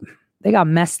bruised up. They got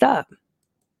messed up.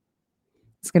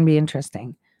 It's going to be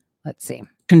interesting. Let's see.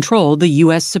 Control the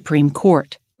U.S. Supreme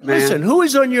Court. Listen, who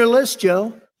is on your list,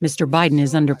 Joe? Mr. Biden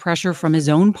is under pressure from his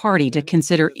own party to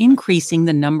consider increasing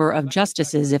the number of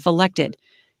justices if elected.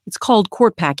 It's called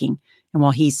court packing. And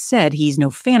while he's said he's no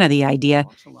fan of the idea,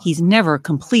 he's never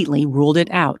completely ruled it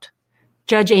out.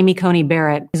 Judge Amy Coney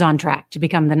Barrett is on track to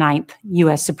become the 9th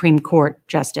U.S. Supreme Court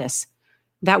justice.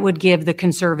 That would give the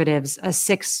conservatives a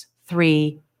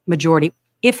 6-3 majority.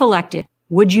 If elected,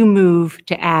 would you move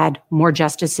to add more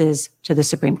justices to the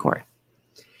Supreme Court?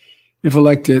 If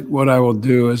elected, what I will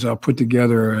do is I'll put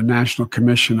together a national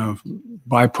commission of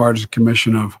bipartisan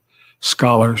commission of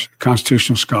scholars,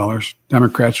 constitutional scholars,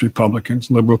 Democrats, Republicans,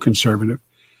 liberal, conservative.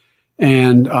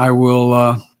 And I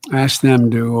will ask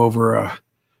them to, over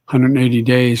 180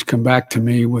 days, come back to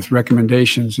me with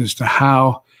recommendations as to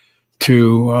how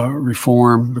to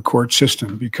reform the court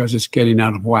system, because it's getting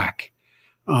out of whack.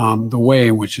 The way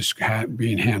in which it's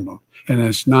being handled. And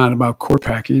it's not about court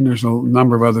packing. There's a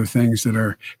number of other things that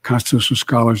our constitutional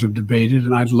scholars have debated,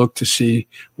 and I'd look to see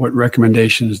what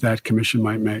recommendations that commission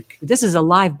might make. This is a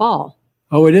live ball.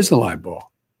 Oh, it is a live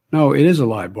ball. No, it is a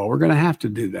live ball. We're going to have to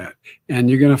do that. And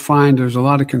you're going to find there's a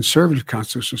lot of conservative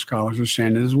constitutional scholars who are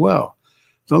saying it as well.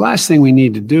 The last thing we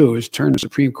need to do is turn the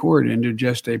Supreme Court into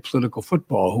just a political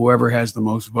football. Whoever has the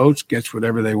most votes gets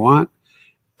whatever they want.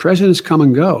 Presidents come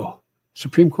and go.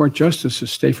 Supreme Court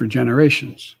justices stay for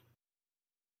generations.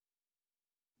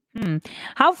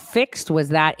 How fixed was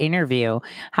that interview?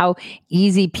 How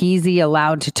easy peasy,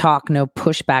 allowed to talk, no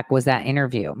pushback was that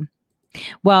interview?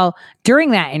 Well,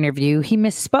 during that interview, he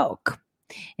misspoke.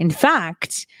 In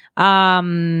fact,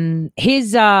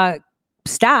 his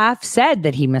staff said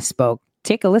that he misspoke.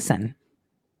 Take a listen.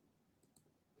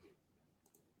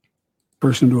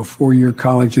 Person to a 4-year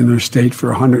college in their state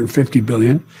for $150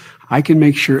 billion. I can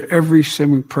make sure every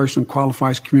single person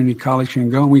qualifies community college can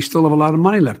go, and we still have a lot of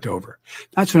money left over.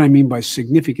 That's what I mean by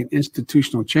significant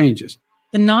institutional changes.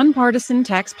 The Nonpartisan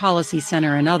Tax Policy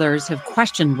Center and others have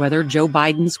questioned whether Joe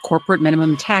Biden's corporate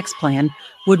minimum tax plan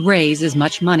would raise as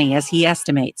much money as he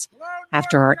estimates.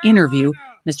 After our interview,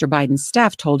 Mr. Biden's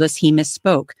staff told us he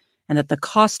misspoke and that the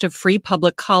cost of free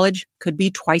public college could be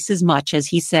twice as much as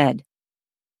he said.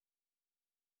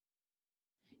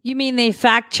 You mean they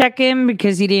fact check him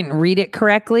because he didn't read it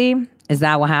correctly? Is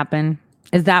that what happened?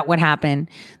 Is that what happened?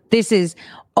 This is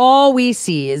all we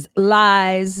see is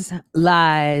lies,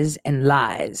 lies, and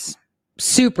lies.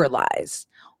 Super lies.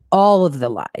 All of the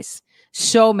lies.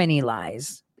 So many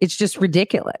lies. It's just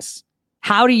ridiculous.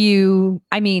 How do you,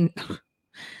 I mean,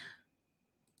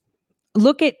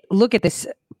 look at this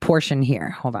portion here.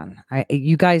 Hold on.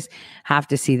 You guys have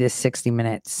to see this 60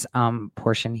 Minutes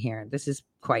portion here. This is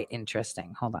quite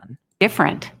interesting. Hold on.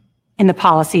 Different in the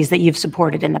policies that you've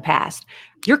supported in the past.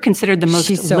 You're considered the most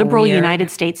liberal United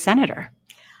States senator.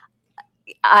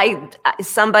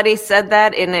 Somebody said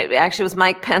that, and it actually was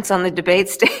Mike Pence on the debate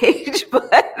stage.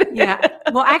 But yeah,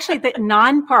 well, actually, the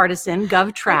nonpartisan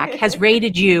GovTrack has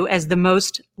rated you as the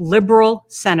most liberal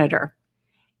senator.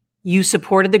 You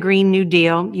supported the Green New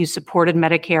Deal. You supported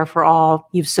Medicare for all.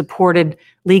 You've supported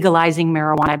legalizing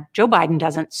marijuana. Joe Biden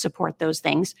doesn't support those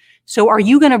things. So are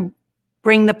you going to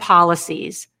bring the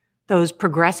policies, those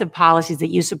progressive policies that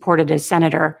you supported as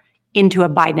senator, into a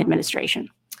Biden administration?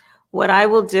 What I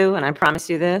will do, and I promise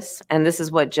you this, and this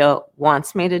is what Joe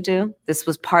wants me to do, this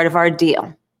was part of our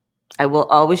deal. I will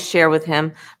always share with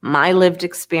him my lived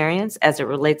experience as it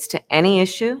relates to any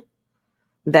issue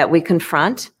that we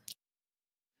confront.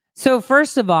 So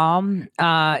first of all,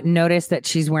 notice that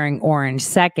she's wearing orange.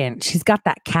 Second, she's got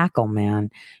that cackle,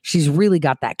 man. She's really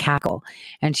got that cackle.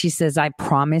 And she says, I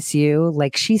promise you,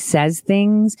 like she says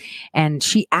things and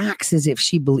she acts as if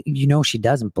she she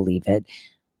doesn't believe it.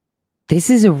 This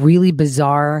is a really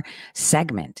bizarre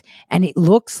segment. And it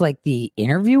looks like the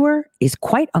interviewer is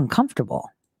quite uncomfortable.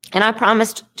 And I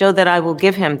promised Joe that I will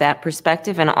give him that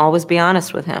perspective and always be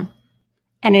honest with him.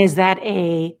 And is that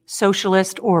a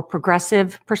socialist or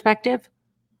progressive perspective?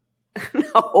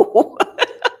 No.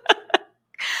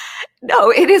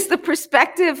 No, it is the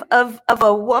perspective of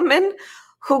a woman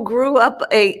who grew up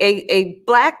a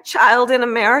Black child in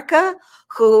America,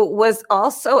 who was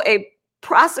also a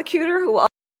prosecutor, who...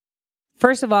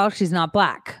 First of all, she's not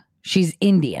Black. She's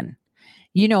Indian.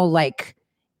 You know, like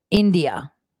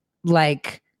India,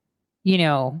 like, you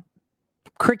know,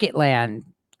 cricket land,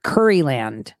 curry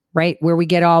land, right? Where we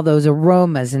get all those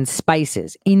aromas and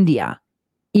spices. India,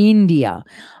 India,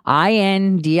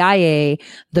 India,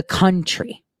 the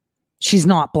country. She's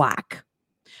not Black.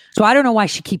 So I don't know why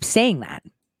she keeps saying that.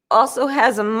 Also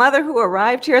has a mother who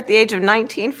arrived here at the age of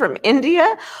 19 from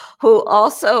India, who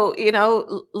also, you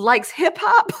know, likes hip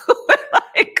hop.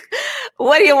 Like,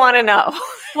 what do you want to know?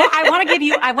 Well, I want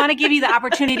to give you the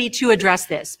opportunity to address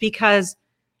this, because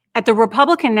at the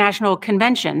Republican National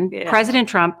Convention, President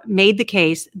Trump made the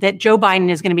case that Joe Biden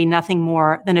is going to be nothing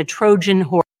more than a Trojan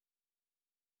horse.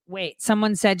 Wait,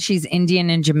 someone said she's Indian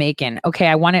and Jamaican. Okay,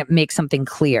 I want to make something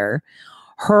clear.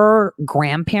 Her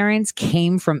grandparents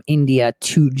came from India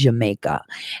to Jamaica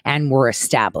and were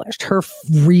established. Her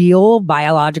real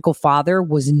biological father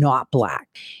was not Black.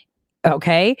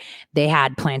 Okay, they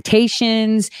had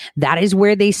plantations. That is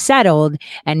where they settled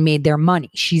and made their money.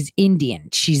 She's Indian.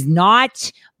 She's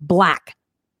not Black,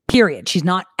 period. She's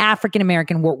not African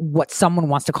American, what someone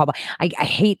wants to call. I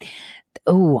hate,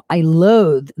 I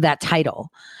loathe that title.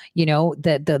 You know,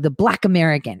 the Black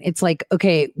American. It's like,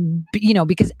 okay, you know,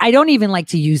 because I don't even like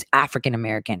to use African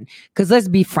American, because let's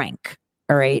be frank,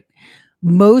 all right?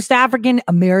 Most African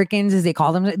Americans, as they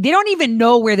call them, they don't even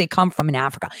know where they come from in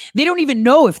Africa. They don't even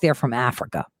know if they're from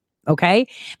Africa, okay?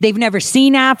 They've never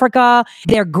seen Africa.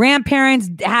 Their grandparents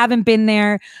haven't been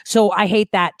there. So I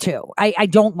hate that too. I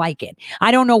don't like it. I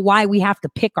don't know why we have to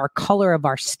pick our color of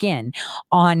our skin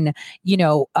on, you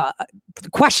know,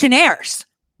 questionnaires.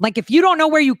 Like, if you don't know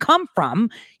where you come from,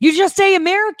 you just say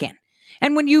American.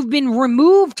 And when you've been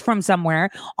removed from somewhere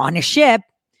on a ship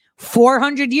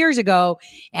 400 years ago,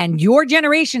 and your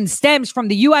generation stems from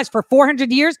the US for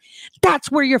 400 years,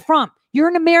 that's where you're from. You're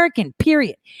an American,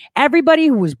 period. Everybody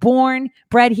who was born,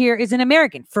 bred here is an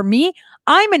American. For me,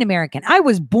 I'm an American. I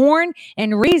was born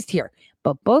and raised here.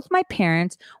 But both my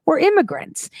parents were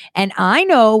immigrants. And I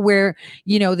know where,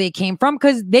 you know, they came from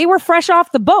because they were fresh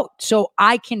off the boat. So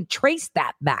I can trace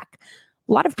that back.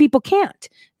 A lot of people can't.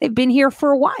 They've been here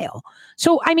for a while.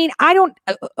 So, I mean, I don't,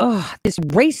 this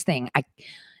race thing, I'm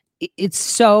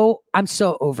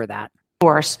so over that.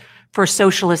 Course for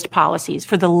socialist policies,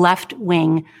 for the left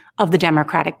wing of the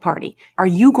Democratic Party. Are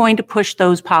you going to push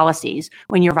those policies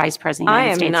when you're vice president of the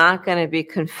United States? I am not going to be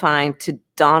confined to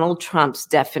Donald Trump's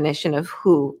definition of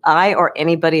who I or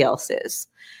anybody else is.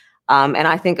 And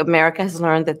I think America has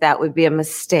learned that that would be a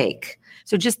mistake.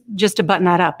 So just to button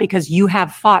that up, because you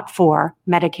have fought for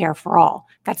Medicare for all.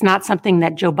 That's not something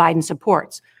that Joe Biden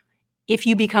supports. If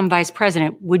you become vice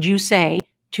president, would you say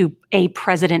to a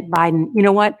President Biden, you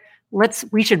know what?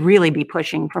 We should really be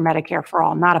pushing for Medicare for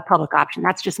all, not a public option.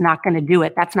 That's just not going to do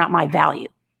it. That's not my value.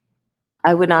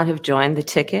 I would not have joined the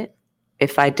ticket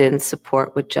if I didn't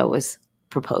support what Joe was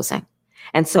proposing.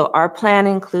 And so our plan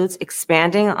includes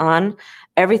expanding on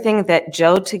everything that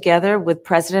Joe, together with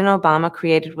President Obama,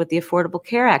 created with the Affordable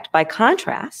Care Act. By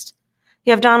contrast,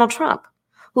 you have Donald Trump,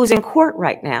 who's in court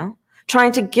right now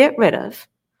trying to get rid of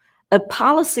a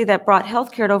policy that brought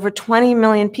healthcare to over 20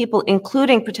 million people,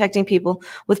 including protecting people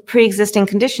with pre-existing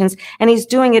conditions. And he's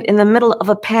doing it in the middle of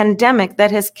a pandemic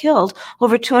that has killed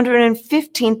over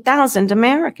 215,000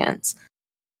 Americans.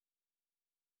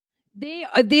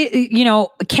 You know,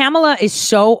 Kamala is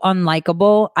so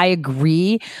unlikable. I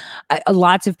agree.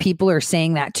 Lots of people are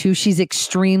saying that too. She's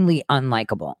extremely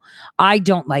unlikable. I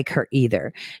don't like her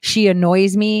either. She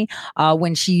annoys me.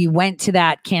 When she went to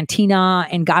that cantina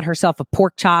and got herself a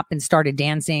pork chop and started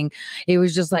dancing, it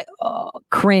was just like, oh,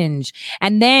 cringe.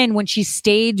 And then when she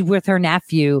stayed with her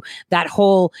nephew, that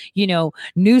whole, you know,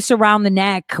 noose around the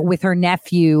neck with her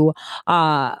nephew,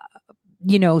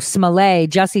 you know,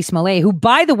 Jussie Smollett, who,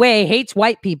 by the way, hates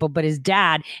white people, but his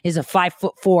dad is a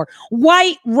 5'4"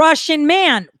 white Russian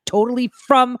man, totally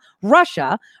from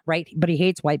Russia, right? But he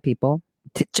hates white people.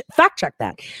 Fact check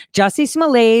that. Jussie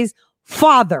Smollett's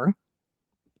father,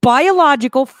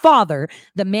 biological father,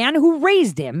 the man who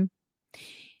raised him,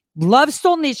 loves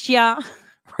Stolnitsya,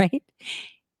 right?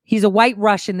 He's a white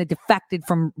Russian that defected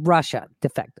from Russia,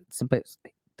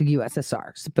 supposedly. The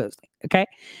USSR, supposedly. Okay.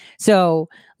 So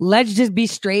let's just be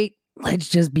straight. Let's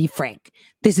just be frank.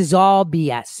 This is all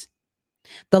BS.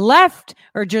 The left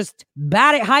are just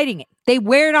bad at hiding it. They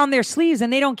wear it on their sleeves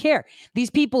and they don't care. These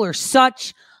people are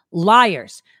such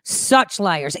liars. Such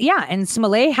liars. Yeah, and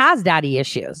Smollett has daddy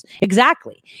issues.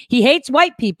 Exactly. He hates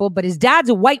white people, but his dad's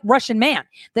a white Russian man.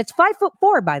 That's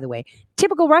 5'4", by the way.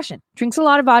 Typical Russian. Drinks a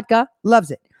lot of vodka.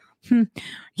 Loves it.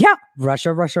 Yeah.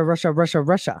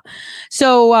 Russia.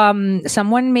 So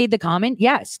someone made the comment,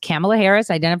 yes, Kamala Harris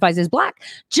identifies as black,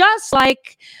 just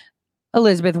like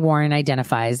Elizabeth Warren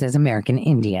identifies as American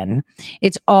Indian.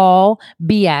 It's all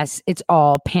BS. It's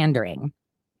all pandering.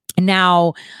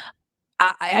 Now,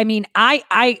 I mean,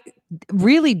 I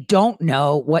really don't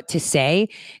know what to say.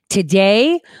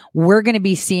 Today, we're going to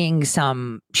be seeing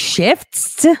some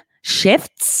shifts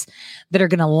that are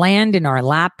going to land in our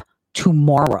lap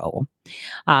tomorrow.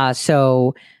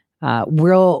 So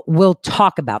we'll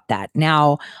talk about that.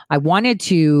 Now, I wanted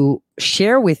to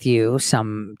share with you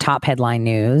some top headline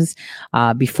news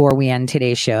before we end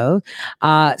today's show,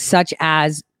 such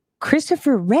as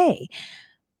Christopher Wray.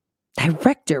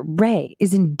 Director Wray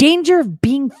is in danger of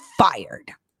being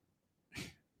fired.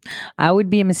 I would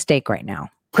be a mistake right now.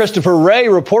 Christopher Wray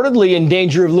reportedly in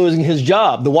danger of losing his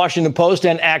job. The Washington Post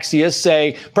and Axios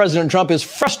say President Trump is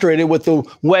frustrated with the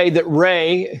way that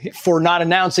Wray for not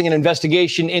announcing an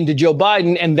investigation into Joe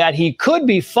Biden and that he could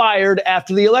be fired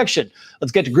after the election.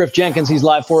 Let's get to Griff Jenkins. He's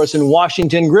live for us in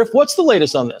Washington. Griff, what's the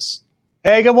latest on this?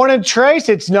 Hey, good morning, Trace.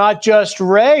 It's not just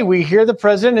Wray. We hear the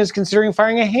president is considering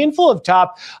firing a handful of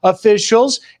top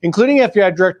officials, including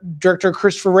FBI Director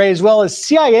Christopher Wray, as well as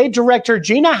CIA Director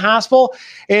Gina Haspel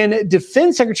and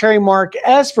Defense Secretary Mark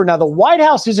Esper. Now, the White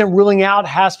House isn't ruling out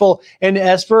Haspel and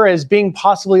Esper as being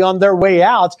possibly on their way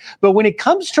out. But when it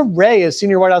comes to Wray, a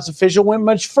senior White House official went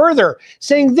much further,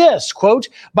 saying this, quote,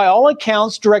 by all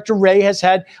accounts, Director Wray has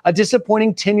had a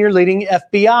disappointing tenure leading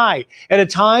FBI at a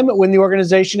time when the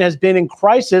organization has been in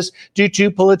crisis due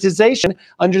to politicization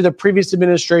under the previous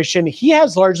administration. He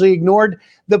has largely ignored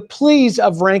the pleas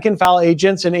of rank and file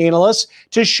agents and analysts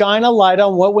to shine a light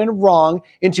on what went wrong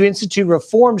and to institute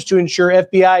reforms to ensure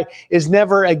FBI is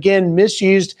never again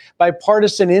misused by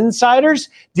partisan insiders.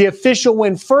 The official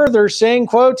went further, saying,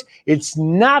 quote, it's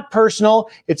not personal.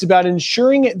 It's about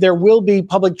ensuring there will be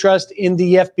public trust in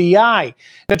the FBI.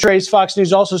 Now, Trace, Fox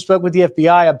News also spoke with the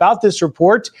FBI about this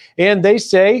report, and they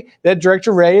say that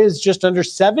Director Wray is just under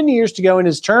 7 years to go in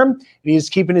his term, and he is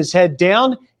keeping his head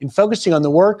down and focusing on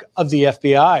the work of the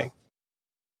FBI.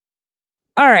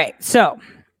 All right, so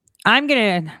I'm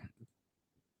gonna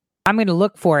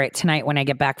look for it tonight when I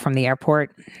get back from the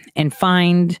airport and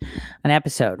find an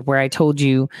episode where I told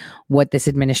you what this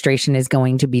administration is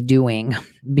going to be doing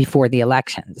before the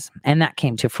elections, and that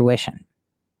came to fruition.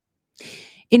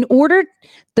 In order,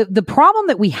 the problem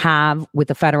that we have with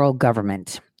the federal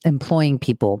government employing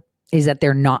people is that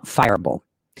they're not fireable.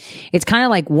 It's kind of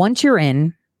like once you're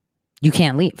in, you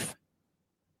can't leave,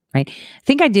 right? I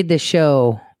think I did this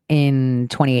show in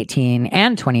 2018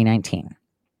 and 2019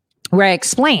 where I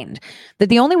explained that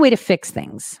the only way to fix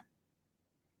things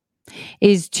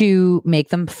is to make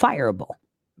them fireable.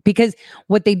 Because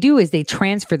what they do is they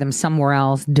transfer them somewhere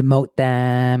else, demote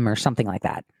them or something like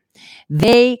that.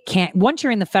 They can't, once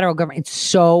you're in the federal government, it's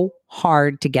so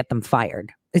hard to get them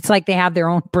fired. It's like they have their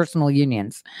own personal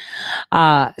unions.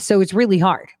 So it's really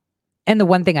hard. And the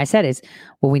one thing I said is,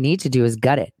 what we need to do is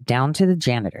gut it down to the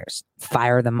janitors,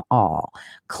 fire them all,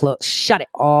 shut it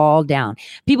all down.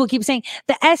 People keep saying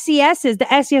the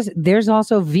SES, there's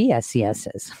also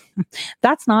VSESs.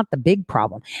 That's not the big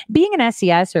problem. Being an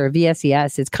SES or a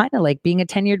VSES is kind of like being a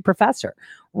tenured professor.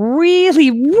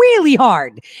 Really, really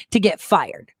hard to get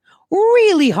fired.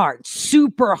 Really hard,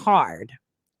 super hard.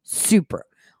 It's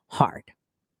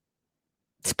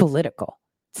political.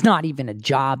 It's not even a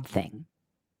job thing.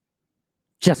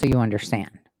 Just so you understand.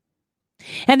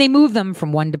 And they move them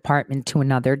from one department to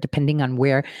another, depending on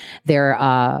where their,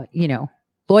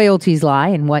 loyalties lie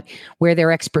and where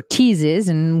their expertise is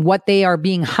and what they are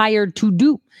being hired to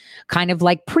do. Kind of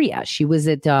like Priya. She was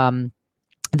at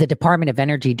the Department of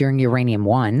Energy during Uranium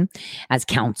One as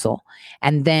counsel.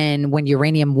 And then when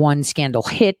Uranium One scandal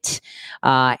hit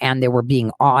and there were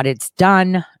being audits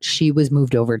done, she was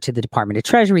moved over to the Department of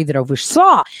Treasury that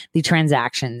oversaw the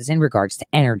transactions in regards to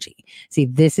energy. See,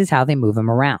 this is how they move them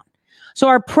around. So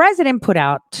our president put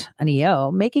out an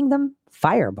EO making them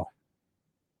fireable.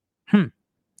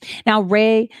 Now,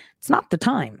 Wray, it's not the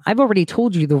time. I've already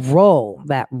told you the role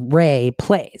that Wray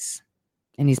plays,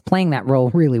 and he's playing that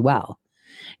role really well.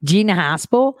 Gina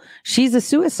Haspel, she's a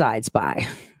suicide spy.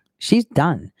 She's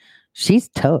done. She's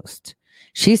toast.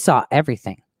 She saw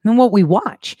everything. And what we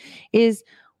watch is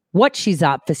what she's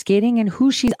obfuscating and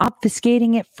who she's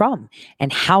obfuscating it from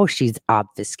and how she's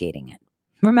obfuscating it.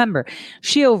 Remember,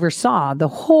 she oversaw the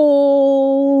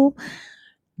whole,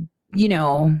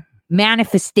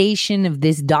 manifestation of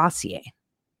this dossier.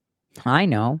 I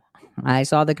know. I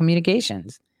saw the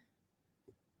communications.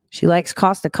 She likes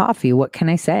Costa coffee. What can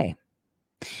I say?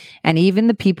 And even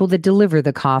the people that deliver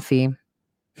the coffee.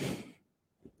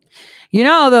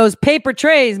 Those paper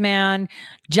trays, man.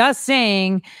 Just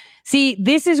saying. See,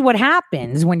 this is what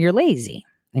happens when you're lazy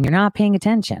and you're not paying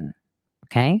attention.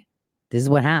 Okay? This is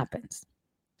what happens.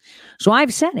 So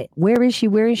I've said it. Where is she?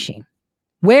 Where is she?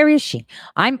 Where is she?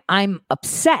 I'm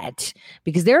upset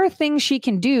because there are things she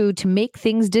can do to make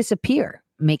things disappear,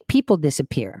 make people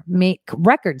disappear, make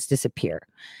records disappear.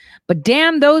 But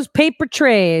damn those paper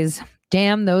trays.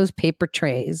 Damn those paper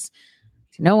trays.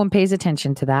 No one pays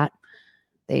attention to that.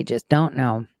 They just don't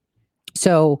know.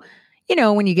 So,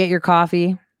 when you get your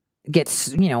coffee,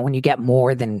 when you get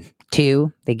more than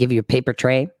 2, they give you a paper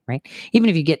tray, right? Even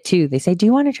if you get 2, they say, do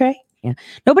you want a tray? Yeah.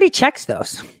 Nobody checks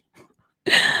those.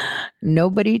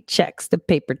 Nobody checks the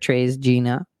paper trays,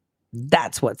 Gina.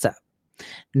 That's what's up.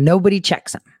 Nobody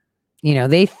checks them.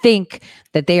 They think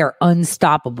that they are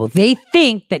unstoppable. They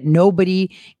think that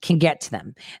nobody can get to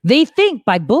them. They think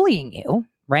by bullying you,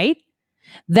 right,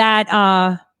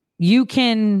 that you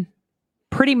can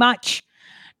pretty much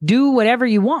do whatever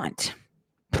you want.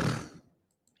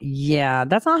 Yeah,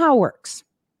 that's not how it works.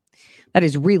 That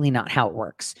is really not how it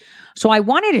works. So I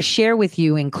wanted to share with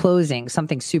you in closing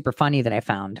something super funny that I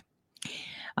found.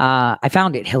 I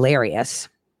found it hilarious.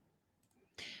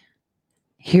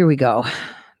 Here we go.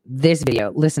 This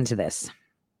video. Listen to this.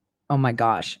 Oh my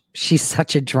gosh. She's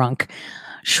such a drunk,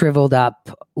 shriveled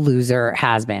up loser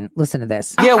has-been. Listen to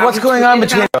this. Yeah, what's going on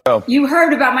between... You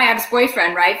heard about my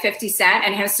ex-boyfriend, right? 50 Cent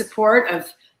and his support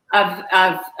of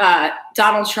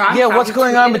Donald Trump. Yeah, what's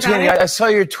going on between you? I saw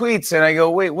your tweets and I go,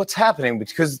 wait, what's happening?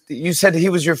 Because you said he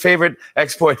was your favorite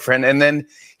ex-boyfriend and then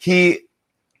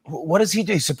what does he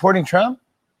do? He's supporting Trump?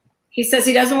 He says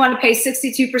he doesn't want to pay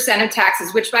 62% of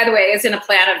taxes, which, by the way, isn't a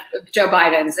plan of Joe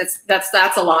Biden's.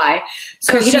 That's a lie.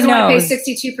 So he doesn't want to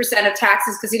pay 62% of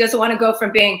taxes because he doesn't want to go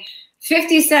from being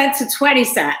 50 cents to 20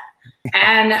 cents.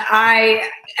 And I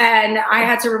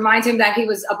had to remind him that he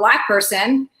was a black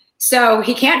person, so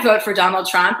he can't vote for Donald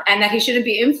Trump, and that he shouldn't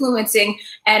be influencing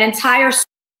an entire.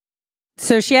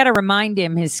 So she had to remind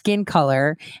him his skin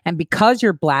color, and because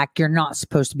you're black, you're not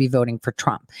supposed to be voting for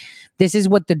Trump. This is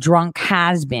what the drunk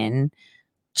has been,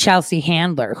 Chelsea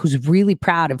Handler, who's really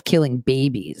proud of killing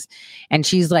babies. And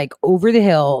she's like, over the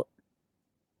hill.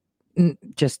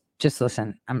 Just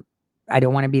listen. I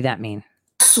don't want to be that mean.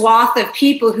 Swath of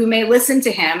people who may listen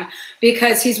to him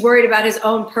because he's worried about his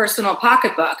own personal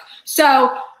pocketbook.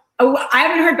 So I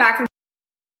haven't heard back from.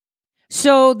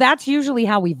 So that's usually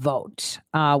how we vote.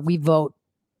 We vote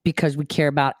because we care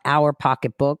about our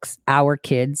pocketbooks, our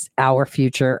kids, our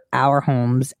future, our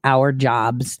homes, our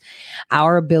jobs,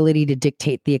 our ability to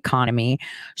dictate the economy.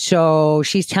 So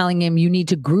she's telling him, you need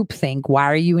to group think. Why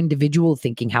are you individual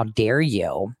thinking? How dare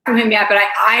you? From him yet, but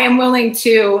I am willing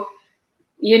to,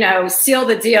 seal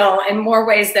the deal in more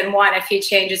ways than one if he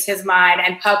changes his mind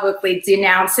and publicly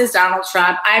denounces Donald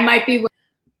Trump. I might be.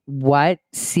 What?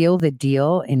 Seal the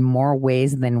deal in more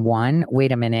ways than one?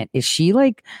 Wait a minute. Is she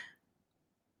like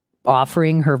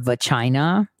offering her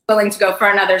vagina? Willing to go for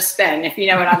another spin, if you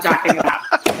know what I'm talking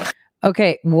about.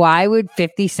 Okay, why would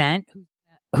 50 Cent,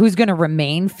 who's going to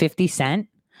remain 50 Cent,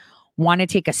 want to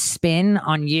take a spin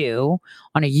on you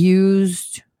on a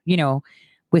used,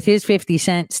 with his 50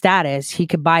 Cent status, he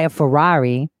could buy a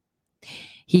Ferrari.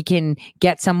 He can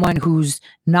get someone who's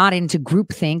not into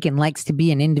groupthink and likes to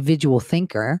be an individual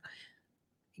thinker.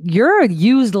 You're a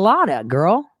used lotta,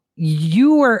 girl.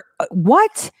 You were,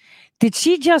 what? Did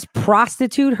she just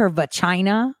prostitute her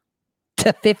vagina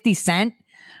to 50 Cent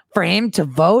for him to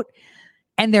vote?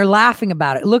 And they're laughing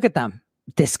about it. Look at them.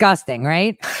 Disgusting,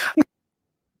 right?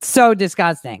 So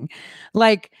disgusting.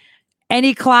 Like,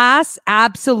 any class?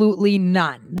 Absolutely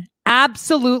none.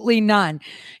 Absolutely none.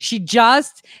 She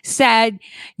just said,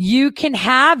 you can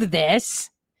have this,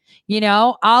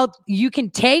 you can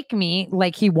take me,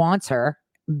 like he wants her.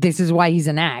 This is why he's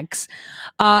an ex.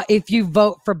 If you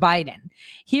vote for Biden.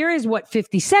 Here is what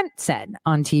 50 Cent said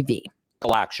on TV.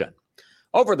 Action.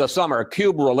 Over the summer,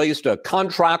 Cube released a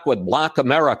contract with Black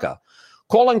America,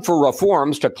 calling for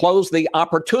reforms to close the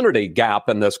opportunity gap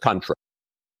in this country.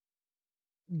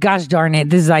 Gosh darn it.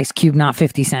 This is Ice Cube, not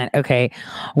 50 Cent. Okay,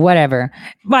 whatever.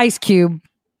 Ice Cube.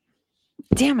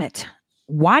 Damn it.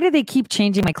 Why do they keep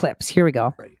changing my clips? Here we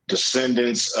go.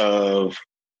 Descendants of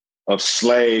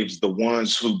slaves, the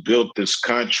ones who built this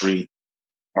country,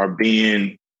 are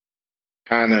being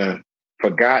kind of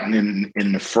forgotten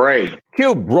in the fray.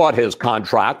 Cube brought his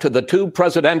contract to the two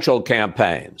presidential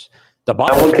campaigns. The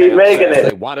Biden we'll keep making it.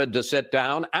 They wanted to sit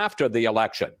down after the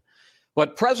election.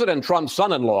 But President Trump's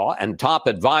son-in-law and top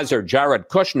advisor Jared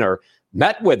Kushner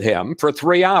met with him for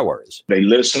 3 hours. They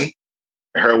listened,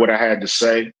 heard what I had to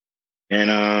say,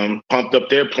 and pumped up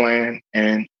their plan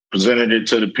and presented it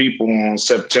to the people on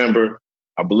September,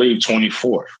 I believe,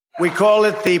 24th. We call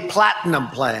it the Platinum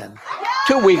Plan.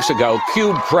 2 weeks ago,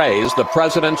 Cube praised the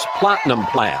president's Platinum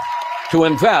Plan to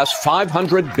invest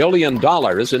 $500 billion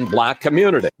in Black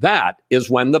community. That is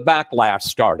when the backlash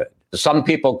started. Some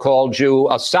people called you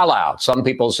a sellout. Some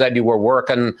people said you were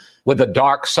working with the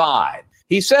dark side.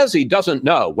 He says he doesn't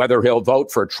know whether he'll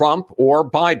vote for Trump or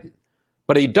Biden,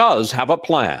 but he does have a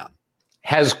plan.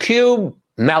 Has Cube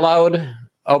mellowed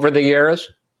over the years?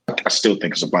 I still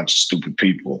think it's a bunch of stupid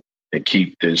people that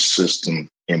keep this system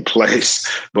in place.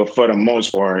 But for the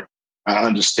most part, I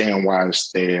understand why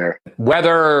it's there.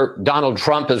 Whether Donald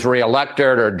Trump is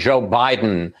reelected or Joe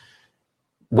Biden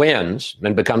wins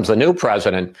and becomes the new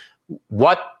president,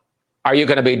 what are you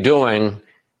going to be doing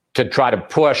to try to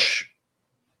push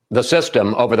the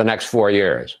system over the next 4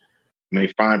 years? They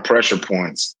find pressure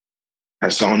points.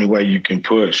 That's the only way you can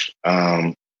push.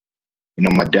 My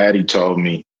daddy told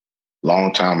me a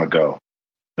long time ago,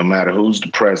 no matter who's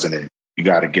the president, you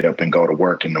got to get up and go to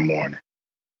work in the morning.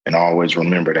 And always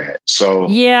remember that. So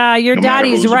yeah, your no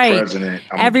daddy's right.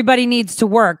 Everybody needs to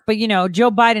work, but Joe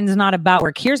Biden's not about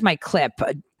work. Here's my clip.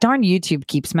 Darn YouTube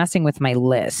keeps messing with my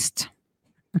list.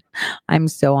 I'm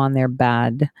so on their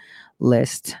bad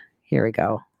list. Here we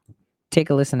go. Take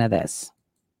a listen to this.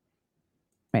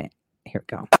 Wait, here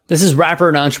we go. This is rapper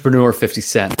and entrepreneur 50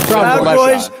 Cent. Proud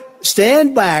Boys,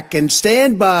 stand back and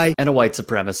stand by. And a white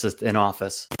supremacist in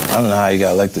office. I don't know how he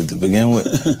got elected to begin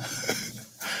with.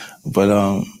 But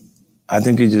I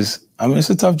think it's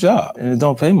a tough job. And it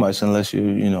don't pay much unless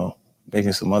you're,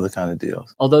 making some other kind of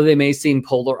deals. Although they may seem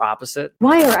polar opposite.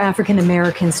 Why are African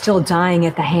Americans still dying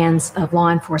at the hands of law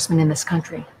enforcement in this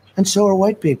country? And so are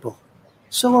white people.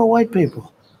 So are white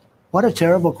people. What a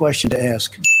terrible question to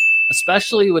ask.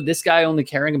 Especially with this guy only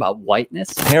caring about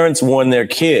whiteness. Parents warn their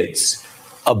kids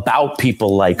about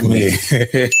people like me.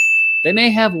 They may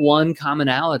have one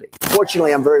commonality.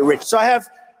 Fortunately, I'm very rich. So I have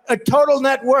a total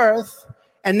net worth.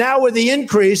 And now with the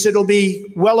increase, it'll be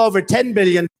well over $10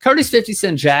 billion. Curtis 50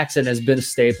 Cent Jackson has been a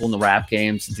staple in the rap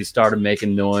game since he started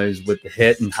making noise with The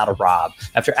Hit and How to Rob.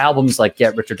 After albums like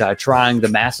Get Rich or Die Trying, The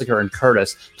Massacre, and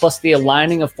Curtis, plus the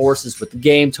aligning of forces with The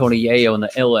Game, Tony Yayo, and the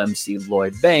ill MC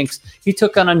Lloyd Banks, he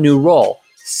took on a new role,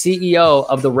 CEO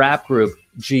of the rap group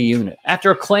G-Unit. After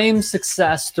acclaimed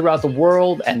success throughout the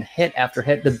world and hit after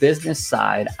hit, the business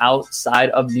side outside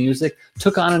of music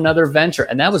took on another venture,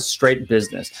 and that was straight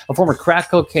business. A former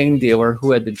crack cocaine dealer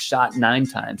who had been shot 9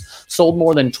 times, sold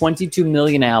more than 22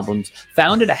 million albums,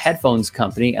 founded a headphones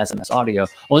company, SMS Audio,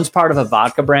 owns part of a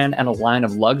vodka brand and a line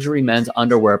of luxury men's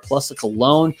underwear, plus a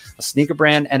cologne, a sneaker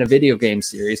brand, and a video game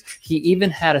series. He even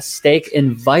had a stake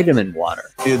in vitamin water.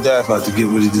 Your dad about to get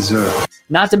what he deserved.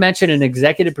 Not to mention an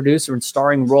executive producer and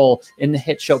starring role in the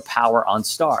hit show Power on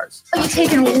Stars. You've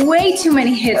taken way too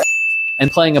many hits. And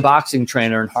playing a boxing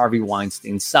trainer in Harvey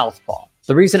Weinstein's Southpaw.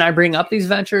 The reason I bring up these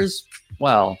ventures,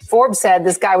 well... Forbes said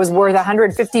this guy was worth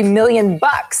 $150 million.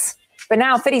 But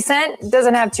now 50 Cent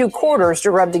doesn't have 2 quarters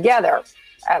to rub together,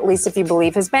 at least if you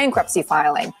believe his bankruptcy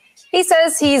filing. He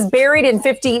says he's buried in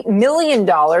 $50 million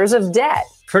of debt.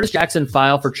 Curtis Jackson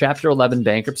filed for Chapter 11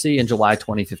 bankruptcy in July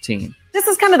 2015. This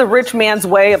is kind of the rich man's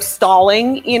way of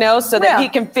stalling, so that he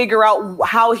can figure out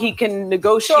how he can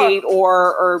negotiate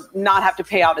or not have to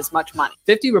pay out as much money.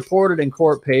 50 reported in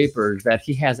court papers that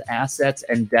he has assets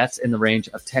and debts in the range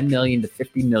of $10 million to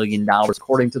 $50 million,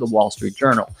 according to the Wall Street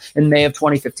Journal. In May of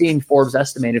 2015, Forbes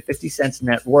estimated 50 Cent's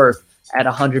net worth at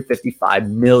 $155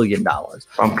 million.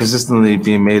 I'm consistently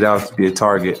being made out to be a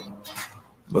target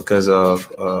because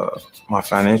of my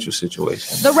financial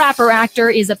situation. The rapper-actor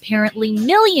is apparently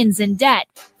millions in debt.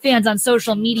 Fans on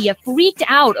social media freaked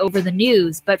out over the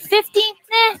news, but 50,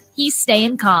 he's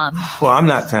staying calm. Well, I'm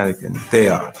not panicking. They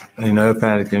are. They're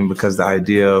panicking because the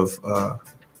idea of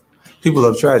people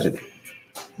love tragedy.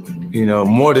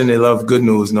 More than they love good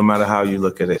news, no matter how you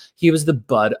look at it. He was the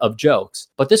butt of jokes.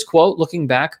 But this quote, looking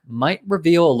back, might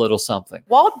reveal a little something.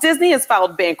 Walt Disney has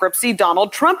filed bankruptcy.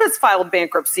 Donald Trump has filed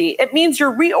bankruptcy. It means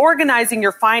you're reorganizing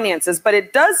your finances, but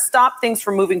it does stop things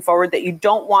from moving forward that you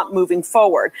don't want moving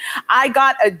forward. I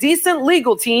got a decent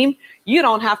legal team. you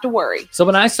don't have to worry. So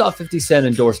when I saw 50 Cent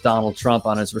endorse Donald Trump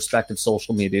on his respective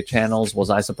social media channels, was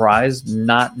I surprised?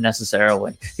 Not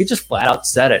necessarily. He just flat out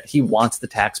said it. He wants the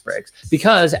tax breaks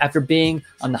because after being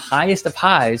on the highest of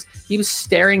highs, he was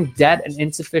staring debt and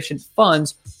insufficient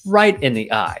funds right in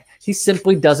the eye. He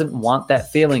simply doesn't want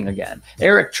that feeling again.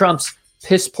 Eric Trump's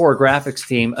piss poor graphics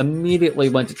team immediately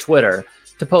went to Twitter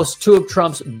to post two of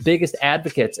Trump's biggest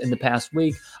advocates in the past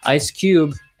week, Ice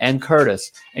Cube and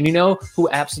Curtis. And you know who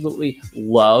absolutely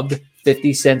loved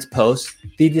 50 Cent's post?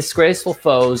 The disgraceful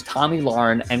foes Tommy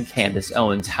Lauren and Candace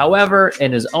Owens. However,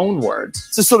 in his own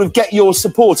words, to sort of get your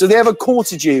support. Have they ever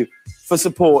courted you for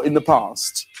support in the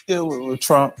past? Yeah, with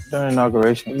Trump during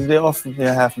inauguration. They offered me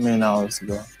 $500,000 to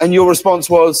go. And your response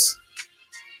was?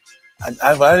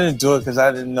 I didn't do it because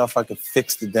I didn't know if I could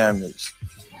fix the damage.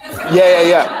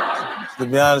 Yeah. To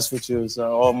be honest with you,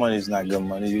 all money is not good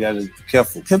money. You got to be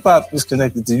careful. Hip-hop is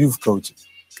connected to youth coaching.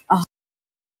 Oh.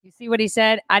 You see what he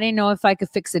said? I didn't know if I could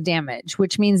fix the damage,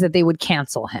 which means that they would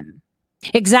cancel him.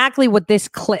 Exactly what this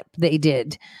clip they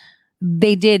did.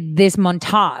 They did this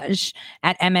montage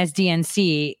at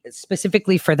MSDNC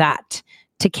specifically for that,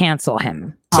 to cancel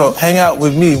him. So hang out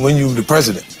with me when you're the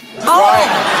president.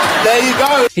 Right. There you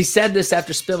go. He said this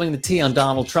after spilling the tea on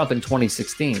Donald Trump in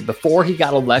 2016. Before he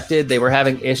got elected, they were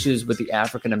having issues with the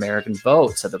African-American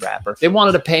vote, said the rapper. They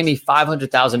wanted to pay me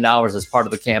 $500,000 as part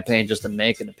of the campaign just to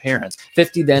make an appearance.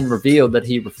 50 then revealed that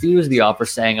he refused the offer,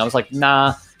 saying, I was like,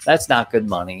 nah, that's not good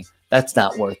money. That's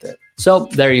not worth it. So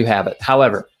there you have it.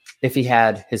 However, if he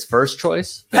had his first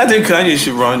choice, I think Kanye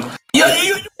should run.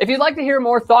 If you'd like to hear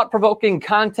more thought-provoking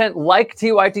content like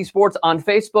TYT Sports on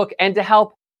Facebook and to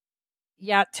help,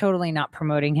 yeah, totally not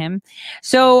promoting him.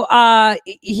 So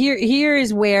here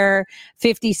is where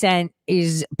 50 Cent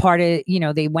is part of,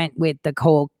 they went with the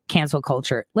whole cancel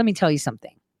culture. Let me tell you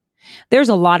something. There's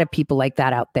a lot of people like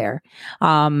that out there.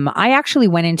 I actually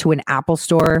went into an Apple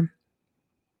store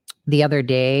the other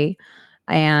day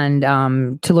and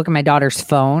to look at my daughter's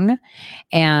phone,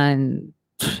 and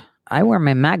I wear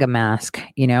my MAGA mask,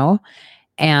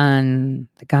 and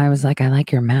the guy was like, I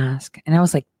like your mask. And I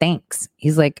was like, thanks.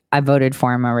 He's like, I voted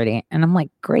for him already. And I'm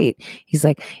like, great. He's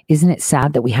like, isn't it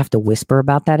sad that we have to whisper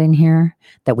about that in here?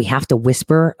 That we have to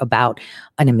whisper about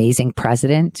an amazing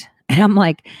president? And I'm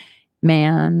like,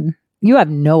 man, you have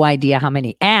no idea how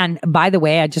many. And by the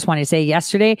way, I just want to say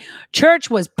yesterday,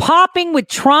 church was popping with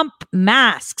Trump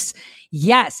masks.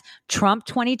 Yes, Trump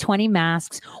 2020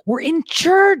 masks were in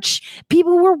church.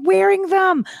 People were wearing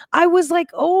them. I was like,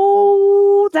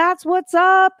 oh, that's what's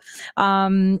up.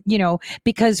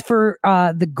 Because for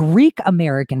the Greek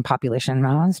American population,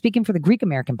 I'm speaking for the Greek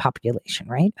American population,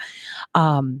 right?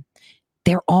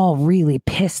 They're all really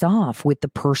pissed off with the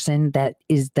person that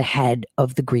is the head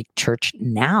of the Greek church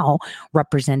now,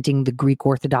 representing the Greek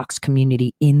Orthodox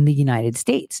community in the United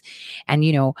States. And,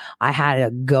 I had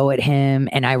a go at him,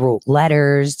 and I wrote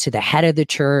letters to the head of the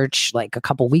church like a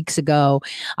couple weeks ago.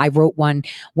 I wrote one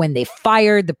when they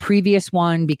fired the previous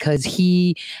one because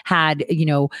he had,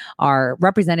 our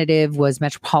representative was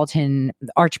Metropolitan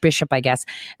Archbishop, I guess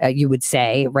you would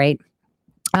say, right?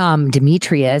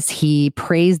 Demetrius, he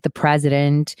praised the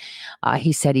president.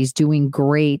 He said he's doing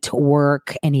great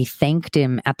work, and he thanked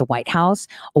him at the White House.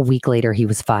 A week later, he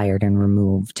was fired and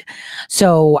removed.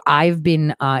 So I've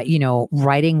been,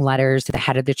 writing letters to the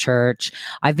head of the church.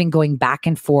 I've been going back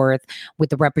and forth with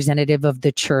the representative of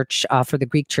the church for the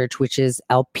Greek church, which is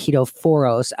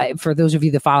Elpidophoros. For those of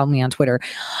you that follow me on Twitter,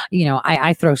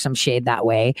 I throw some shade that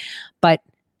way, but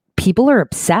people are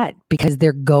upset because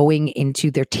they're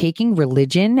taking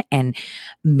religion and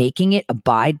making it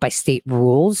abide by state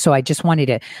rules. So I just wanted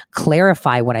to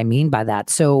clarify what I mean by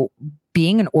that. So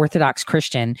being an Orthodox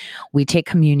Christian, we take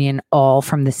communion all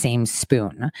from the same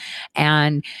spoon.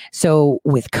 And so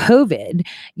with COVID,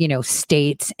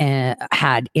 states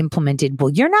had implemented, well,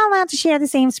 you're not allowed to share the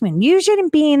same spoon. You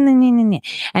shouldn't be in the,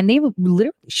 and they would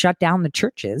literally shut down the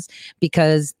churches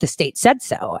because the state said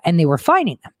so, and they were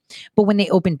fining them. But when they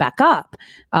opened back up,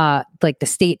 like the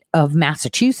state of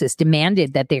Massachusetts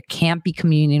demanded that there can't be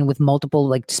communion with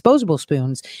multiple disposable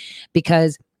spoons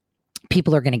because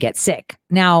people are going to get sick.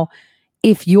 Now,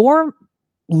 if your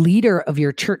leader of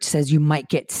your church says you might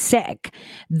get sick,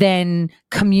 then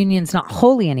communion's not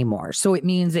holy anymore. So it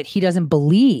means that he doesn't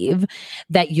believe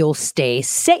that you'll stay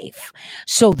safe.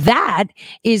 So that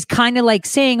is kind of like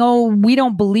saying, oh, we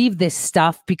don't believe this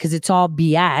stuff because it's all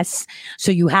BS.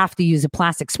 So you have to use a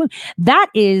plastic spoon. That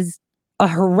is a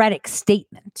heretic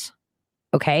statement.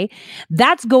 Okay.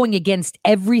 That's going against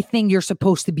everything you're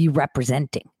supposed to be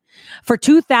representing. For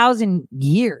 2,000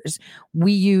 years,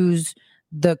 we use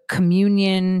the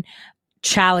communion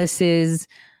chalices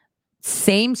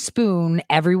same spoon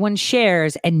everyone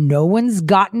shares and no one's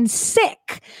gotten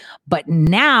sick. But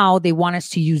now they want us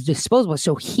to use disposable.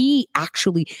 So he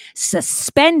actually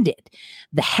suspended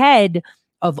the head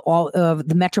of all of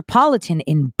the Metropolitan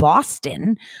in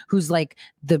Boston, who's like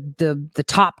the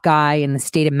top guy in the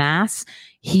state of Mass.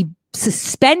 He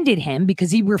suspended him because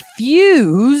he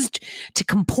refused to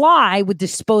comply with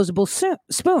disposable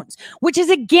spoons, which is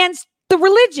against the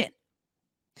religion.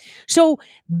 So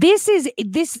this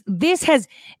has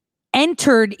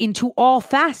entered into all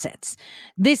facets.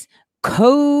 This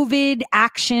COVID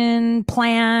action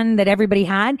plan that everybody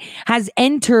had has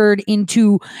entered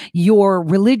into your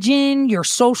religion, your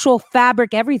social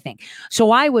fabric, everything. So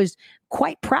I was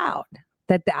quite proud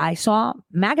that I saw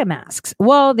MAGA masks.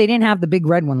 Well, they didn't have the big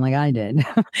red one like I did.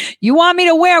 You want me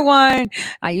to wear one?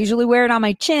 I usually wear it on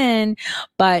my chin,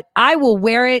 but I will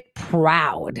wear it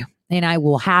proud. And I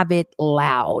will have it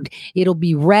loud. It'll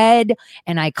be red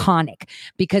and iconic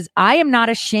because I am not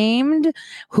ashamed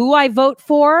who I vote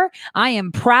for. I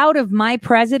am proud of my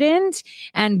president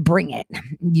and bring it.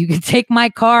 You can take my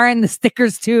car and the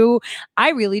stickers too. I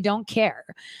really don't care.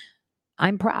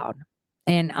 I'm proud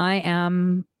and I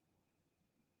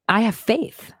have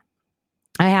faith.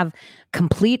 I have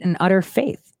complete and utter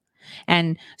faith.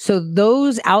 And so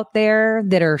those out there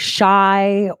that are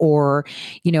shy or,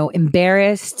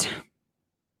 embarrassed,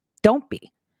 don't be.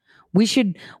 We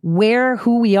should wear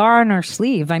who we are on our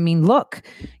sleeve. I mean, look,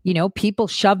 people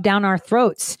shove down our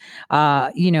throats,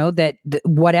 that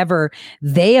whatever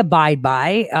they abide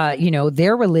by,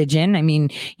 their religion. I mean,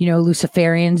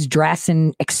 Luciferians dress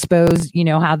and expose,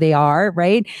 how they are,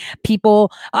 right?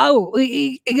 People,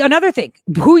 another thing,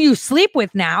 who you sleep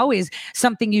with now is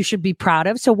something you should be proud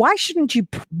of. So why shouldn't you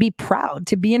be proud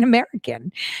to be an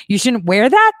American? You shouldn't wear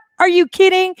that? Are you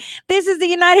kidding? This is the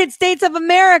United States of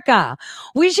America.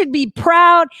 We should be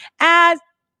proud as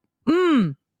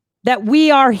that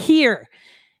we are here.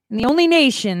 And the only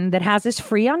nation that has us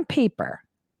free on paper.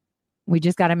 We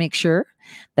just got to make sure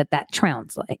that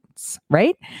translates,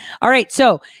 right? All right.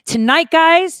 So tonight,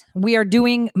 guys, we are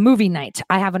doing movie night.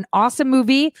 I have an awesome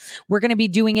movie. We're going to be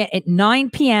doing it at 9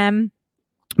 p.m.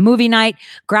 Movie night.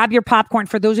 Grab your popcorn.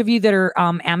 For those of you that are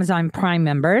Amazon Prime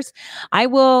members, I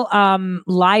will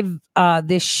live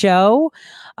this show,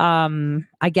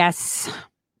 I guess,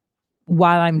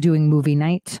 while I'm doing movie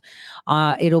night.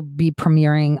 It'll be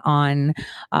premiering on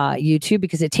YouTube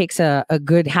because it takes a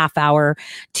good half hour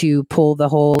to pull the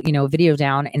whole, video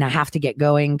down. And I have to get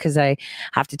going because I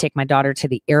have to take my daughter to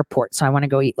the airport. So I want to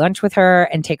go eat lunch with her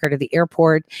and take her to the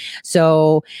airport.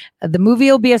 So the movie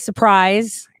will be a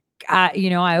surprise. I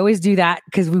always do that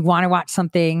because we want to watch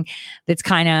something that's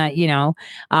kind of, you know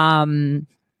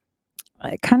what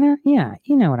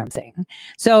I'm saying.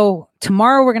 So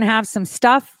tomorrow we're going to have some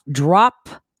stuff drop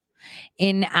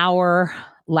in our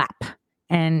lap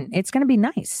and it's going to be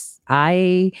nice.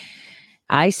 I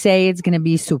say it's going to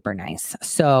be super nice.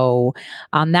 So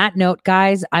on that note,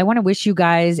 guys, I want to wish you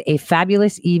guys a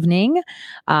fabulous evening.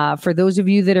 For those of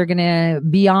you that are going to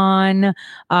be on,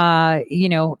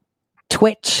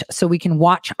 Twitch so we can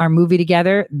watch our movie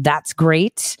together. That's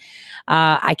great.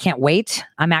 I can't wait.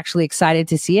 I'm actually excited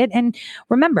to see it. And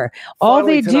remember, all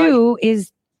they do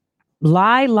is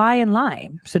lie, and lie.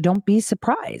 So don't be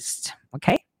surprised.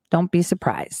 Okay? Don't be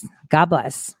surprised. God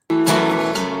bless.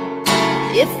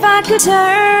 If I could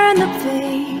turn the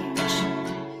page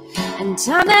and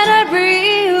time that I'd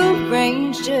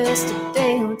rearrange just a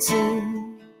day or two.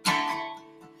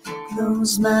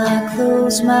 Close my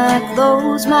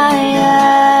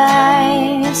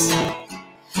eyes.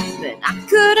 But I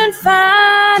couldn't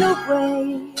find a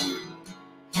way.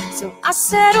 So I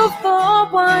settled for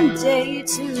one day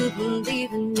to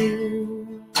believe in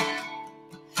you.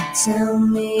 Tell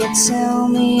me lies. Tell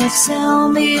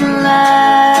me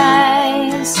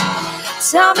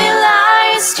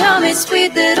lies, tell me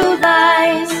sweet little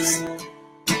lies.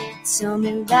 Tell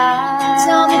me lies.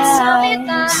 Tell me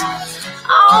lies.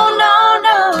 Oh,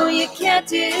 no, you can't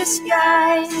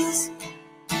disguise.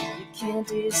 You can't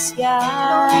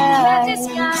disguise.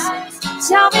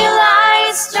 Tell me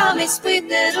lies, tell me sweet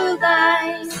little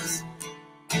lies.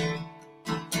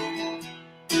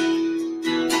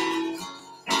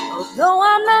 Although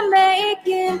I'm not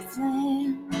making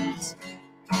plans,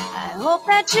 I hope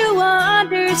that you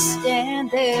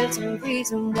understand there's a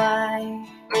reason why.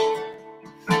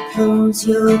 Close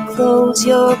your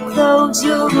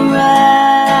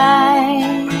eyes.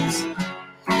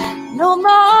 No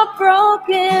more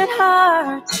broken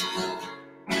hearts.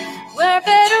 We're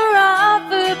better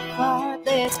off apart.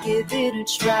 Let's give it a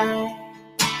try.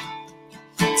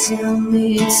 Tell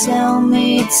me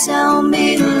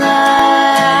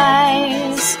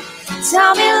lies.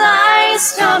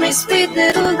 lies, tell me sweet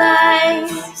little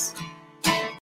lies.